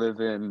people who live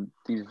in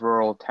these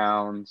rural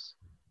towns,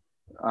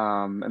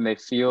 and they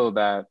feel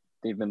that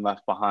they've been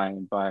left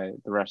behind by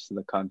the rest of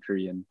the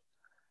country, and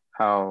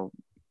how,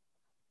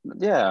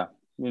 yeah,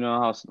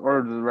 how,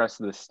 or the rest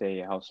of the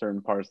state, how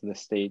certain parts of the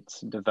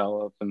states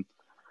develop, and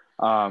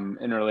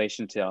in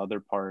relation to other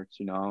parts,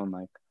 and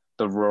like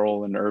the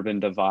rural and urban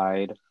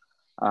divide,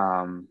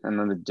 and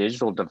then the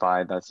digital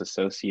divide that's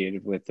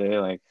associated with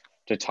it, like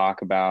to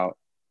talk about,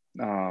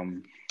 I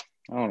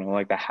don't know,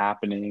 like the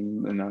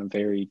happening in a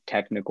very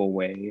technical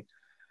way.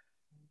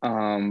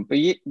 But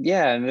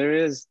yeah, and there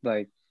is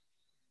like,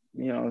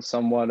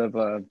 somewhat of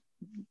a,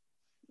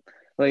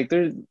 like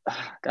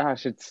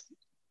gosh,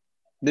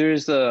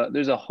 there's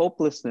a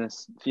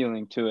hopelessness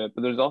feeling to it,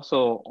 but there's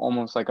also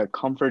almost like a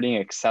comforting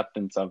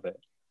acceptance of it.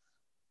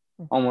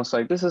 Almost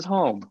like this is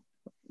home.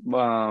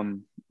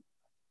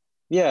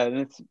 Yeah,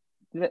 and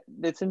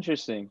it's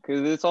interesting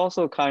because it's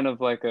also kind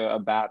of like a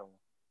battle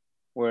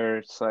where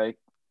it's like,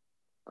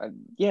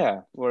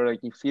 yeah, where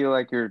like you feel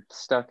like you're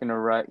stuck in a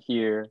rut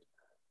here,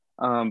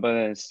 but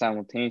then it's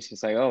simultaneously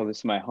it's like, oh, this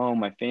is my home,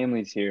 my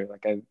family's here,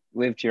 like I've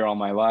lived here all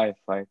my life,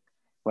 like,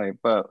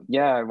 but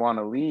yeah, I want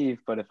to leave,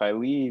 but if I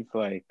leave,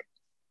 like,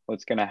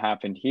 what's gonna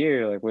happen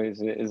here? Like, what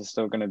is it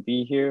still gonna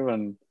be here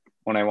when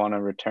I want to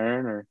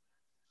return, or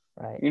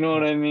Right. you know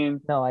what I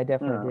mean? No, I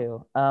definitely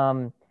do.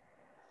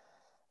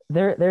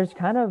 There's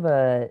kind of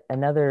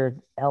another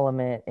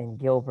element in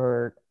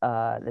Gilbert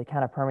that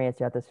kind of permeates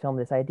throughout this film,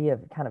 this idea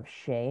of kind of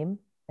shame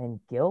and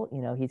guilt.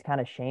 He's kind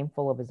of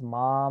shameful of his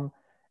mom,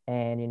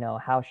 and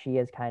how she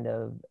has kind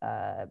of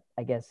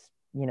I guess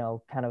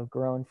kind of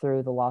grown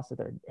through the loss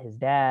of his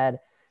dad.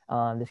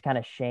 This kind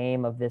of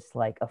shame of this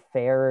like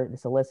affair,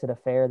 this illicit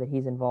affair that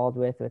he's involved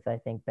with I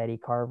think Betty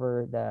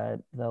Carver,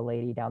 the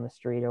lady down the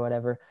street or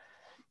whatever.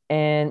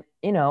 And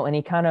and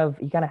he kind of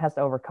has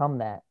to overcome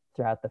that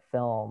throughout the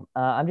film.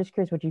 I'm just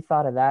curious what you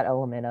thought of that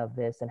element of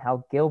this, and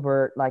how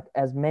Gilbert, like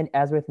as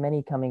with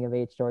many coming of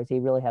age stories, he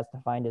really has to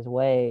find his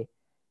way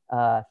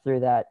through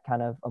that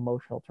kind of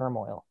emotional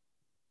turmoil.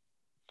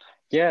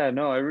 Yeah,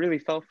 no, I really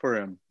felt for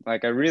him.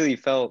 Like I really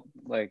felt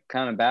like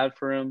kind of bad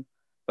for him,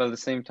 but at the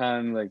same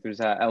time, like there's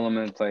that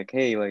element like,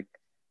 hey, like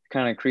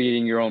kind of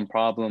creating your own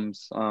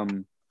problems.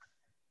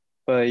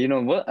 But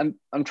what,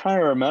 I'm trying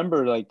to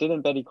remember, like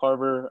didn't Betty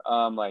Carver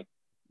like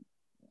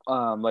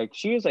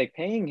she was like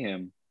paying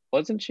him,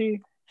 wasn't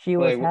she? She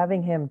was Like,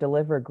 having him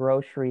deliver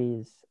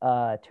groceries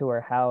to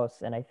her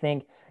house, and I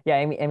think, yeah,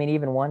 I mean,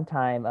 even one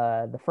time,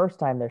 the first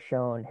time they're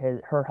shown,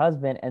 her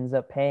husband ends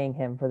up paying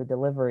him for the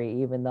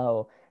delivery, even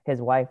though his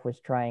wife was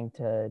trying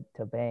to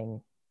bang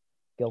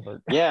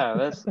Gilbert. yeah,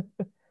 that's,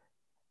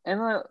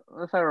 and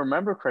if I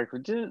remember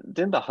correctly,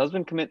 didn't the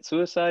husband commit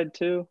suicide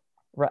too?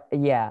 Right,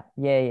 yeah.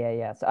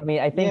 So I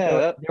mean, I think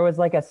Yeah, there was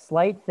like a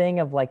slight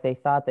thing of like they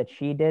thought that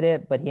she did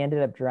it, but he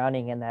ended up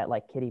drowning in that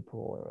like kiddie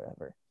pool or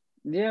whatever.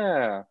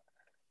 yeah,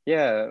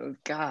 yeah.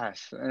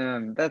 Gosh,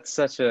 and that's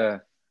so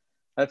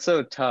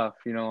tough,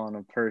 on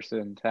a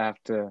person to have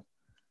to,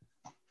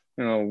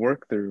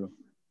 work through.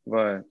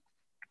 But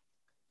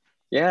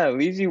yeah, it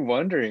leaves you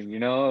wondering,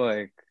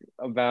 like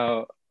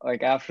about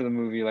like after the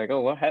movie, like,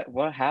 oh,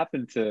 what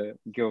happened to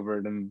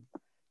Gilbert and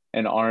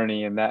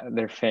Arnie and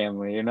their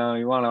family? You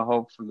want to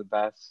hope for the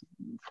best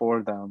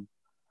for them.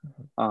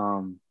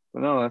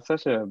 But no,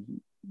 that's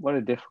what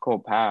a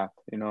difficult path,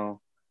 in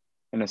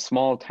a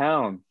small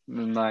town,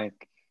 and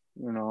like,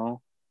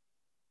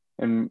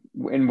 and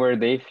where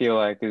they feel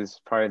like is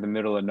probably the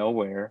middle of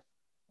nowhere.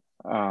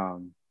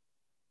 Um,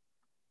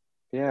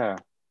 yeah.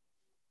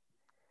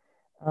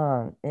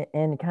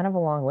 And kind of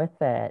along with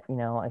that,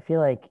 I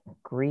feel like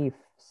grief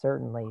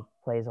certainly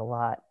plays a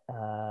lot,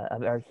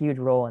 a huge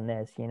role in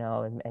this. I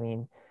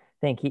mean, I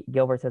think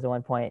Gilbert says at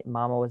one point,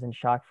 Mama was in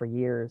shock for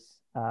years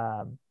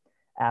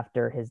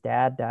after his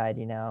dad died.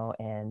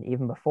 And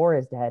even before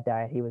his dad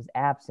died, he was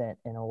absent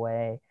in a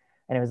way,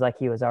 and it was like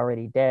he was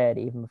already dead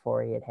even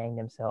before he had hanged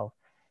himself.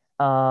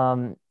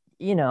 And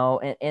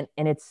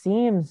it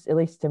seems, at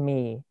least to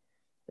me,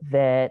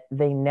 that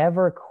they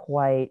never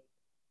quite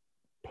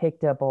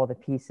picked up all the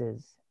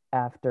pieces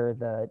after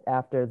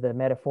the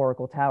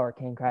metaphorical tower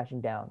came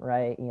crashing down,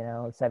 right?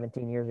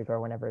 17 years ago,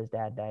 or whenever his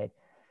dad died.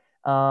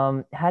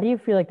 How do you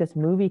feel like this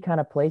movie kind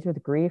of plays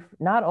with grief,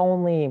 not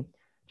only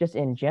just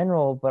in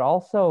general, but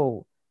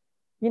also,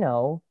 you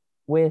know,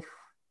 with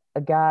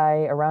a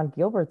guy around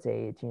Gilbert's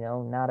age,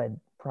 not a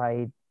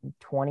probably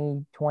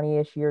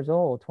 20-ish years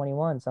old,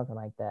 21, something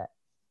like that.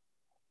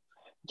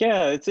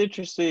 Yeah, it's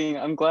interesting.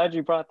 I'm glad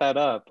you brought that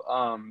up.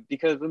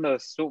 Because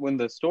when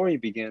the story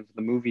begins,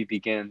 the movie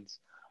begins,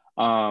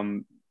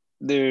 um,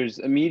 there's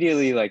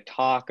immediately like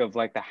talk of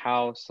like the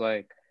house,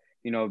 like,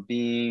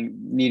 being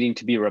needing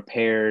to be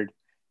repaired,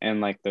 and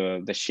like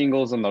the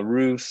shingles on the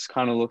roofs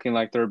kind of looking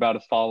like they're about to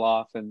fall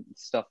off and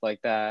stuff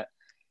like that.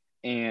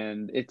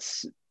 And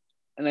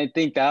I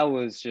think that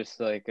was just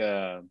like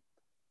an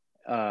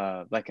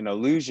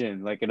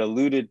illusion, like it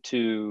alluded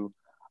to,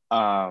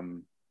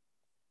 um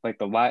like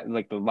the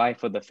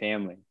life of the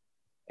family.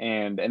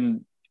 And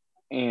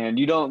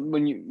you don't,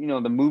 when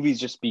the movie's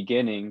just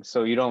beginning,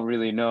 so you don't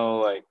really know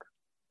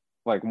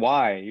like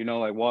why,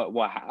 like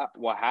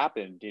what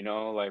happened,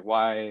 like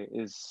why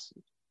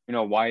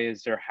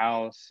is their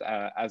house,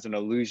 as an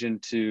allusion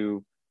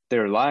to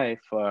their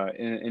life,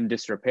 in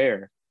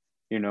disrepair,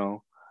 you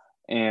know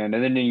and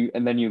then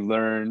you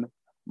learn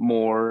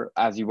more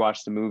as you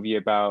watch the movie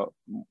about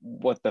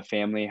what the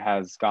family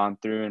has gone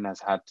through and has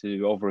had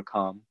to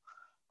overcome.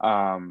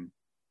 um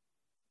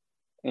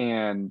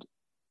and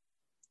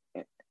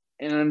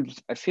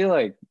I feel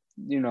like,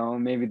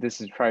 maybe this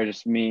is probably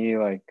just me,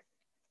 like,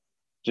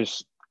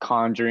 just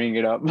conjuring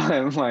it up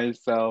by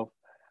myself,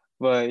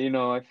 but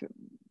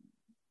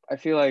I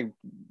feel like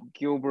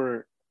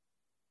Gilbert,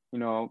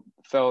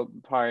 felt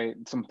probably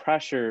some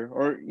pressure,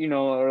 or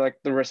like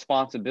the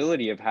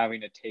responsibility of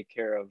having to take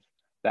care of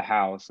the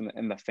house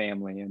and the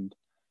family, and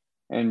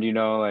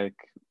like,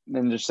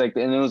 and just like,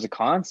 and it was a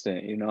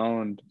constant,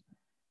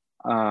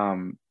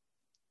 um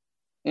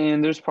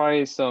and there's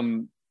probably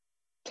some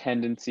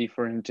tendency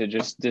for him to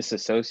just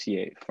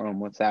disassociate from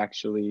what's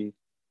actually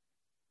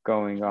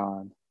going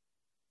on.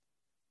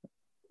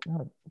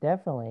 No,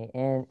 definitely.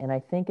 And I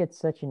think it's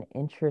such an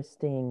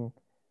interesting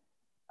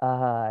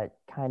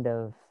kind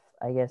of,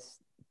 I guess,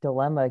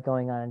 dilemma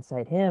going on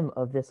inside him,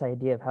 of this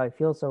idea of how he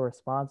feels so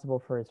responsible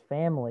for his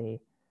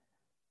family,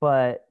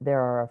 but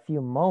there are a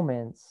few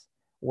moments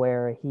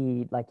where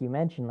he, like you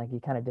mentioned, like he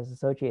kind of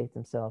disassociates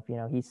himself.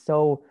 He's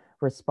so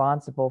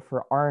responsible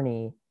for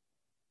Arnie,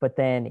 but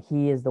then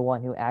he is the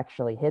one who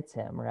actually hits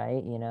him,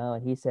 right?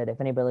 And he said,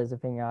 if anybody lays a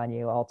finger on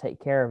you, I'll take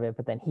care of it.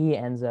 But then he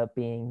ends up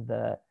being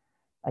the,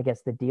 I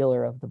guess, the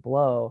dealer of the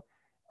blow.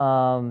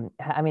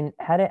 I mean,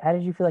 how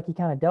did you feel like he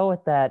kind of dealt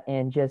with that,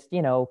 and just,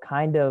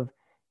 kind of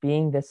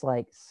being this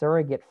like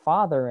surrogate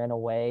father in a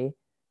way,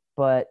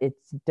 but it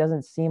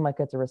doesn't seem like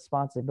it's a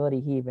responsibility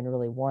he even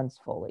really wants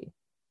fully.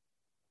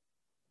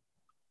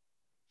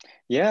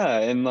 Yeah,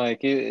 and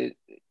like he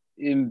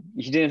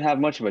didn't have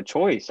much of a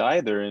choice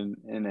either in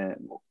it.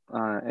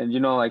 And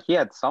like, he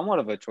had somewhat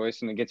of a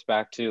choice, and it gets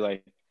back to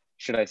like,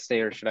 should I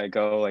stay or should I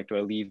go? Like, do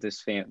I leave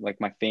like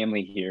my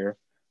family here?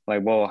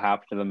 Like, what will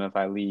happen to them if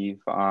I leave?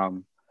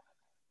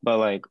 But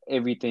like,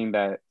 everything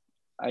that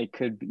I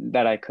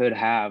could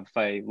have if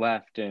I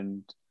left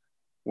and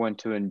went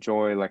to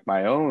enjoy like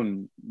my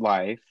own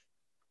life.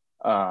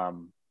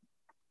 Um,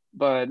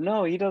 but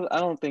no, he does. I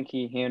don't think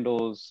he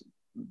handles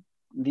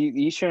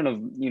he shouldn't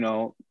have,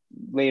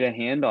 laid a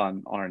hand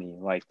on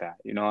Arnie like that.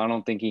 I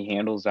don't think he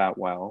handles that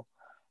well.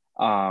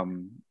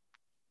 Um,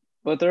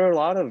 but there are a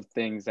lot of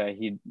things that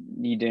he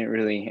didn't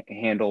really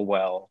handle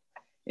well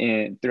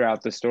in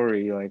throughout the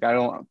story. Like, I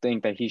don't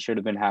think that he should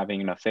have been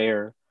having an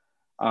affair,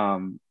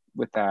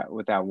 with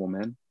that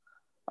woman.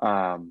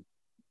 Um,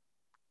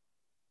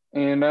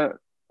 and I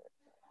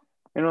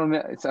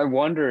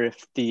wonder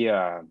if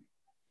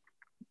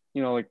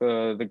like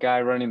the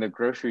guy running the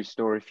grocery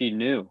store, if he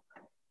knew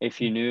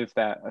if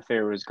that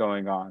affair was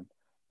going on,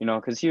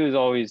 because he was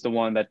always the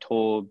one that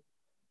told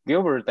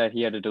Gilbert that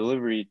he had a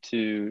delivery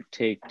to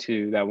take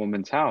to that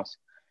woman's house.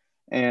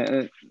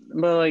 And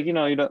but like,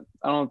 I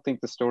don't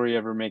think the story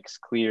ever makes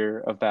clear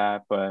of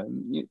that, but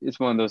it's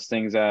one of those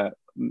things that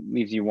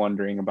leaves you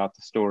wondering about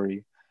the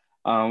story,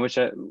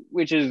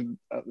 which is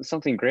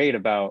something great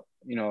about,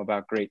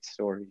 about great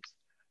stories,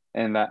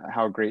 and that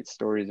how great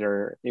stories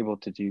are able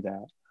to do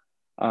that.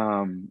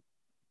 um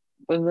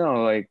but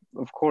no, like,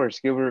 of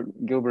course,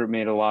 Gilbert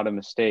made a lot of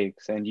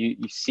mistakes, and you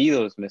see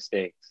those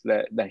mistakes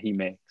that he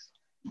makes,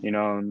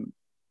 and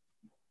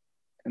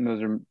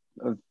those are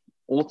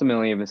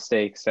ultimately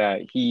mistakes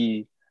that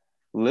he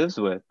lives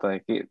with,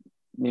 like in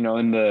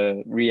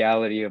the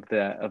reality of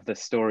the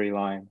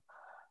storyline.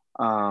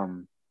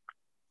 Um,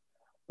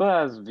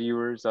 but as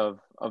viewers of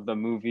the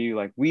movie,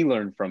 like, we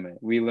learn from it.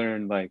 We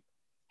learn like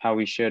how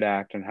we should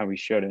act and how we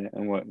shouldn't,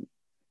 and what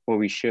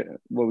we should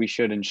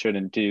and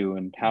shouldn't do,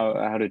 and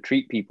how to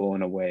treat people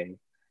in a way,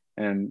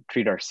 and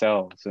treat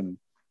ourselves, and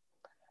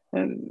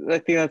I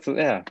think that's,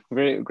 yeah,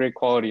 great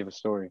quality of a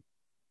story.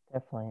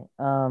 Definitely.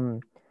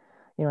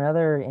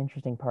 Another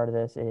interesting part of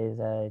this is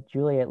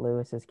Juliette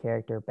Lewis's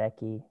character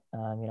Becky.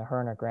 Her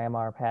and her grandma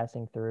are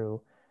passing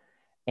through,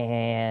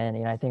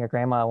 and I think her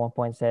grandma at one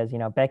point says,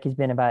 Becky's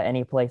been about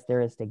any place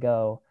there is to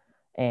go.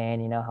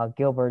 and how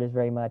Gilbert is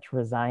very much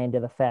resigned to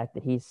the fact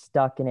that he's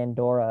stuck in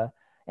Andorra,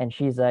 and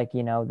she's like,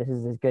 this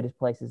is as good a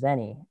place as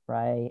any,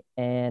 right?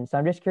 And so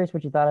I'm just curious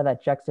what you thought of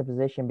that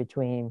juxtaposition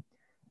between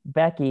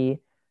Becky,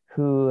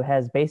 who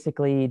has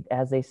basically,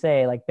 as they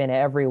say, like been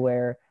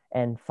everywhere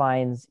and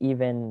finds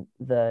even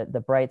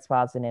the bright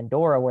spots in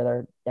Andorra where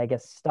they're, I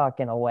guess, stuck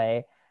in a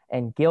way,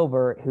 and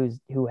Gilbert,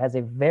 who has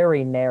a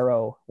very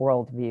narrow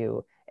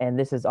worldview, and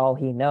this is all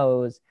he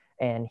knows,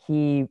 and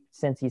he,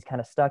 since he's kind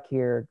of stuck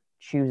here,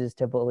 chooses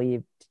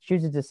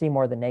to see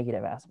more the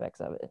negative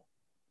aspects of it.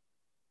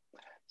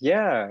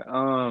 Yeah,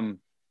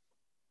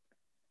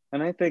 and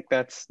I think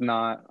that's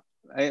not,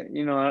 I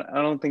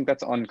don't think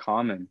that's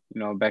uncommon.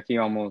 Becky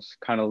almost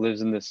kind of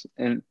lives in this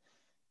in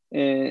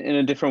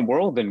a different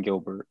world than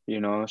Gilbert.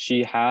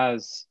 She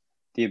has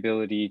the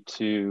ability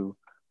to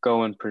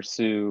go and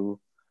pursue,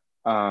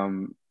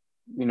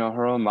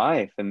 her own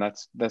life, and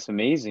that's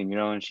amazing.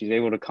 And she's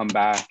able to come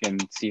back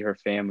and see her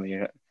family.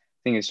 I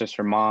think it's just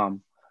her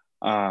mom,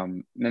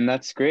 and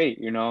that's great.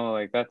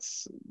 Like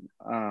that's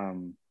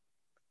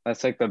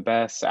like the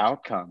best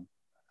outcome.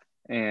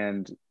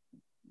 And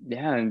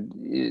yeah,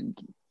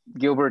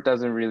 Gilbert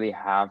doesn't really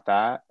have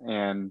that,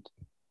 and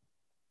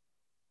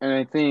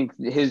I think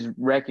his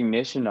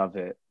recognition of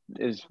it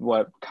is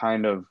what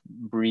kind of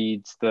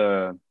breeds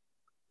the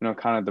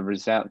kind of the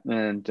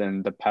resentment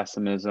and the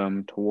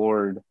pessimism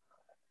toward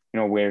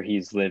where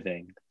he's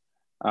living,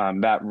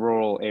 that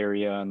rural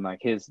area, and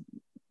like his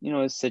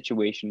his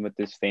situation with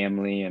his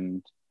family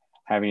and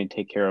having to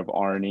take care of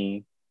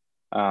Arnie.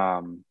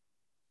 But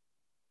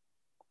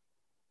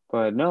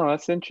no,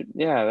 that's interesting.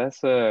 Yeah,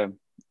 I'm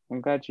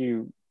glad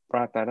you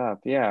brought that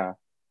up. Yeah.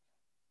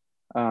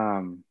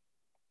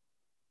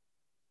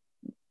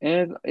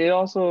 And it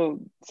also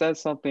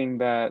says something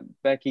that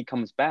Becky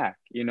comes back.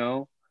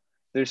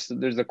 There's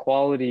a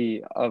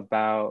quality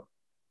about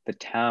the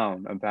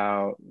town,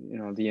 about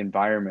the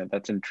environment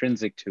that's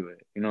intrinsic to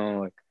it.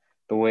 Like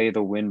the way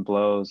the wind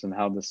blows and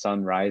how the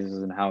sun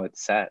rises and how it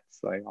sets,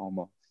 like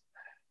almost,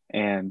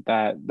 and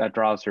that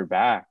draws her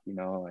back.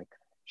 Like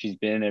she's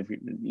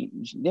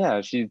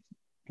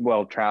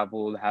well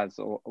traveled, has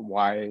a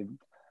wide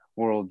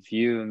world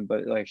view,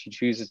 but like she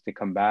chooses to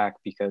come back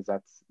because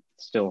that's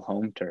still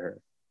home to her.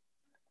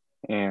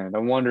 And I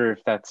wonder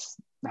if that's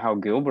how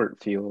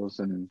Gilbert feels.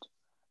 And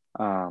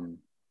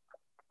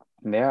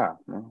yeah.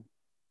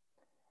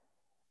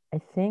 I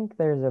think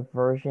there's a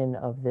version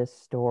of this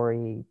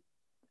story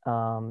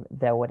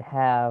that would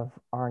have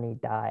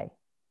Arnie die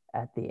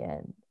at the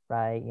end,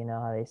 right? You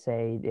know how they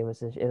say it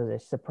was a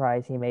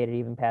surprise he made it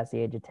even past the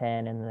age of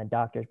 10, and then the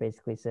doctors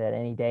basically said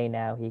any day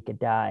now he could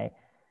die,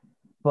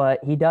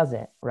 but he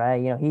doesn't,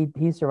 right?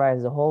 He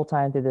survives the whole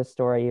time through this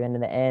story. Even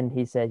in the end,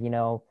 he said,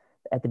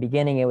 at the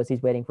beginning it was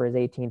he's waiting for his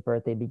 18th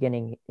birthday.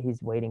 Beginning, he's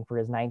waiting for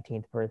his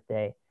 19th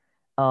birthday.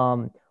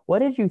 What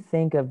did you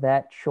think of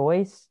that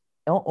choice?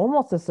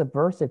 Almost a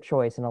subversive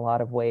choice in a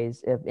lot of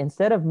ways. If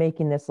instead of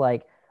making this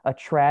like a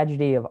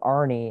tragedy of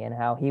Arnie and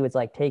how he was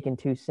like taken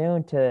too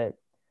soon to,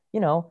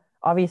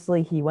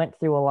 obviously he went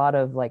through a lot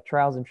of like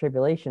trials and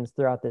tribulations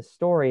throughout this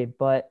story,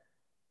 but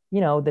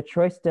the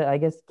choice to, I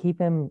guess,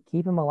 keep him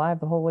alive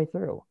the whole way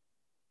through.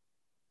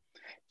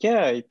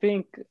 Yeah, I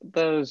think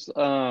there's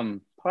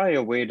probably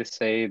a way to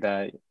say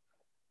that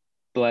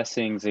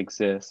blessings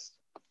exist,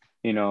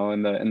 in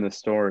the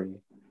story,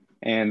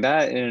 and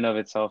that in and of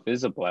itself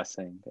is a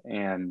blessing.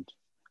 And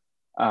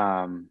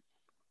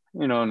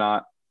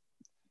not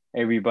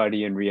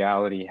everybody in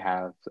reality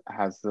has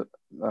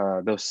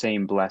those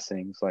same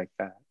blessings like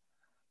that.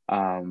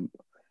 And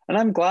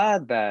I'm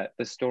glad that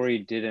the story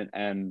didn't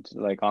end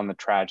like on the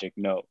tragic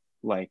note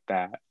like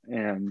that.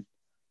 And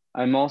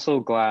I'm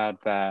also glad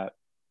that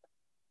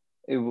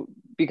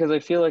because I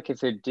feel like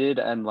if it did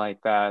end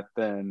like that,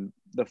 then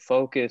the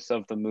focus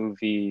of the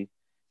movie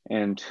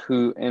and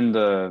who in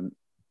the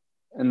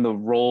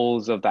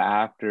roles of the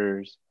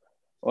actors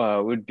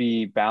would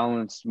be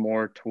balanced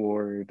more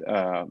toward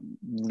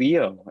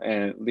Leo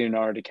and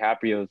Leonardo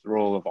DiCaprio's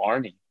role of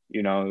Arnie.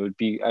 It would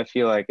be, I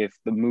feel like if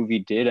the movie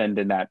did end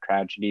in that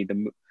tragedy,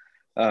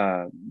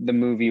 the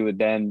movie would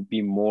then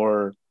be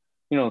more,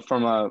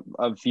 from a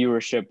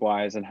viewership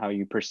wise and how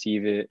you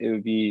perceive it, it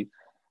would be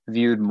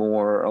viewed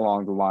more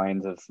along the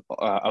lines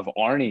of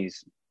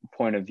Arnie's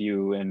point of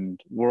view and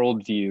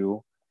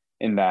worldview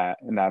in that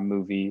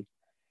movie.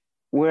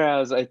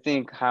 Whereas I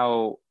think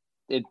how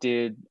it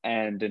did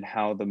end and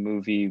how the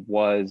movie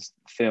was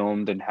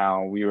filmed and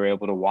how we were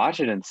able to watch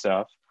it and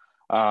stuff,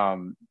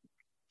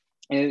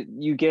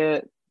 you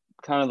get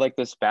kind of like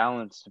this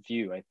balanced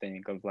view, I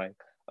think, of like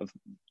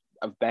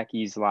of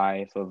Becky's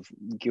life, of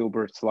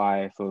Gilbert's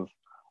life, of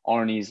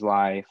Arnie's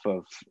life,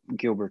 of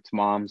Gilbert's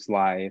mom's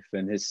life,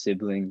 and his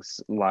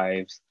siblings'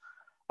 lives.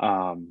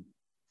 But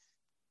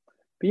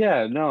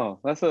yeah, no,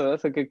 that's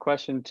a good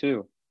question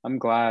too. I'm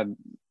glad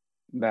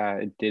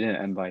that it didn't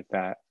end like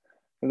that.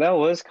 That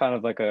was kind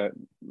of like a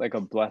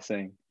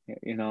blessing,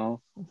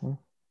 Mm-hmm.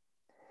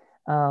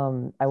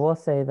 I will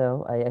say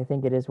though, I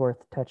think it is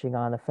worth touching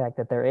on the fact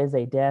that there is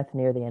a death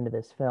near the end of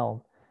this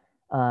film.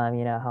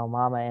 How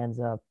Mama ends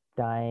up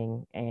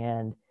dying.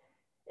 And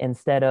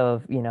instead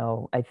of,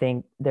 I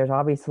think there's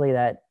obviously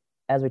that,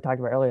 as we talked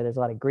about earlier, there's a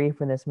lot of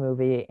grief in this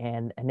movie.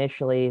 And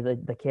initially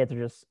the kids are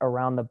just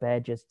around the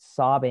bed, just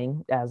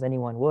sobbing, as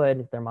anyone would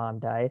if their mom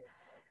died.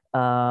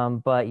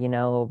 But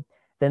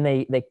then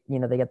they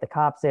get the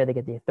cops there, they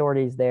get the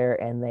authorities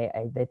there, and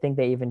they think,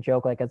 they even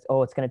joke like, it's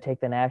going to take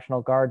the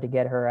National Guard to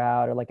get her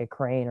out, or like a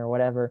crane or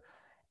whatever.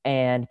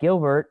 And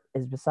Gilbert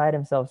is beside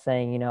himself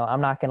saying,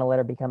 I'm not going to let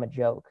her become a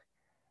joke.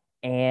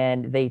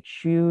 And they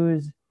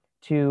choose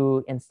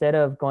to, instead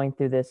of going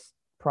through this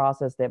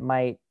process that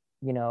might,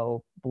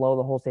 blow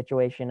the whole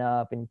situation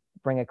up and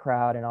bring a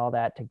crowd and all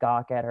that to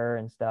gawk at her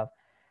and stuff,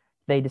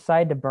 they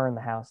decide to burn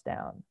the house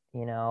down,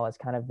 as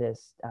kind of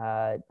this,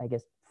 I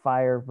guess,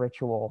 fire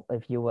ritual,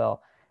 if you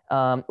will.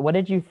 What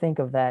did you think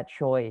of that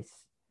choice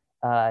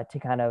to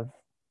kind of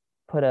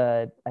put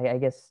I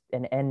guess,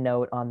 an end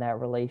note on that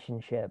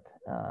relationship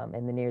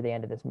near the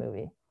end of this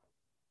movie?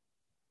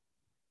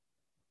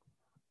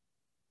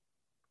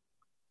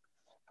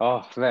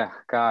 Oh, yeah,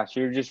 gosh,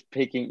 you're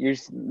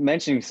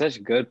mentioning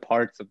such good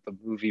parts of the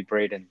movie,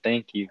 Braden.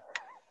 Thank you.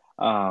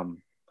 I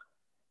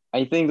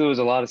think there was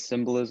a lot of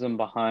symbolism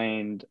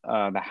behind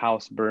the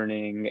house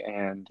burning,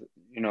 and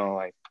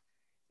like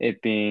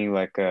it being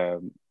like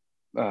a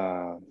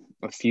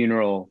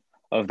funeral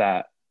of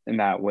that, in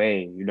that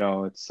way.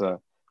 It's the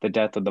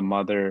death of the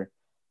mother,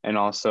 and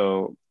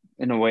also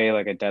in a way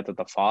like a death of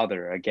the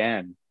father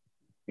again.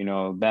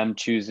 Them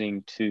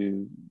choosing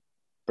to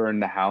burn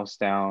the house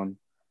down.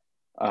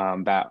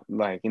 That,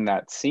 like, in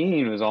that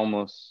scene was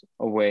almost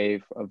a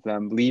way of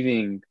them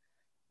leaving,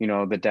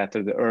 the death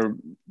of or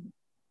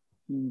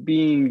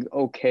being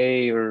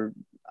okay, or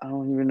I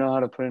don't even know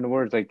how to put into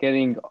words, like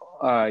getting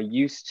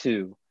used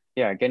to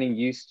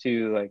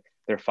like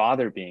their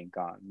father being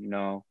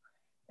gone,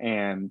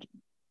 and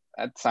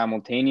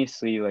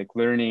simultaneously like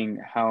learning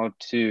how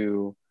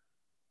to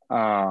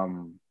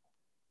kind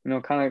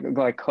of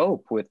like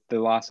cope with the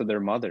loss of their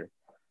mother.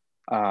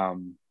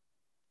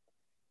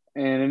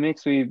 And it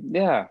makes me,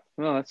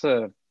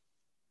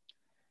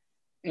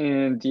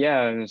 it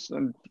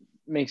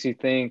makes you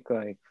think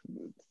like,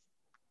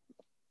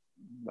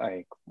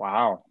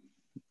 wow,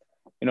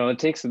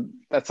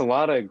 that's a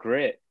lot of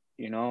grit,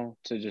 to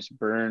just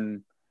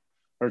burn,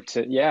 or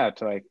to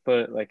like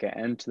put like an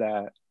end to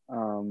that.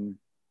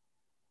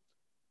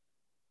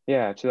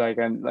 To like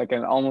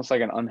an almost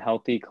like an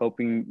unhealthy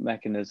coping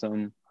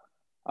mechanism.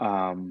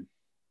 And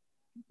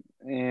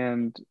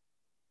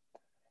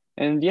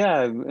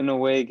in a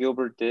way,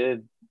 Gilbert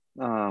did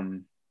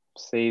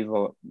save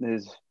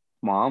his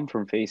mom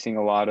from facing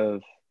a lot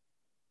of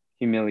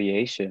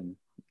humiliation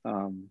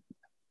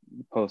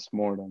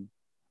post-mortem.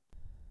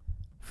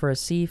 For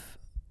Asif,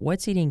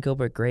 What's Eating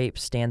Gilbert Grape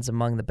stands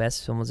among the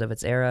best films of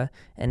its era,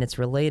 and its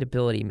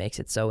relatability makes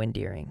it so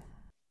endearing.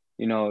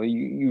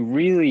 You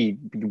really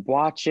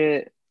watch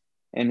it,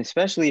 and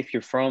especially if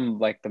you're from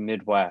like the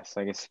Midwest,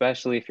 like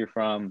especially if you're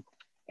from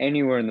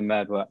anywhere in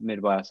the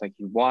Midwest, like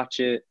you watch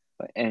it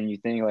and you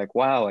think like,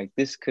 wow, like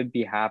this could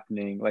be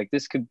happening. Like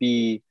this could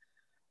be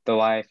the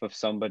life of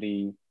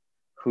somebody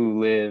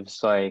who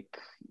lives like,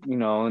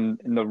 in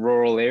the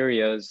rural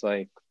areas,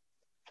 like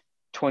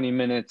 20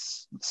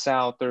 minutes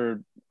south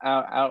or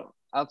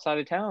outside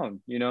of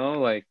town,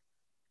 and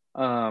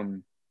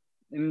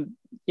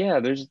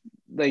there's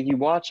like, you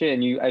watch it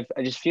and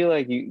I just feel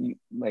like you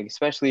like,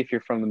 especially if you're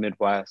from the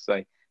Midwest,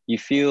 like you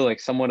feel like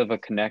somewhat of a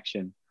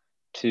connection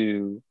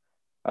to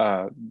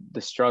the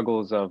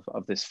struggles of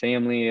this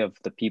family, of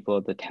the people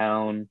of the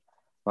town,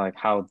 like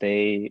how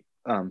they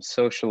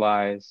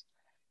socialize.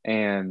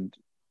 And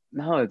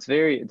no, it's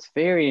very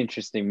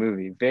interesting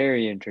movie,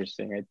 very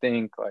interesting. I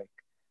think like,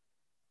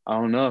 I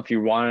don't know if if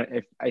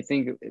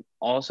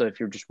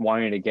you're just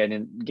wanting to get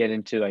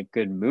into like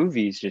good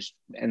movies, just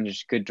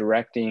good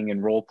directing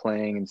and role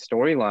playing and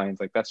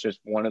storylines, like that's just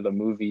one of the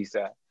movies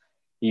that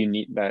you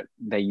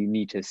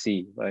need to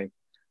see. Like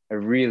I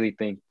really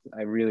think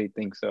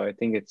so. I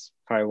think it's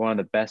probably one of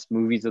the best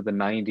movies of the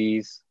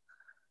 90s.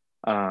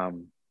 I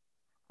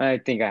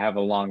think I have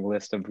a long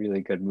list of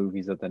really good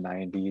movies of the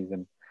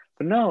 90s,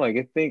 but no, like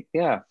I think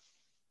yeah.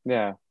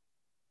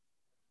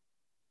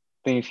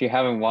 I think if you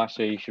haven't watched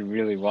it, you should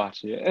really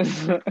watch it.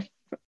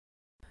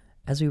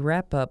 As we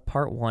wrap up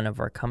part 1 of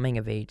our Coming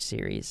of Age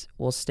series,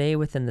 we'll stay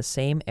within the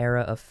same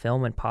era of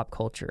film and pop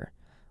culture,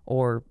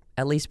 or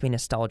at least be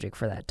nostalgic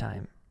for that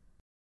time.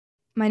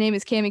 My name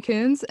is Cami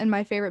Koons, and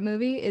my favorite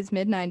movie is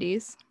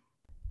mid-90s.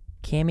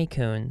 Cami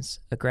Koons,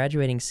 a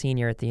graduating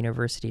senior at the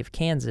University of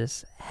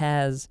Kansas,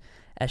 has,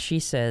 as she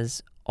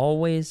says,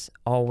 always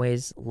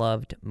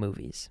loved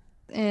movies.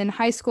 In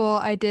high school,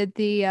 I did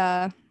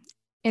the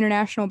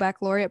International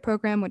Baccalaureate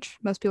program, which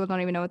most people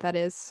don't even know what that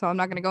is, so I'm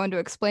not going to go into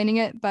explaining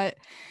it, but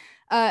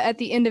at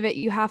the end of it,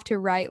 you have to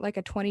write like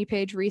a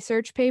 20-page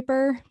research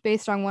paper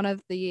based on one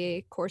of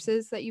the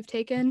courses that you've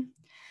taken.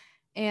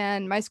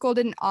 And my school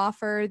didn't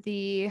offer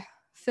the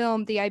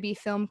IB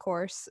film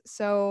course,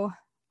 so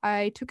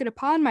I took it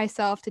upon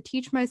myself to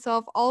teach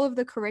myself all of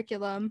the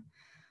curriculum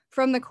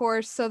from the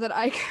course so that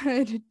I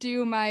could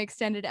do my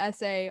extended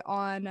essay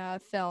on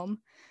film.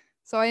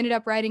 So I ended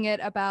up writing it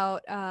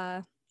about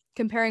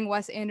comparing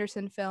Wes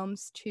Anderson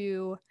films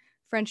to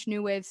French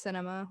New Wave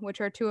cinema,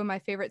 which are two of my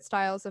favorite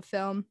styles of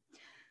film.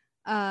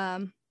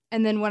 And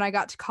then when I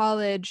got to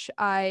college,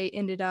 I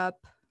ended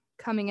up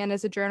coming in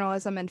as a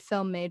journalism and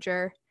film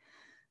major.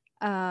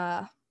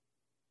 And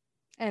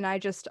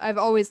I've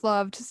always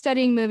loved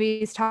studying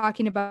movies,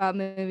 talking about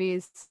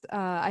movies.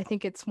 I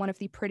think it's one of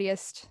the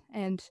prettiest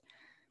and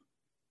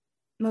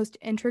most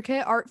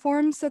intricate art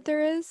forms that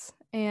there is.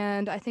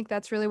 And I think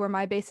that's really where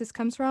my basis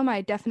comes from.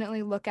 I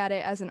definitely look at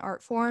it as an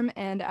art form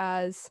and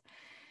as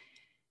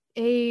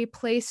a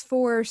place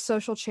for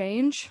social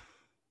change.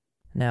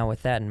 Now,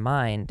 with that in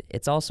mind,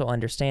 it's also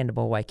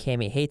understandable why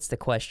Cami hates the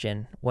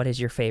question, what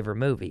is your favorite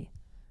movie?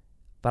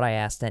 But I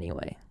asked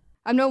anyway.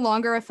 I'm no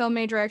longer a film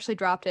major. I actually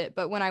dropped it.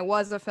 But when I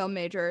was a film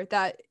major,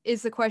 that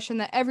is the question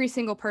that every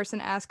single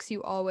person asks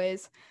you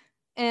always.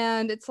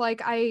 And it's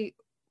like,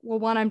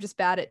 one, I'm just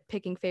bad at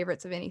picking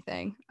favorites of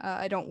anything.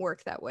 I don't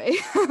work that way.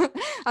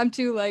 I'm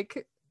too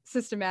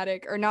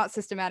systematic or not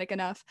systematic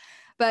enough.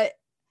 But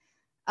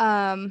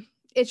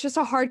it's just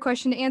a hard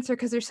question to answer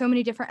because there's so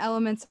many different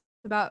elements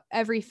about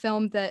every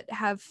film that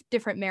have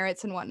different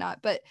merits and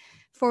whatnot. But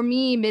for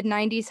me,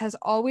 mid-90s has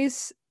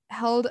always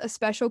held a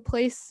special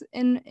place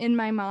in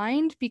my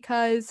mind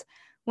because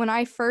when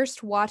I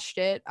first watched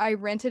it, I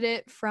rented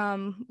it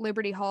from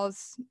Liberty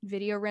Hall's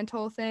video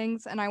rental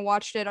things, and I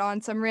watched it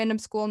on some random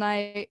school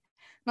night.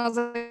 And I was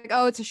like,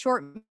 oh, it's a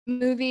short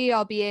movie.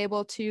 I'll be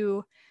able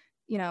to,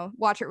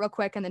 watch it real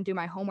quick and then do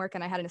my homework.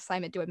 And I had an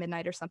assignment due at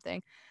midnight or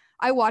something.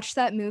 I watched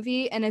that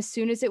movie, and as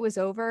soon as it was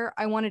over,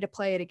 I wanted to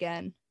play it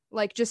again.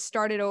 Just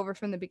start it over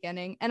from the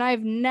beginning. And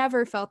I've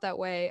never felt that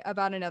way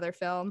about another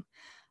film.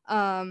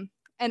 And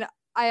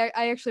I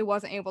actually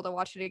wasn't able to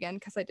watch it again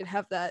because I did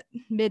have that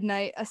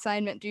midnight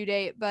assignment due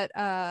date. But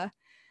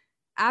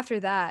after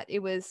that,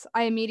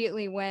 I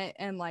immediately went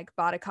and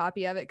bought a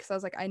copy of it because I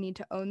was like, I need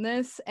to own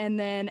this. And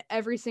then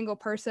every single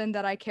person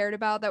that I cared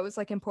about that was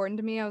important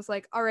to me, I was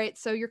like, all right,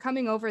 so you're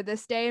coming over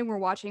this day and we're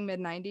watching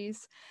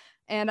mid-90s.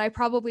 And I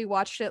probably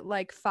watched it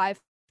 5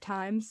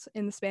 times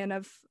in the span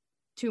of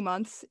 2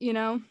 months,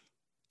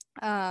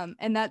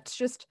 and that's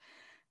just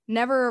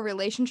never a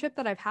relationship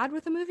that I've had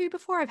with a movie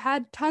before. I've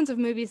had tons of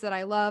movies that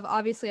I love.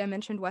 Obviously, I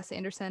mentioned Wes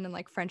Anderson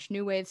and French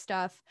New Wave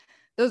stuff.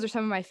 Those are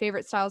some of my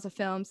favorite styles of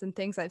films and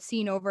things I've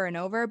seen over and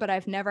over, but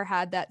I've never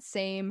had that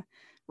same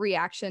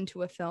reaction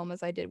to a film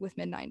as I did with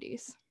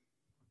mid-90s.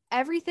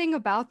 Everything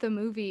about the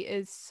movie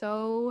is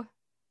so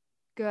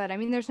good. I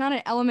mean, there's not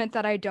an element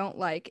that I don't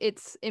like.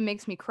 It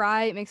makes me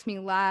cry. It makes me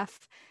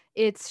laugh.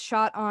 It's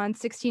shot on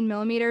 16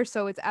 millimeters,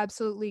 so it's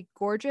absolutely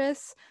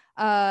gorgeous.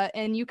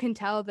 And you can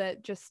tell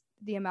that just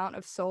the amount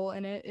of soul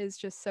in it is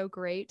just so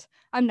great.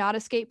 I'm not a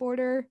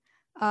skateboarder,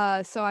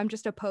 so I'm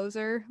just a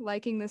poser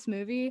liking this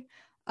movie.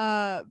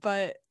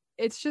 But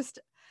it's just,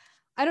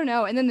 I don't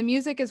know. And then the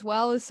music as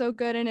well is so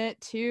good in it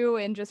too,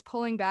 and just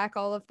pulling back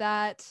all of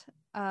that.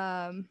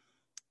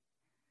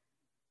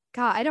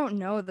 God, I don't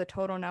know the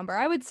total number.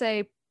 I would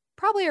say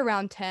probably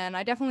around 10.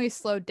 I definitely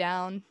slowed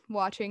down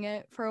watching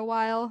it for a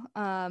while.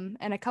 And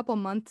a couple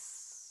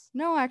months,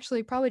 no,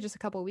 actually probably just a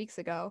couple weeks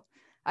ago,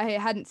 I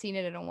hadn't seen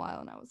it in a while.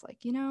 And I was like,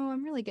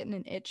 I'm really getting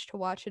an itch to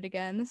watch it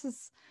again.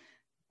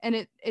 And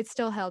it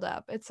still held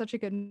up. It's such a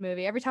good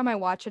movie. Every time I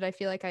watch it, I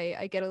feel like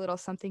I get a little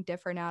something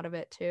different out of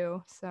it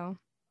too. So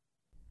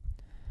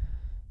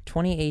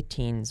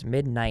 2018's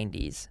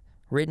Mid-90s,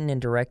 written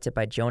and directed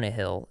by Jonah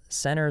Hill,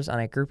 centers on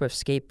a group of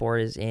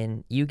skateboarders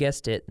in, you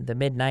guessed it, the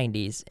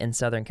mid-90s in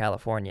Southern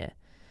California.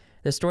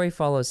 The story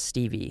follows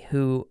Stevie,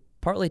 who,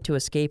 partly to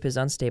escape his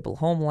unstable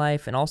home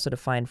life and also to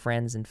find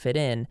friends and fit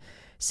in,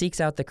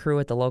 seeks out the crew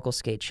at the local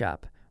skate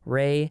shop,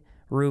 Ray,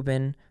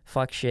 Ruben,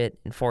 Fuckshit,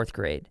 and fourth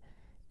grade.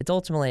 It's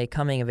ultimately a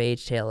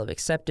coming-of-age tale of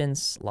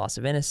acceptance, loss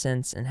of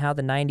innocence, and how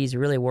the 90s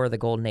really were the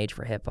golden age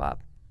for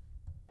hip-hop.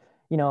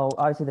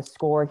 Obviously the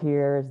score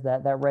here is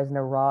that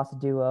Reznor-Ross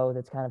duo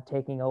that's kind of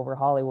taking over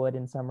Hollywood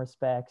in some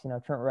respects.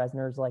 Trent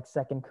Reznor's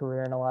second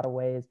career in a lot of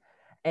ways.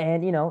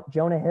 And,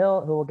 Jonah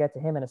Hill, who we'll get to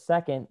him in a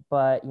second,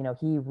 but,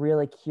 he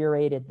really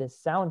curated this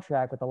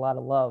soundtrack with a lot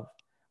of love,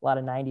 a lot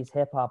of 90s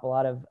hip hop, a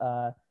lot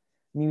of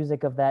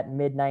music of that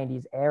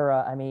mid-90s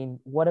era. I mean,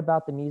 what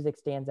about the music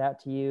stands out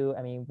to you?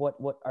 I mean,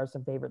 what are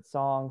some favorite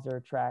songs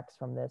or tracks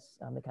from this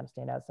that kind of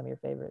stand out as some of your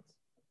favorites?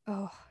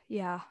 Oh,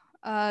 yeah.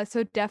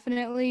 So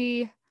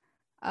definitely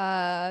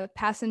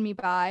Passing Me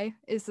By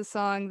is the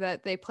song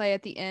that they play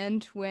at the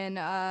end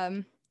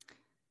when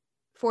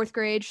fourth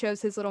grade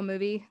shows his little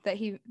movie that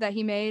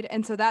he made.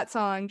 And so that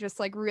song just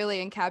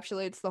really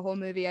encapsulates the whole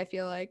movie, I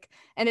feel like.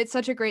 And it's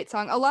such a great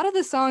song. A lot of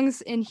the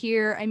songs in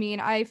here, I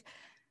mean, I've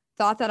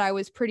thought that I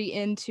was pretty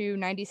into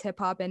 90s hip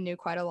hop and knew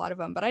quite a lot of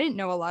them, but I didn't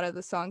know a lot of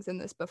the songs in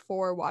this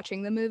before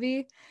watching the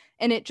movie.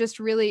 And it just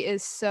really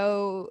is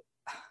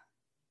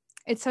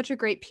it's such a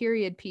great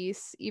period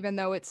piece, even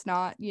though it's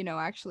not,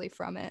 actually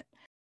from it.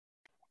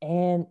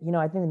 And,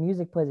 I think the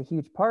music plays a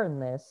huge part in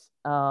this.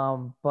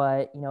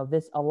 But,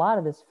 a lot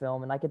of this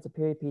film, and it's a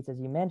period piece, as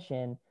you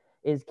mentioned,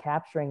 is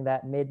capturing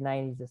that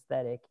mid-90s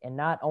aesthetic, and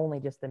not only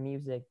just the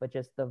music, but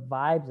just the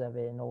vibes of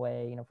it in a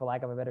way, you know, for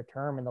lack of a better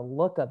term, and the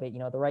look of it, you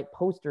know, the right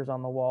posters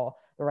on the wall,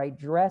 the right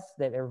dress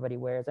that everybody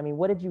wears. I mean,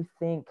 what did you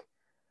think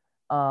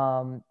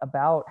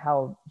about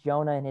how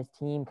Jonah and his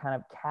team kind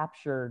of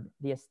captured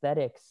the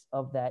aesthetics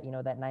of that, you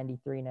know, that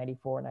 93,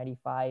 94,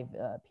 95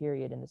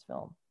 period in this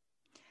film?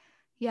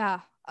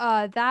 Yeah,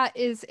 that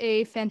is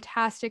a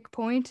fantastic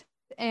point.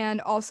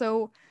 And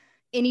also,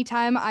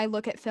 anytime I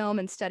look at film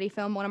and study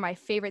film, one of my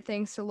favorite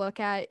things to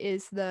look at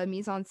is the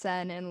mise en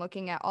scène and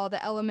looking at all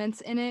the elements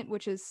in it,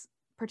 which is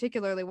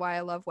particularly why I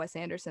love Wes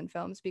Anderson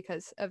films,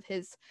 because of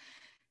his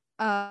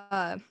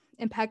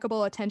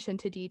impeccable attention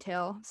to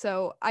detail.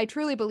 So I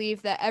truly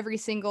believe that every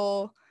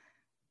single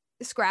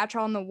scratch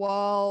on the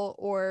wall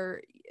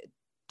or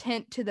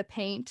tint to the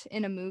paint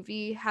in a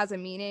movie has a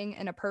meaning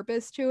and a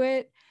purpose to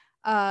it.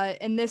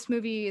 And this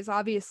movie is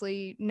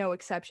obviously no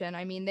exception.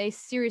 I mean, they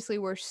seriously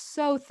were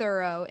so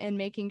thorough in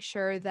making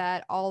sure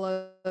that all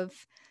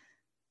of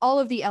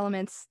the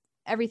elements,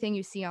 everything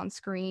you see on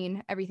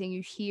screen, everything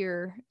you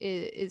hear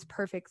is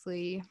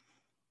perfectly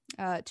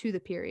to the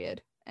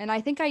period. And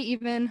I think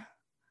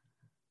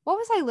what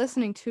was I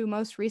listening to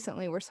most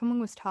recently where someone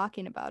was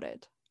talking about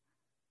it?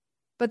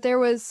 But there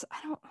was,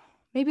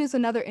 maybe it was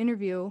another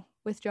interview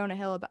with Jonah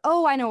Hill about,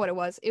 I know what it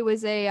was. It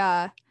was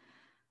a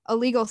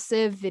Legal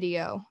Civ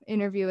video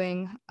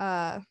interviewing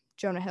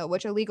Jonah Hill,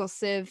 which Illegal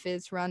Civ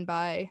is run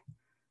by,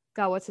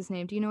 God, what's his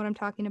name? Do you know what I'm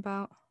talking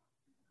about?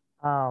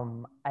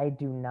 I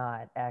do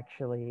not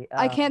actually.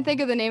 I can't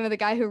think of the name of the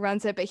guy who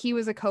runs it, but he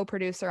was a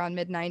co-producer on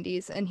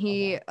mid-90s, and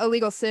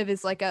Illegal Civ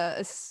is like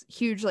a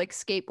huge like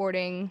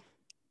skateboarding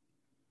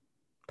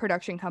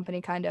production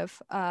company kind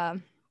of.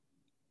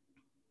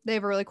 They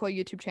have a really cool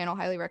YouTube channel,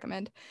 highly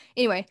recommend.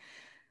 Anyway,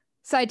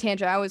 side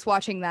tangent, I was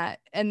watching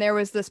that, and there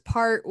was this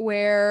part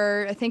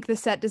where I think the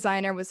set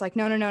designer was like,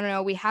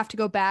 no, we have to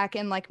go back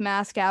and like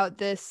mask out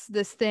this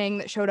thing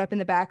that showed up in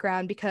the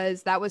background,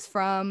 because that was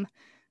from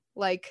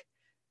like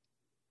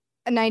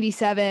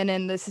 97,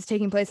 and this is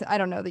taking place, I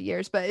don't know the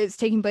years, but it's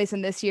taking place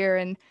in this year.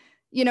 And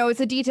you know, it's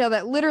a detail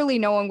that literally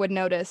no one would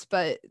notice,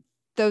 but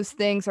those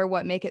things are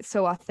what make it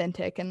so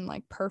authentic and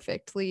like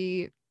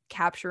perfectly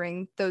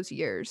capturing those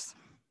years.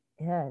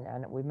 Yeah,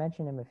 and we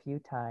mentioned him a few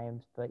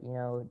times, but you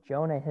know,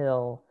 Jonah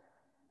Hill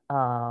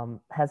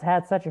has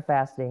had such a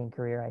fascinating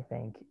career, I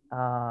think.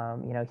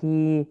 You know,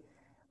 he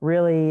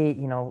really,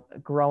 you know,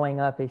 growing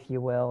up, if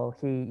you will,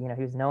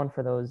 he was known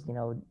for those, you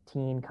know,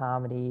 teen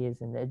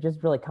comedies and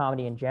just really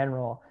comedy in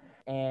general.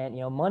 And,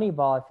 you know,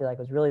 Moneyball, I feel like,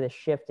 was really the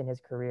shift in his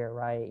career,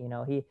 right? You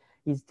know,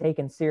 he's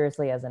taken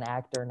seriously as an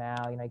actor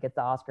now. You know, he gets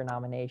the Oscar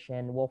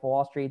nomination. Wolf of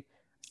Wall Street,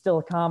 still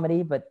a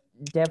comedy, but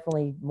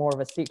definitely more of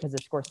a seat because of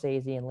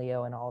Scorsese and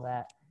Leo and all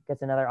that.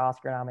 Gets another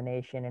Oscar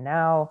nomination. And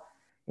now,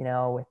 you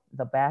know, with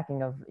the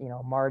backing of, you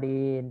know,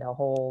 Marty and the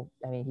whole,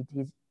 I mean,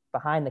 he's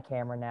behind the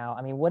camera now.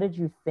 I mean, what did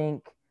you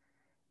think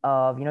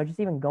of, you know,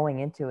 just even going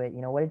into it,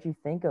 you know, what did you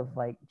think of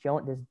like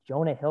this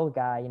Jonah Hill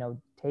guy, you know,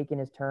 taking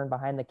his turn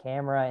behind the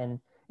camera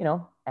and, you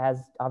know, as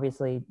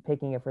obviously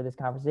picking it for this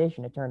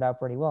conversation, it turned out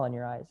pretty well in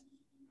your eyes.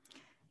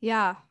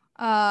 Yeah.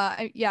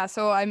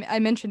 So I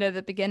mentioned it at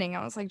the beginning.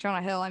 I was like,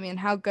 Jonah Hill, I mean,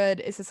 how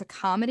good is this, a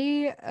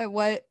comedy?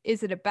 What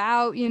is it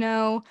about? You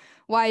know,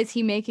 why is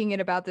he making it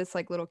about this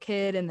like little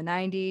kid in the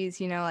 90s?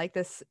 You know, like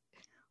this,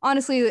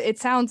 honestly,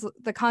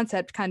 the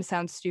concept kind of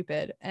sounds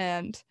stupid.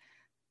 And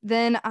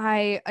then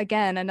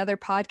another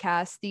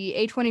podcast, the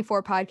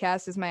A24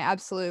 podcast is my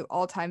absolute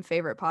all-time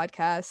favorite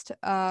podcast.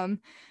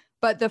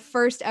 But the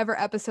first ever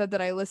episode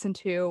that I listened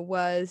to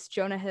was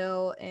Jonah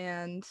Hill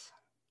and,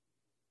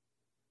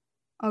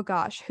 oh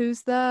gosh,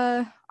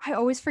 I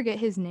always forget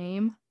his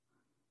name.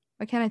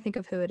 Why can't I think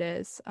of who it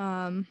is?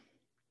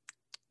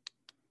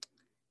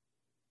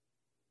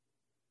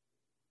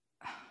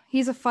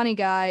 He's a funny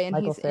guy, and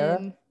Michael he's Cera?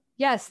 in,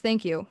 yes,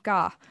 thank you.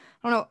 God,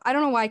 I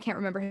don't know why I can't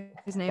remember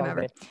his name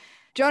ever. Good.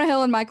 Jonah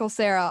Hill and Michael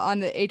Cera on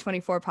the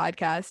A24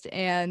 podcast,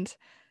 and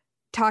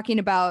talking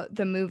about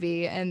the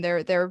movie and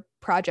their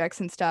projects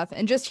and stuff,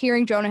 and just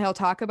hearing Jonah Hill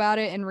talk about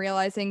it and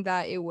realizing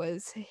that it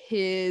was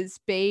his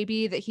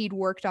baby that he'd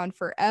worked on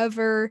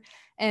forever.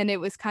 And it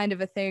was kind of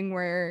a thing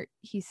where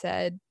he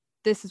said,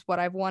 this is what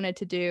I've wanted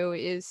to do,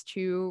 is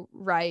to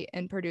write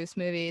and produce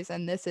movies.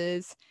 And this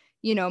is,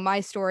 you know, my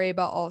story,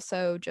 but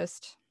also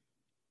just,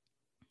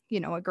 you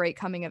know, a great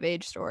coming of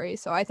age story.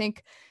 So I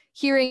think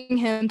hearing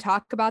him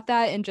talk about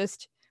that, and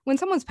just when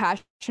someone's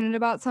passionate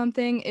about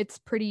something, it's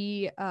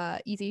pretty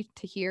easy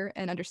to hear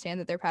and understand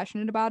that they're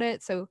passionate about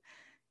it. So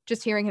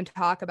just hearing him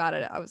talk about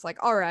it, I was like,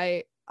 all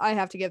right, I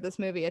have to give this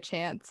movie a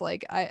chance.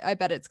 Like, I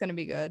bet it's going to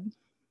be good.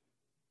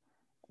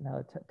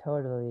 No,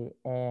 totally.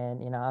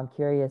 And, you know, I'm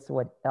curious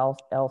what else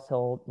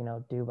he'll, you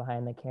know, do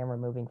behind the camera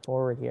moving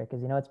forward here.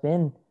 Cause, you know, it's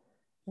been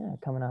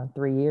coming on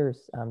 3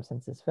 years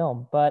since this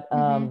film, but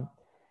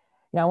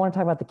you know, I want to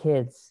talk about the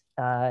kids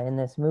in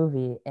this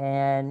movie.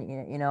 And,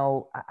 you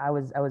know, I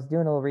was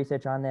doing a little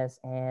research on this,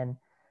 and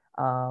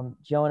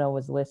Jonah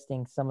was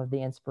listing some of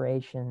the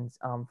inspirations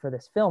for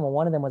this film, and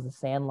one of them was The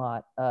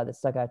Sandlot that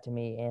stuck out to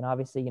me. And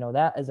obviously,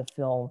 that is a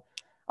film,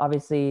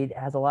 obviously it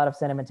has a lot of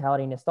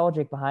sentimentality,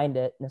 nostalgia behind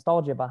it.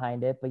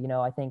 But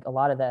I think a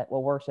lot of that,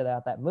 what works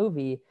about that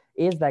movie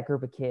is that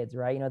group of kids,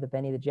 right? The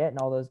Benny the Jet and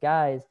all those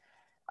guys.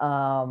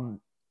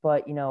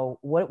 But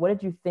what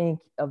did you think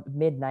of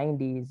mid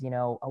 90s?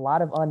 A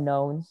lot of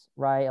unknowns,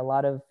 right? A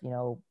lot of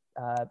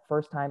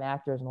first time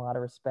actors in a lot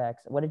of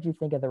respects. What did you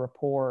think of the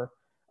rapport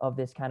of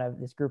this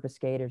group of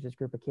skaters, this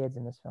group of kids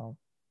in this film?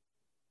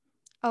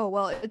 Oh,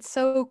 well, it's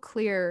so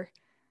clear.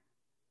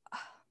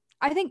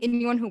 I think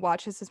anyone who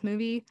watches this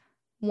movie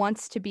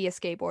wants to be a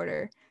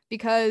skateboarder,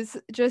 because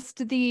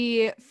just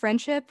the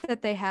friendship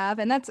that they have,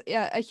 and that's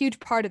a huge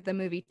part of the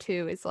movie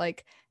too, is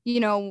like,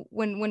 when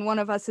one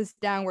of us is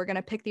down, we're going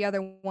to pick the other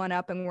one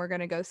up and we're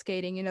going to go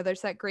skating.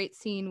 There's that great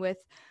scene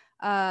with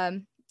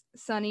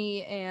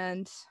Sonny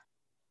and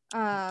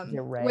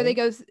where they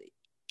go.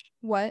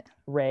 What?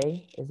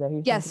 Ray, is that who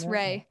you're Yes, thinking of?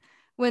 Ray.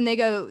 When they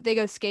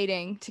go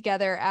skating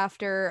together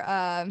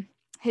after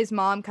his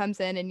mom comes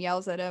in and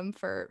yells at him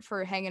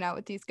for hanging out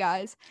with these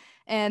guys.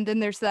 And then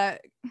there's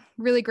that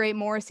really great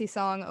Morrissey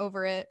song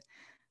over it.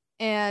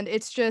 And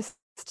it's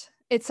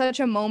such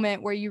a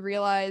moment where you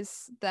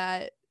realize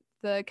that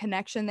the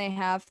connection they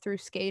have through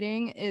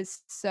skating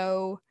is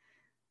so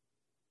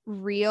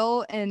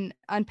real and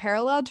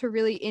unparalleled to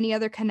really any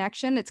other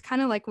connection. It's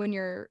kind of like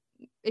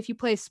if you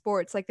play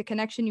sports, like the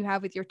connection you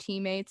have with your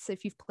teammates,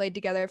 if you've played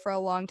together for a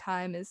long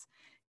time,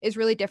 is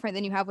really different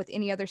than you have with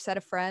any other set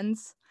of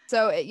friends.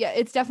 So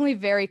it's definitely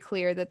very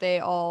clear that they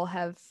all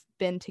have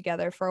been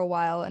together for a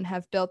while and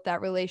have built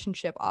that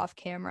relationship off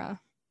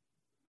camera.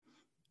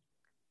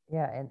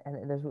 Yeah, and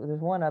there's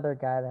one other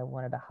guy that I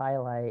wanted to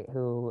highlight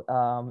who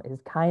is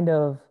kind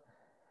of,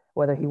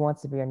 whether he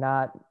wants to be or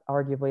not,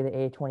 arguably the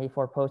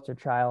A24 poster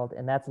child,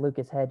 and that's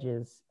Lucas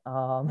Hedges.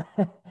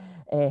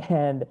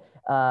 And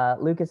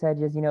Lucas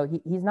Hedges,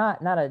 he's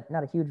not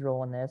a huge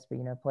role in this,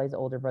 but plays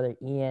older brother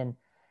Ian.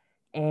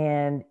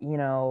 And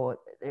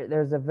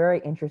there's a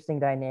very interesting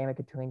dynamic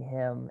between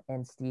him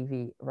and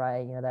Stevie,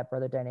 right? That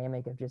brother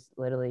dynamic of just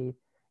literally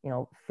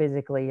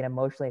physically and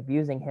emotionally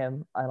abusing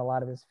him on a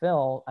lot of his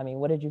film. I mean,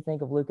 what did you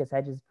think of Lucas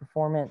Hedges'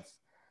 performance,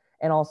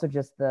 and also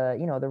just the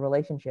the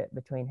relationship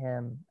between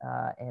him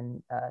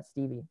and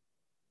Stevie?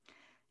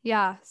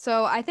 Yeah,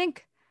 so I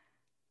think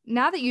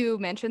now that you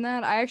mentioned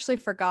that, I actually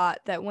forgot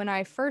that when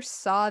I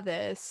first saw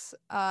this,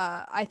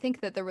 I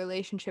think that the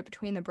relationship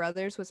between the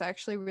brothers was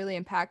actually really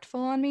impactful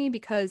on me,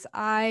 because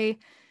I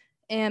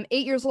am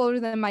 8 years older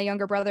than my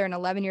younger brother and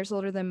 11 years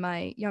older than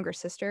my younger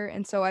sister.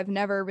 And so I've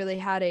never really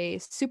had a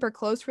super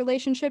close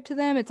relationship to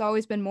them. It's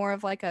always been more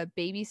of like a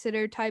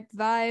babysitter type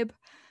vibe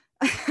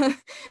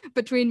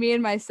between me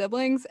and my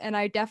siblings. And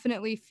I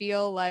definitely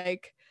feel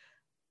like,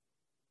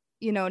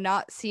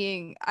 not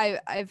seeing,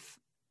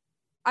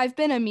 I've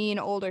been a mean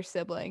older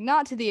sibling,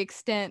 not to the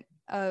extent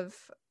of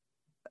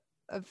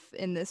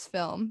in this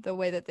film, the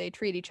way that they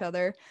treat each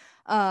other.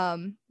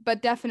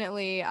 But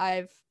definitely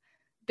I've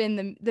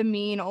been the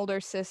mean older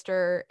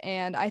sister,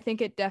 and I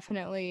think it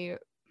definitely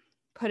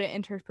put it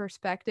into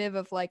perspective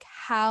of like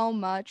how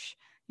much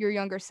your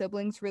younger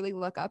siblings really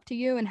look up to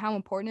you and how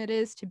important it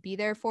is to be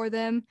there for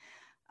them,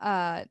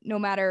 no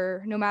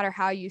matter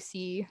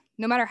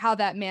how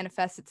that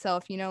manifests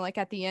itself. Like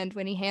at the end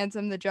when he hands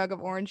him the jug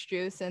of orange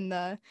juice in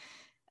the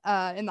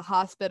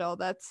hospital,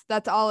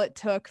 that's all it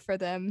took for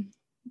them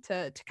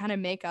to kind of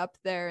make up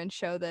there and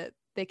show that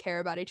they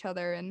care about each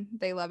other and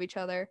they love each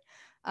other.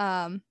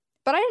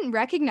 But I didn't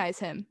recognize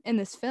him in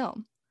this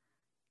film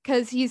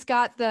because he's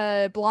got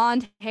the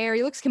blonde hair.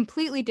 He looks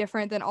completely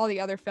different than all the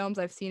other films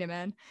I've seen him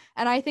in.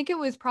 And I think it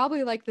was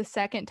probably like the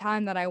second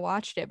time that I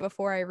watched it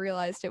before I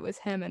realized it was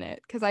him in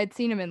it, because I'd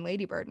seen him in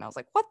Lady Bird and I was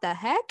like, what the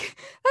heck?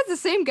 That's the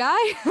same guy.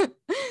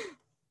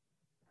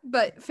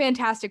 But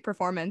fantastic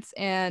performance.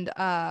 And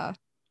I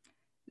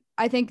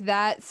think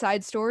that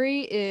side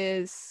story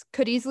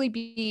could easily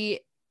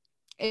be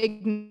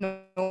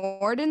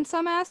ignored in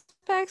some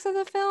aspects of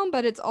the film,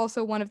 but it's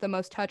also one of the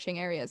most touching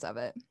areas of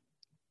it.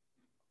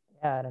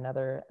 Yeah, and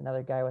another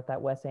guy with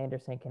that Wes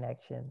Anderson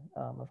connection,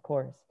 of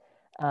course.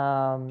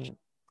 And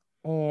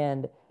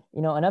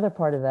another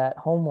part of that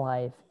home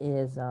life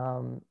is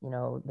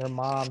their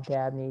mom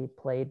Dabney,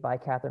 played by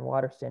Catherine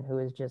Waterston, who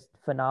is just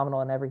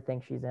phenomenal in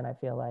everything she's in, I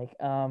feel like.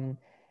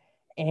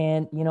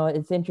 And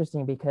it's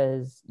interesting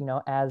because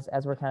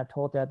as we're kind of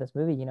told throughout this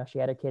movie, she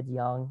had her kids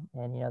young,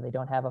 and they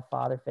don't have a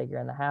father figure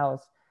in the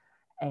house,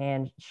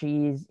 and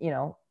she's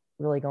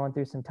really going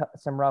through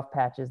some rough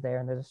patches there,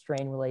 and there's a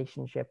strained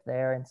relationship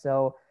there. And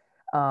so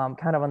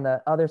kind of on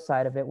the other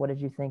side of it, what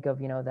did you think of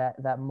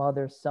that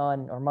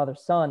mother-son or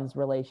mother-son's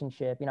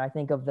relationship? I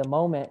think of the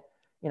moment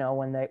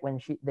when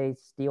they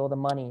steal the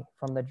money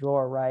from the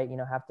drawer, right?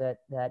 Have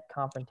that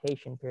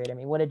confrontation period. I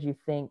mean, what did you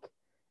think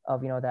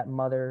of that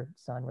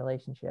mother-son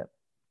relationship?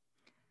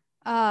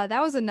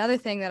 That was another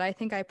thing that I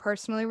think I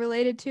personally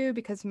related to,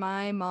 because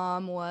my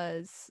mom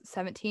was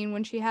 17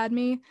 when she had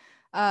me.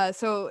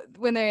 So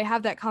when they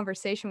have that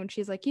conversation, when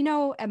she's like,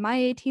 at my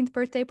 18th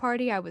birthday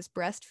party, I was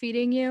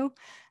breastfeeding you.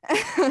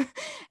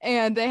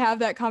 And they have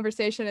that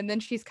conversation, and then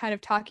she's kind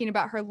of talking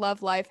about her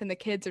love life, and the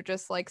kids are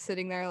just like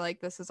sitting there like,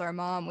 this is our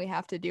mom, we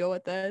have to deal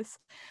with this.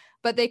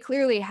 But they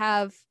clearly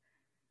have,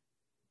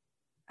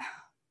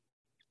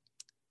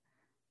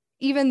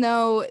 even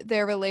though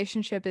their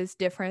relationship is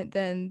different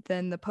than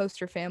the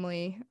Poster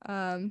family,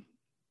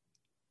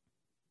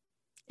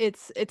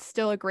 it's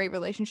still a great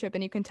relationship,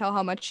 and you can tell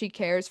how much she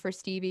cares for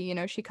Stevie.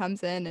 She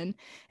comes in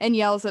and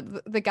yells at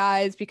the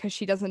guys because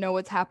she doesn't know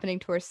what's happening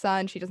to her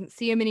son. She doesn't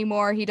see him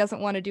anymore. He doesn't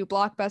want to do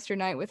blockbuster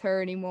night with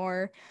her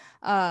anymore.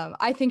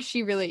 I think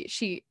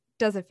she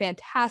does a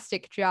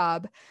fantastic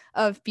job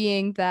of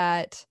being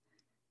that,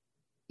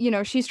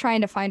 she's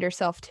trying to find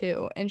herself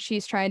too, and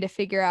she's trying to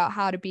figure out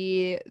how to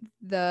be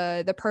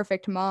the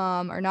perfect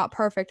mom, or not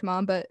perfect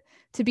mom, but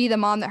to be the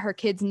mom that her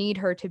kids need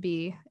her to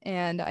be.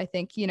 And I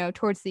think,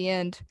 towards the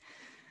end,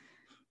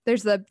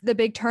 there's the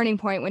big turning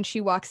point when she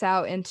walks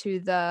out into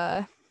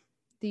the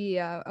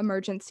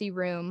emergency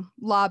room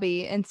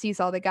lobby and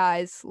sees all the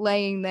guys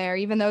laying there,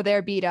 even though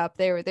they're beat up.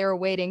 They were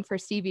waiting for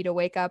Stevie to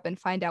wake up and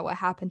find out what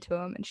happened to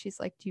him. And she's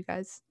like, do you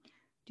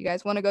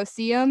guys want to go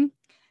see him?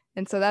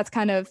 And so that's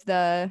kind of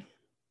the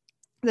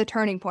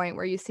turning point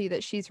where you see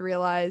that she's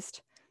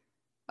realized,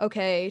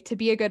 okay, to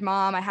be a good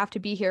mom, I have to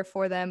be here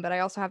for them, but I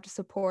also have to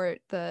support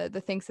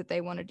the things that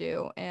they want to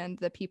do and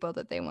the people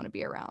that they want to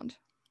be around.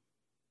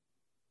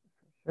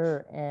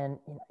 Sure. And,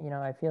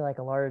 I feel like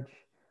a large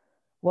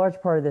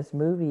part of this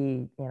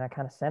movie,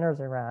 kind of centers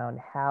around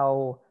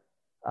how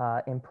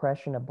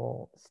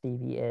impressionable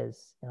Stevie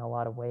is in a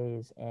lot of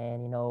ways.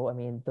 And,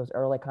 those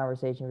early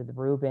conversations with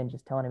Ruben,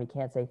 just telling him he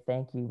can't say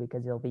thank you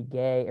because he'll be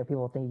gay, or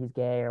people think he's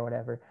gay or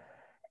whatever.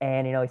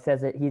 And, he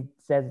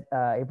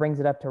brings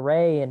it up to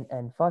Ray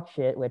and fuck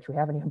shit, which we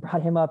haven't even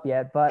brought him up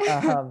yet. But,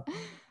 and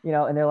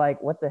they're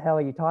like, what the hell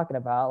are you talking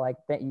about? Like,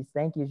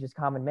 thank you is just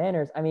common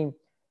manners. I mean,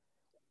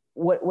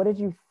 what did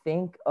you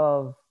think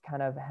of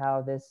kind of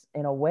how this,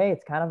 in a way,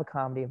 it's kind of a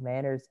comedy of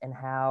manners, and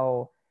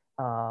how,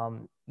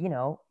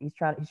 he's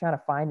trying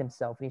to find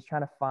himself, and he's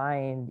trying to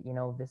find,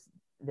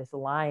 this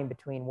line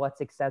between what's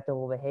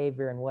acceptable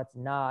behavior and what's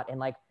not. And,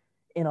 like,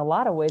 in a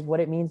lot of ways, what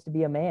it means to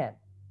be a man.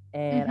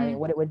 And I mean,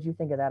 what did you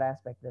think of that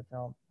aspect of the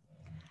film?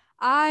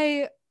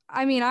 I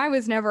mean, I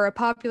was never a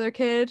popular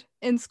kid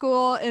in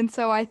school, and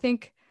so I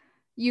think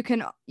you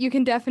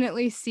can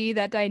definitely see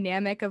that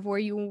dynamic of where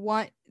you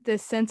want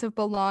this sense of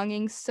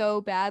belonging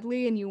so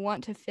badly and you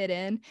want to fit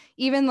in.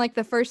 Even like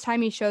the first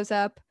time he shows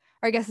up,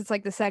 or I guess it's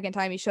like the second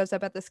time he shows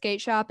up at the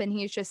skate shop, and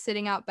he's just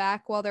sitting out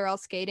back while they're all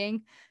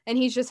skating, and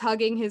he's just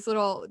hugging his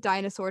little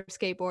dinosaur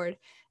skateboard.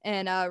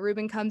 And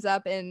Ruben comes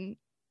up and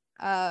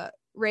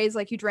Ray's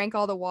like, you drank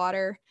all the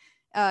water,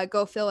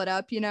 go fill it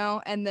up,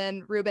 and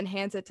then Ruben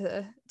hands it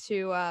to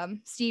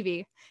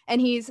Stevie,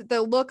 and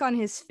the look on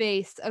his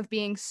face of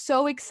being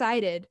so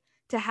excited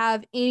to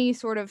have any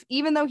sort of,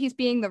 even though he's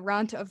being the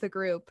runt of the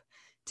group,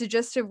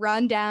 to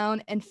run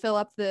down and fill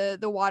up the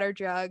water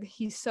jug.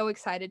 He's so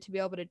excited to be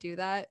able to do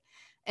that.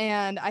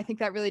 And I think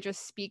that really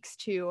just speaks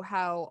to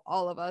how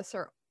all of us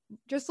are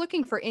just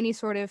looking for any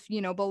sort of,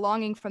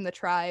 belonging from the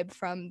tribe,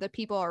 from the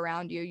people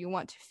around you. You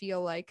want to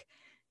feel like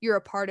you're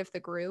a part of the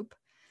group.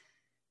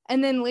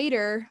 And then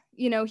later,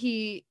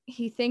 he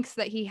thinks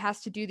that he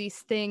has to do these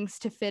things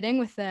to fit in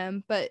with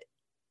them. But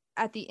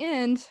at the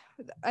end,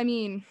 I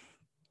mean,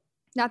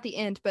 not the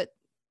end, but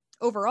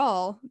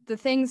overall, the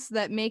things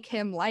that make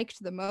him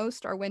liked the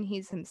most are when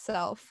he's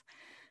himself.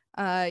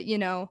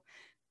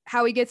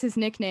 How he gets his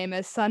nickname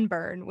as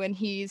Sunburn, when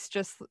he's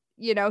just,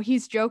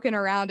 he's joking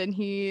around and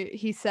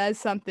he says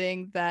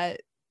something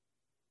that,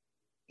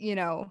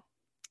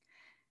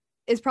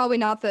 is probably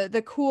not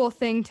the cool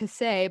thing to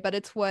say, but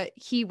it's what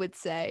he would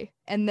say.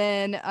 And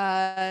then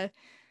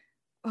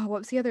what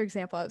was the other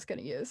example I was going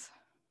to use?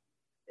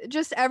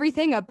 Just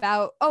everything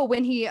about,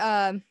 when he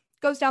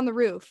goes down the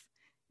roof.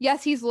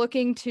 Yes, he's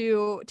looking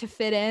to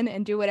fit in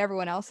and do what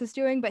everyone else is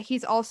doing, but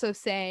he's also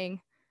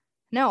saying,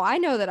 no, I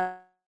know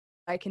that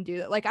I can do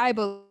that. Like, I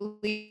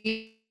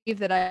believe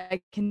that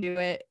I can do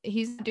it.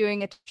 He's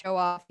doing it to show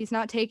off. He's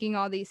not taking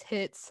all these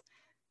hits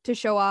to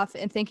show off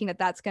and thinking that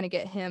that's going to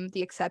get him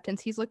the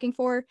acceptance he's looking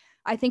for.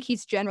 I think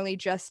he's generally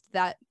just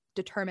that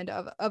determined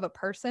of a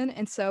person.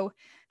 And so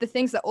the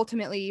things that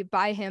ultimately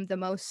buy him the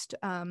most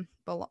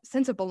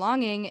sense of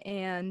belonging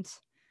and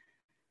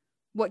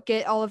what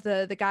get all of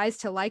the guys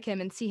to like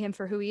him and see him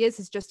for who he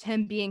is just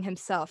him being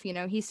himself.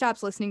 He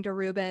stops listening to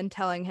Ruben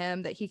telling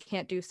him that he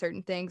can't do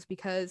certain things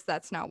because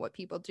that's not what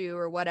people do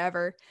or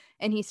whatever.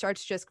 And he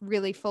starts just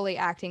really fully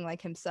acting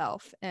like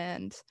himself.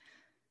 And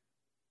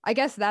I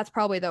guess that's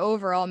probably the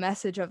overall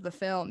message of the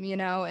film,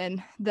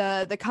 and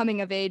the coming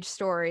of age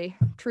story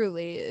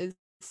truly is,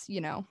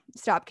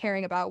 stop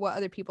caring about what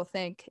other people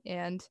think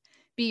and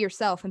be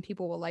yourself, and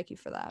people will like you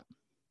for that.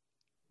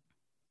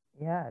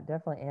 Yeah,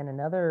 definitely. And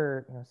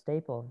another,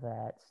 staple of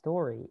that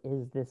story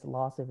is this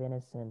loss of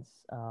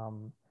innocence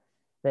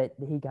that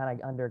he kind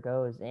of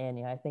undergoes.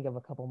 And I think of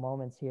a couple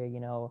moments here,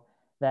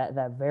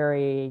 that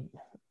very,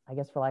 I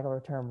guess for lack of a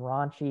term,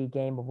 raunchy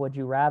game of Would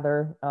You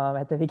Rather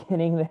at the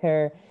beginning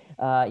there.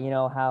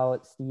 How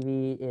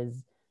Stevie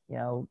is,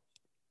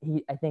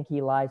 I think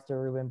he lies to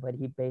Ruben, but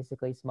he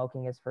basically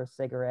smoking his first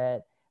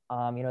cigarette.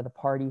 The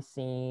party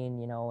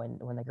scene, and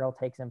when the girl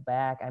takes him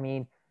back. I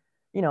mean,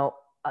 in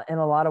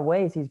a lot of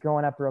ways, he's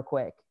growing up real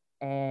quick.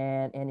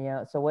 And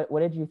so what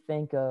did you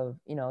think of,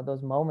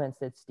 those moments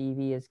that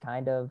Stevie is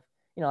kind of,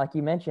 like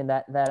you mentioned,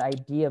 that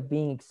idea of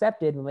being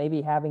accepted, but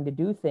maybe having to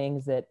do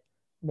things that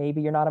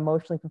maybe you're not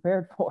emotionally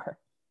prepared for?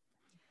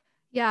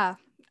 Yeah,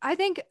 I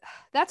think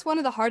that's one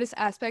of the hardest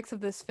aspects of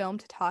this film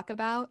to talk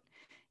about,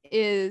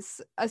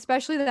 is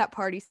especially that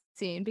party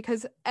scene,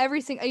 because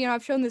every single,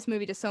 I've shown this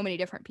movie to so many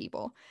different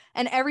people,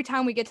 and every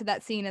time we get to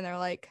that scene and they're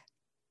like,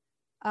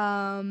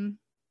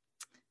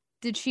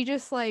 did she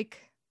just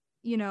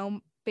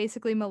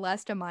basically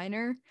molest a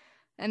minor?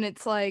 And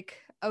it's like,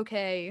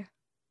 okay,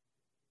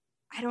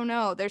 I don't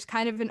know. There's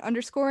kind of an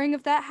underscoring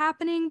of that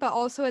happening, but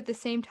also at the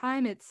same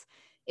time, it's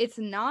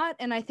not.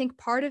 And I think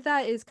part of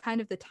that is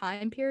kind of the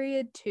time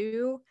period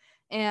too.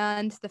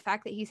 And the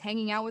fact that he's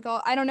hanging out with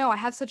I don't know. I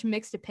have such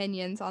mixed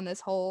opinions on this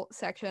whole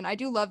section. I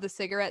do love the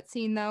cigarette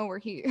scene though, where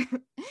he,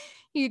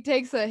 he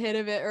takes a hit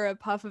of it or a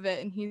puff of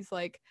it. And he's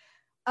like,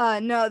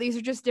 no, these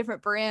are just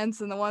different brands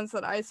than the ones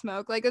that I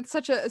smoke. Like, it's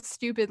such a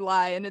stupid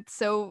lie. And it's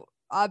so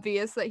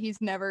obvious that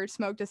he's never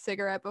smoked a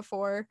cigarette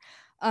before.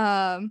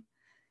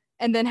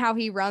 And then how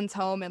he runs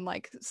home and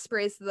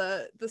sprays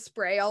the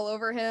spray all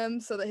over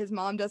him so that his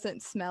mom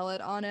doesn't smell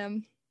it on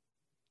him.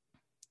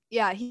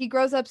 Yeah, he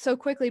grows up so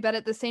quickly, but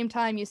at the same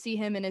time, you see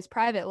him in his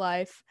private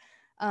life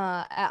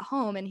at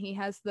home, and he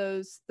has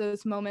those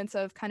moments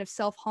of kind of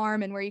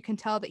self-harm, and where you can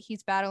tell that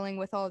he's battling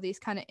with all these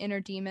kind of inner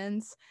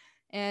demons,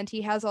 and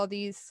he has all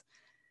these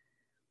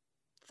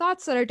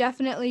thoughts that are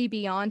definitely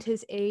beyond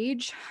his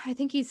age. I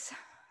think he's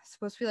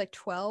supposed to be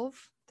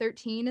 12,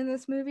 13 in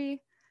this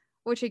movie.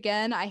 Which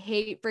again, I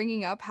hate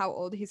bringing up how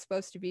old he's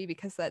supposed to be,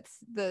 because that's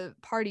the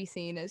party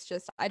scene is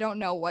just, I don't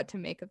know what to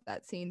make of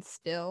that scene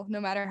still,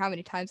 no matter how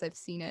many times I've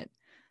seen it.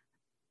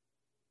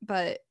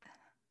 But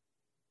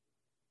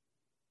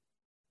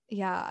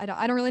yeah, I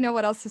don't really know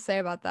what else to say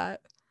about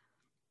that.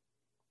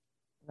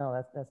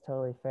 No, that's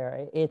totally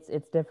fair. It's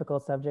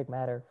difficult subject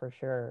matter for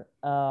sure.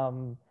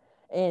 And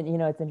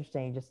it's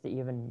interesting just to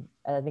even,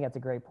 I think that's a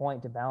great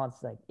point to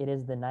balance, it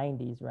is the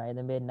 90s, right?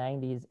 The mid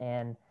 90s,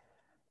 and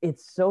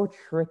it's so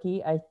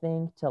tricky, I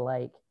think,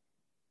 to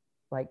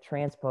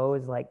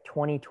transpose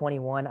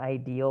 2021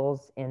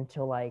 ideals into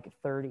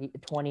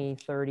 20,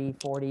 30,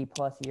 40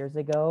 plus years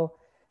ago,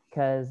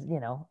 because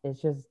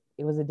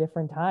it was a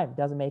different time. It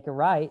doesn't make it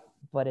right,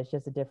 but it's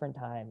just a different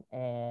time.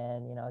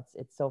 And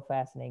it's so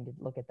fascinating to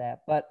look at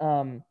that. But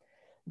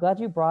glad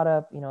you brought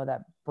up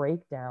that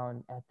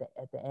breakdown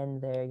at the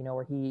end there,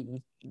 where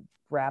he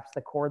wraps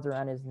the cords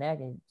around his neck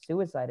and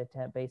suicide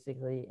attempt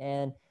basically.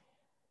 And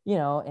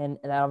and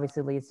that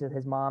obviously leads to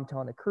his mom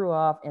telling the crew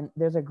off. And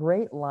there's a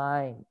great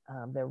line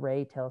that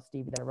Ray tells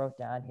Stevie that I wrote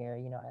down here.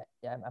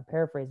 I'm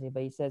paraphrasing,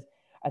 but he says,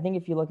 I think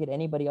if you look at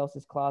anybody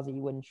else's closet,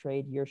 you wouldn't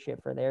trade your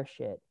shit for their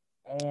shit.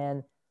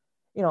 And,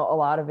 a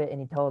lot of it,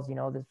 and he tells,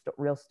 this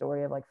real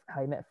story of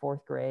how he met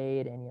fourth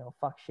grade and,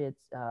 fuck shits,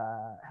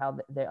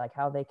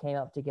 how they came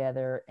up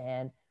together.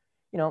 And,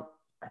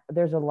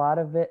 there's a lot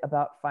of it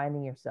about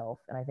finding yourself.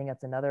 And I think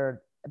that's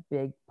another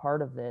big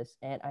part of this.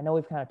 And I know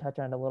we've kind of touched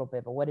on it a little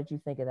bit, but what did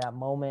you think of that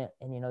moment?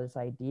 And this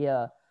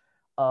idea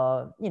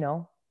of you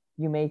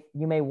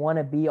may want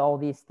to be all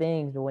these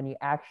things, but when you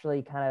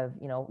actually kind of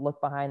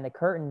look behind the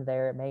curtain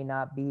there, it may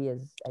not be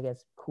as, I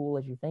guess, cool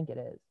as you think it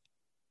is.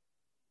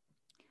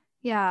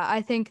 Yeah,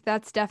 I think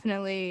that's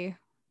definitely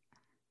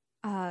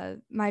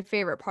my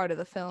favorite part of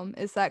the film,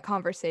 is that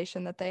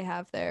conversation that they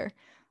have there,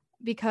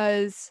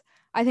 because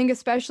I think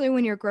especially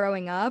when you're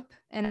growing up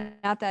and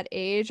at that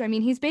age, I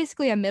mean, he's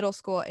basically a middle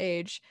school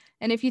age.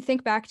 And if you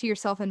think back to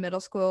yourself in middle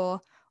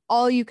school,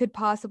 all you could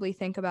possibly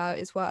think about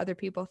is what other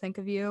people think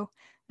of you.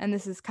 And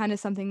this is kind of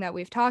something that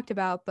we've talked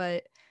about,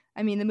 but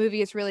I mean, the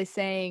movie is really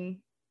saying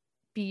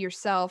be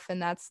yourself,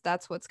 and that's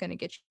what's going to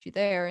get you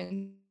there.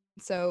 And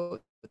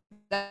so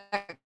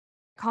that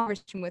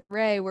conversation with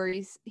Ray where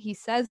he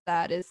says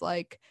that is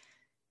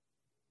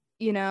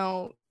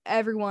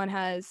everyone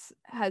has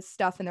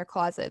stuff in their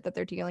closet that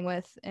they're dealing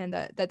with, and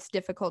that's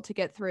difficult to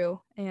get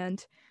through.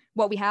 And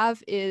what we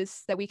have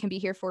is that we can be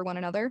here for one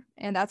another,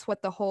 and that's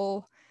what their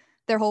whole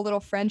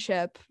little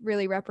friendship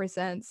really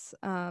represents.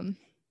 I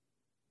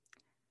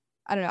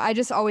don't know. I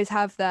just always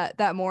have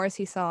that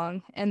Morrissey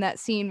song, and that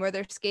scene where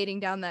they're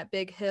skating down that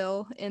big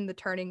hill in the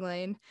turning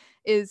lane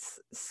is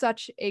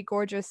such a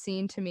gorgeous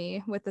scene to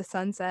me, with the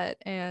sunset.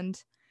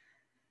 And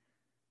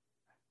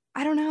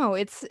I don't know.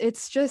 It's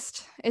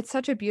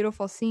such a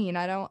beautiful scene.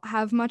 I don't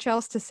have much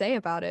else to say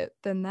about it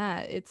than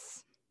that.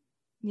 It's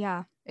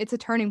a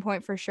turning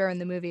point for sure in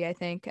the movie, I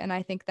think. And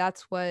I think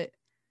that's what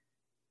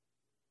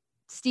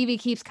Stevie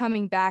keeps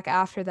coming back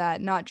after that,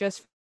 not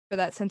just for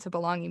that sense of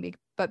belonging,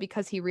 but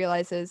because he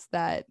realizes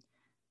that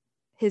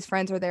his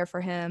friends are there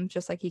for him,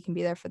 just like he can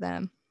be there for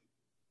them.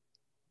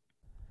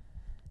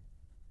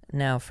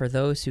 Now, for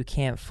those who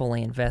can't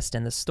fully invest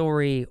in the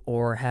story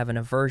or have an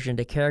aversion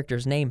to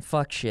characters named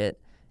fuck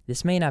shit,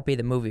 this may not be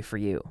the movie for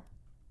you.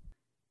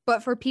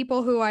 But for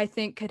people who I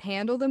think could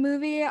handle the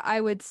movie,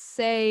 I would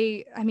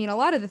say, I mean, a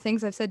lot of the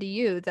things I've said to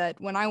you, that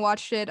when I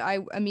watched it, I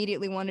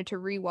immediately wanted to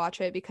rewatch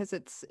it because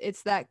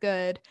it's that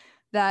good,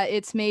 that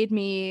it's made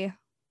me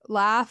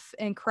laugh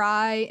and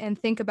cry and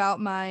think about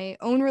my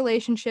own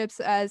relationships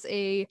as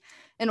an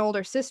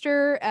older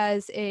sister,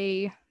 as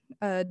a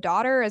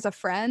daughter, as a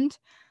friend,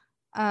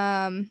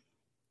 and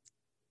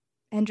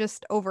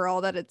just overall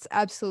that it's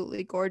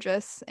absolutely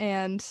gorgeous,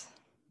 and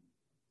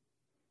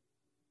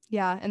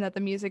yeah, and that the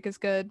music is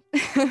good.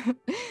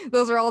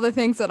 Those are all the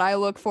things that I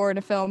look for in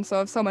a film.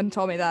 So if someone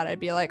told me that, I'd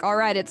be like, all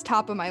right, it's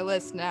top of my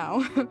list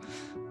now.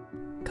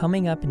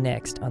 Coming up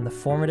next on the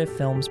Formative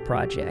Films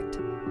Project,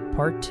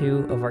 part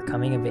 2 of our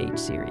Coming of Age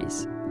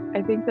series.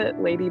 I think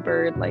that Lady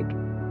Bird, like,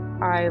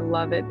 I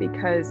love it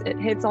because it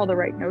hits all the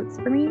right notes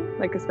for me,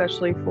 like,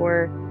 especially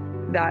for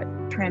that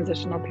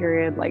transitional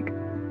period, like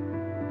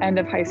end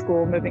of high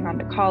school, moving on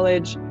to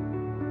college.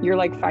 You're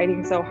like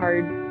fighting so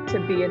hard to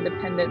be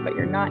independent, but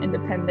you're not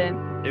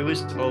independent. It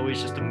was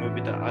always just a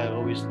movie that I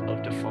always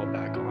loved to fall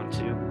back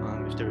onto.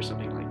 If there was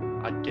something like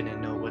I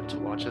didn't know what to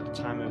watch at the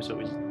time, it was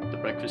always The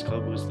Breakfast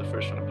Club was the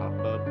first one to pop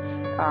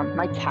up.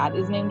 My cat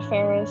is named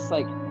Ferris.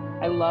 Like,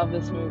 I love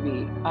this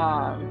movie.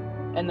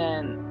 And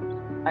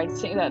then I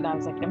say that and I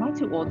was like, am I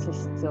too old to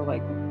still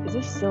like, is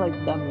this still like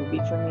the movie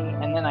for me?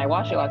 And then I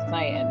watched it last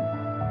night,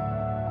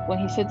 and when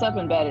he sits up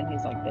in bed and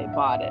he's like, they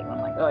bought it, and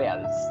I'm like, oh yeah,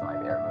 this is my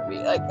favorite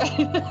movie. Like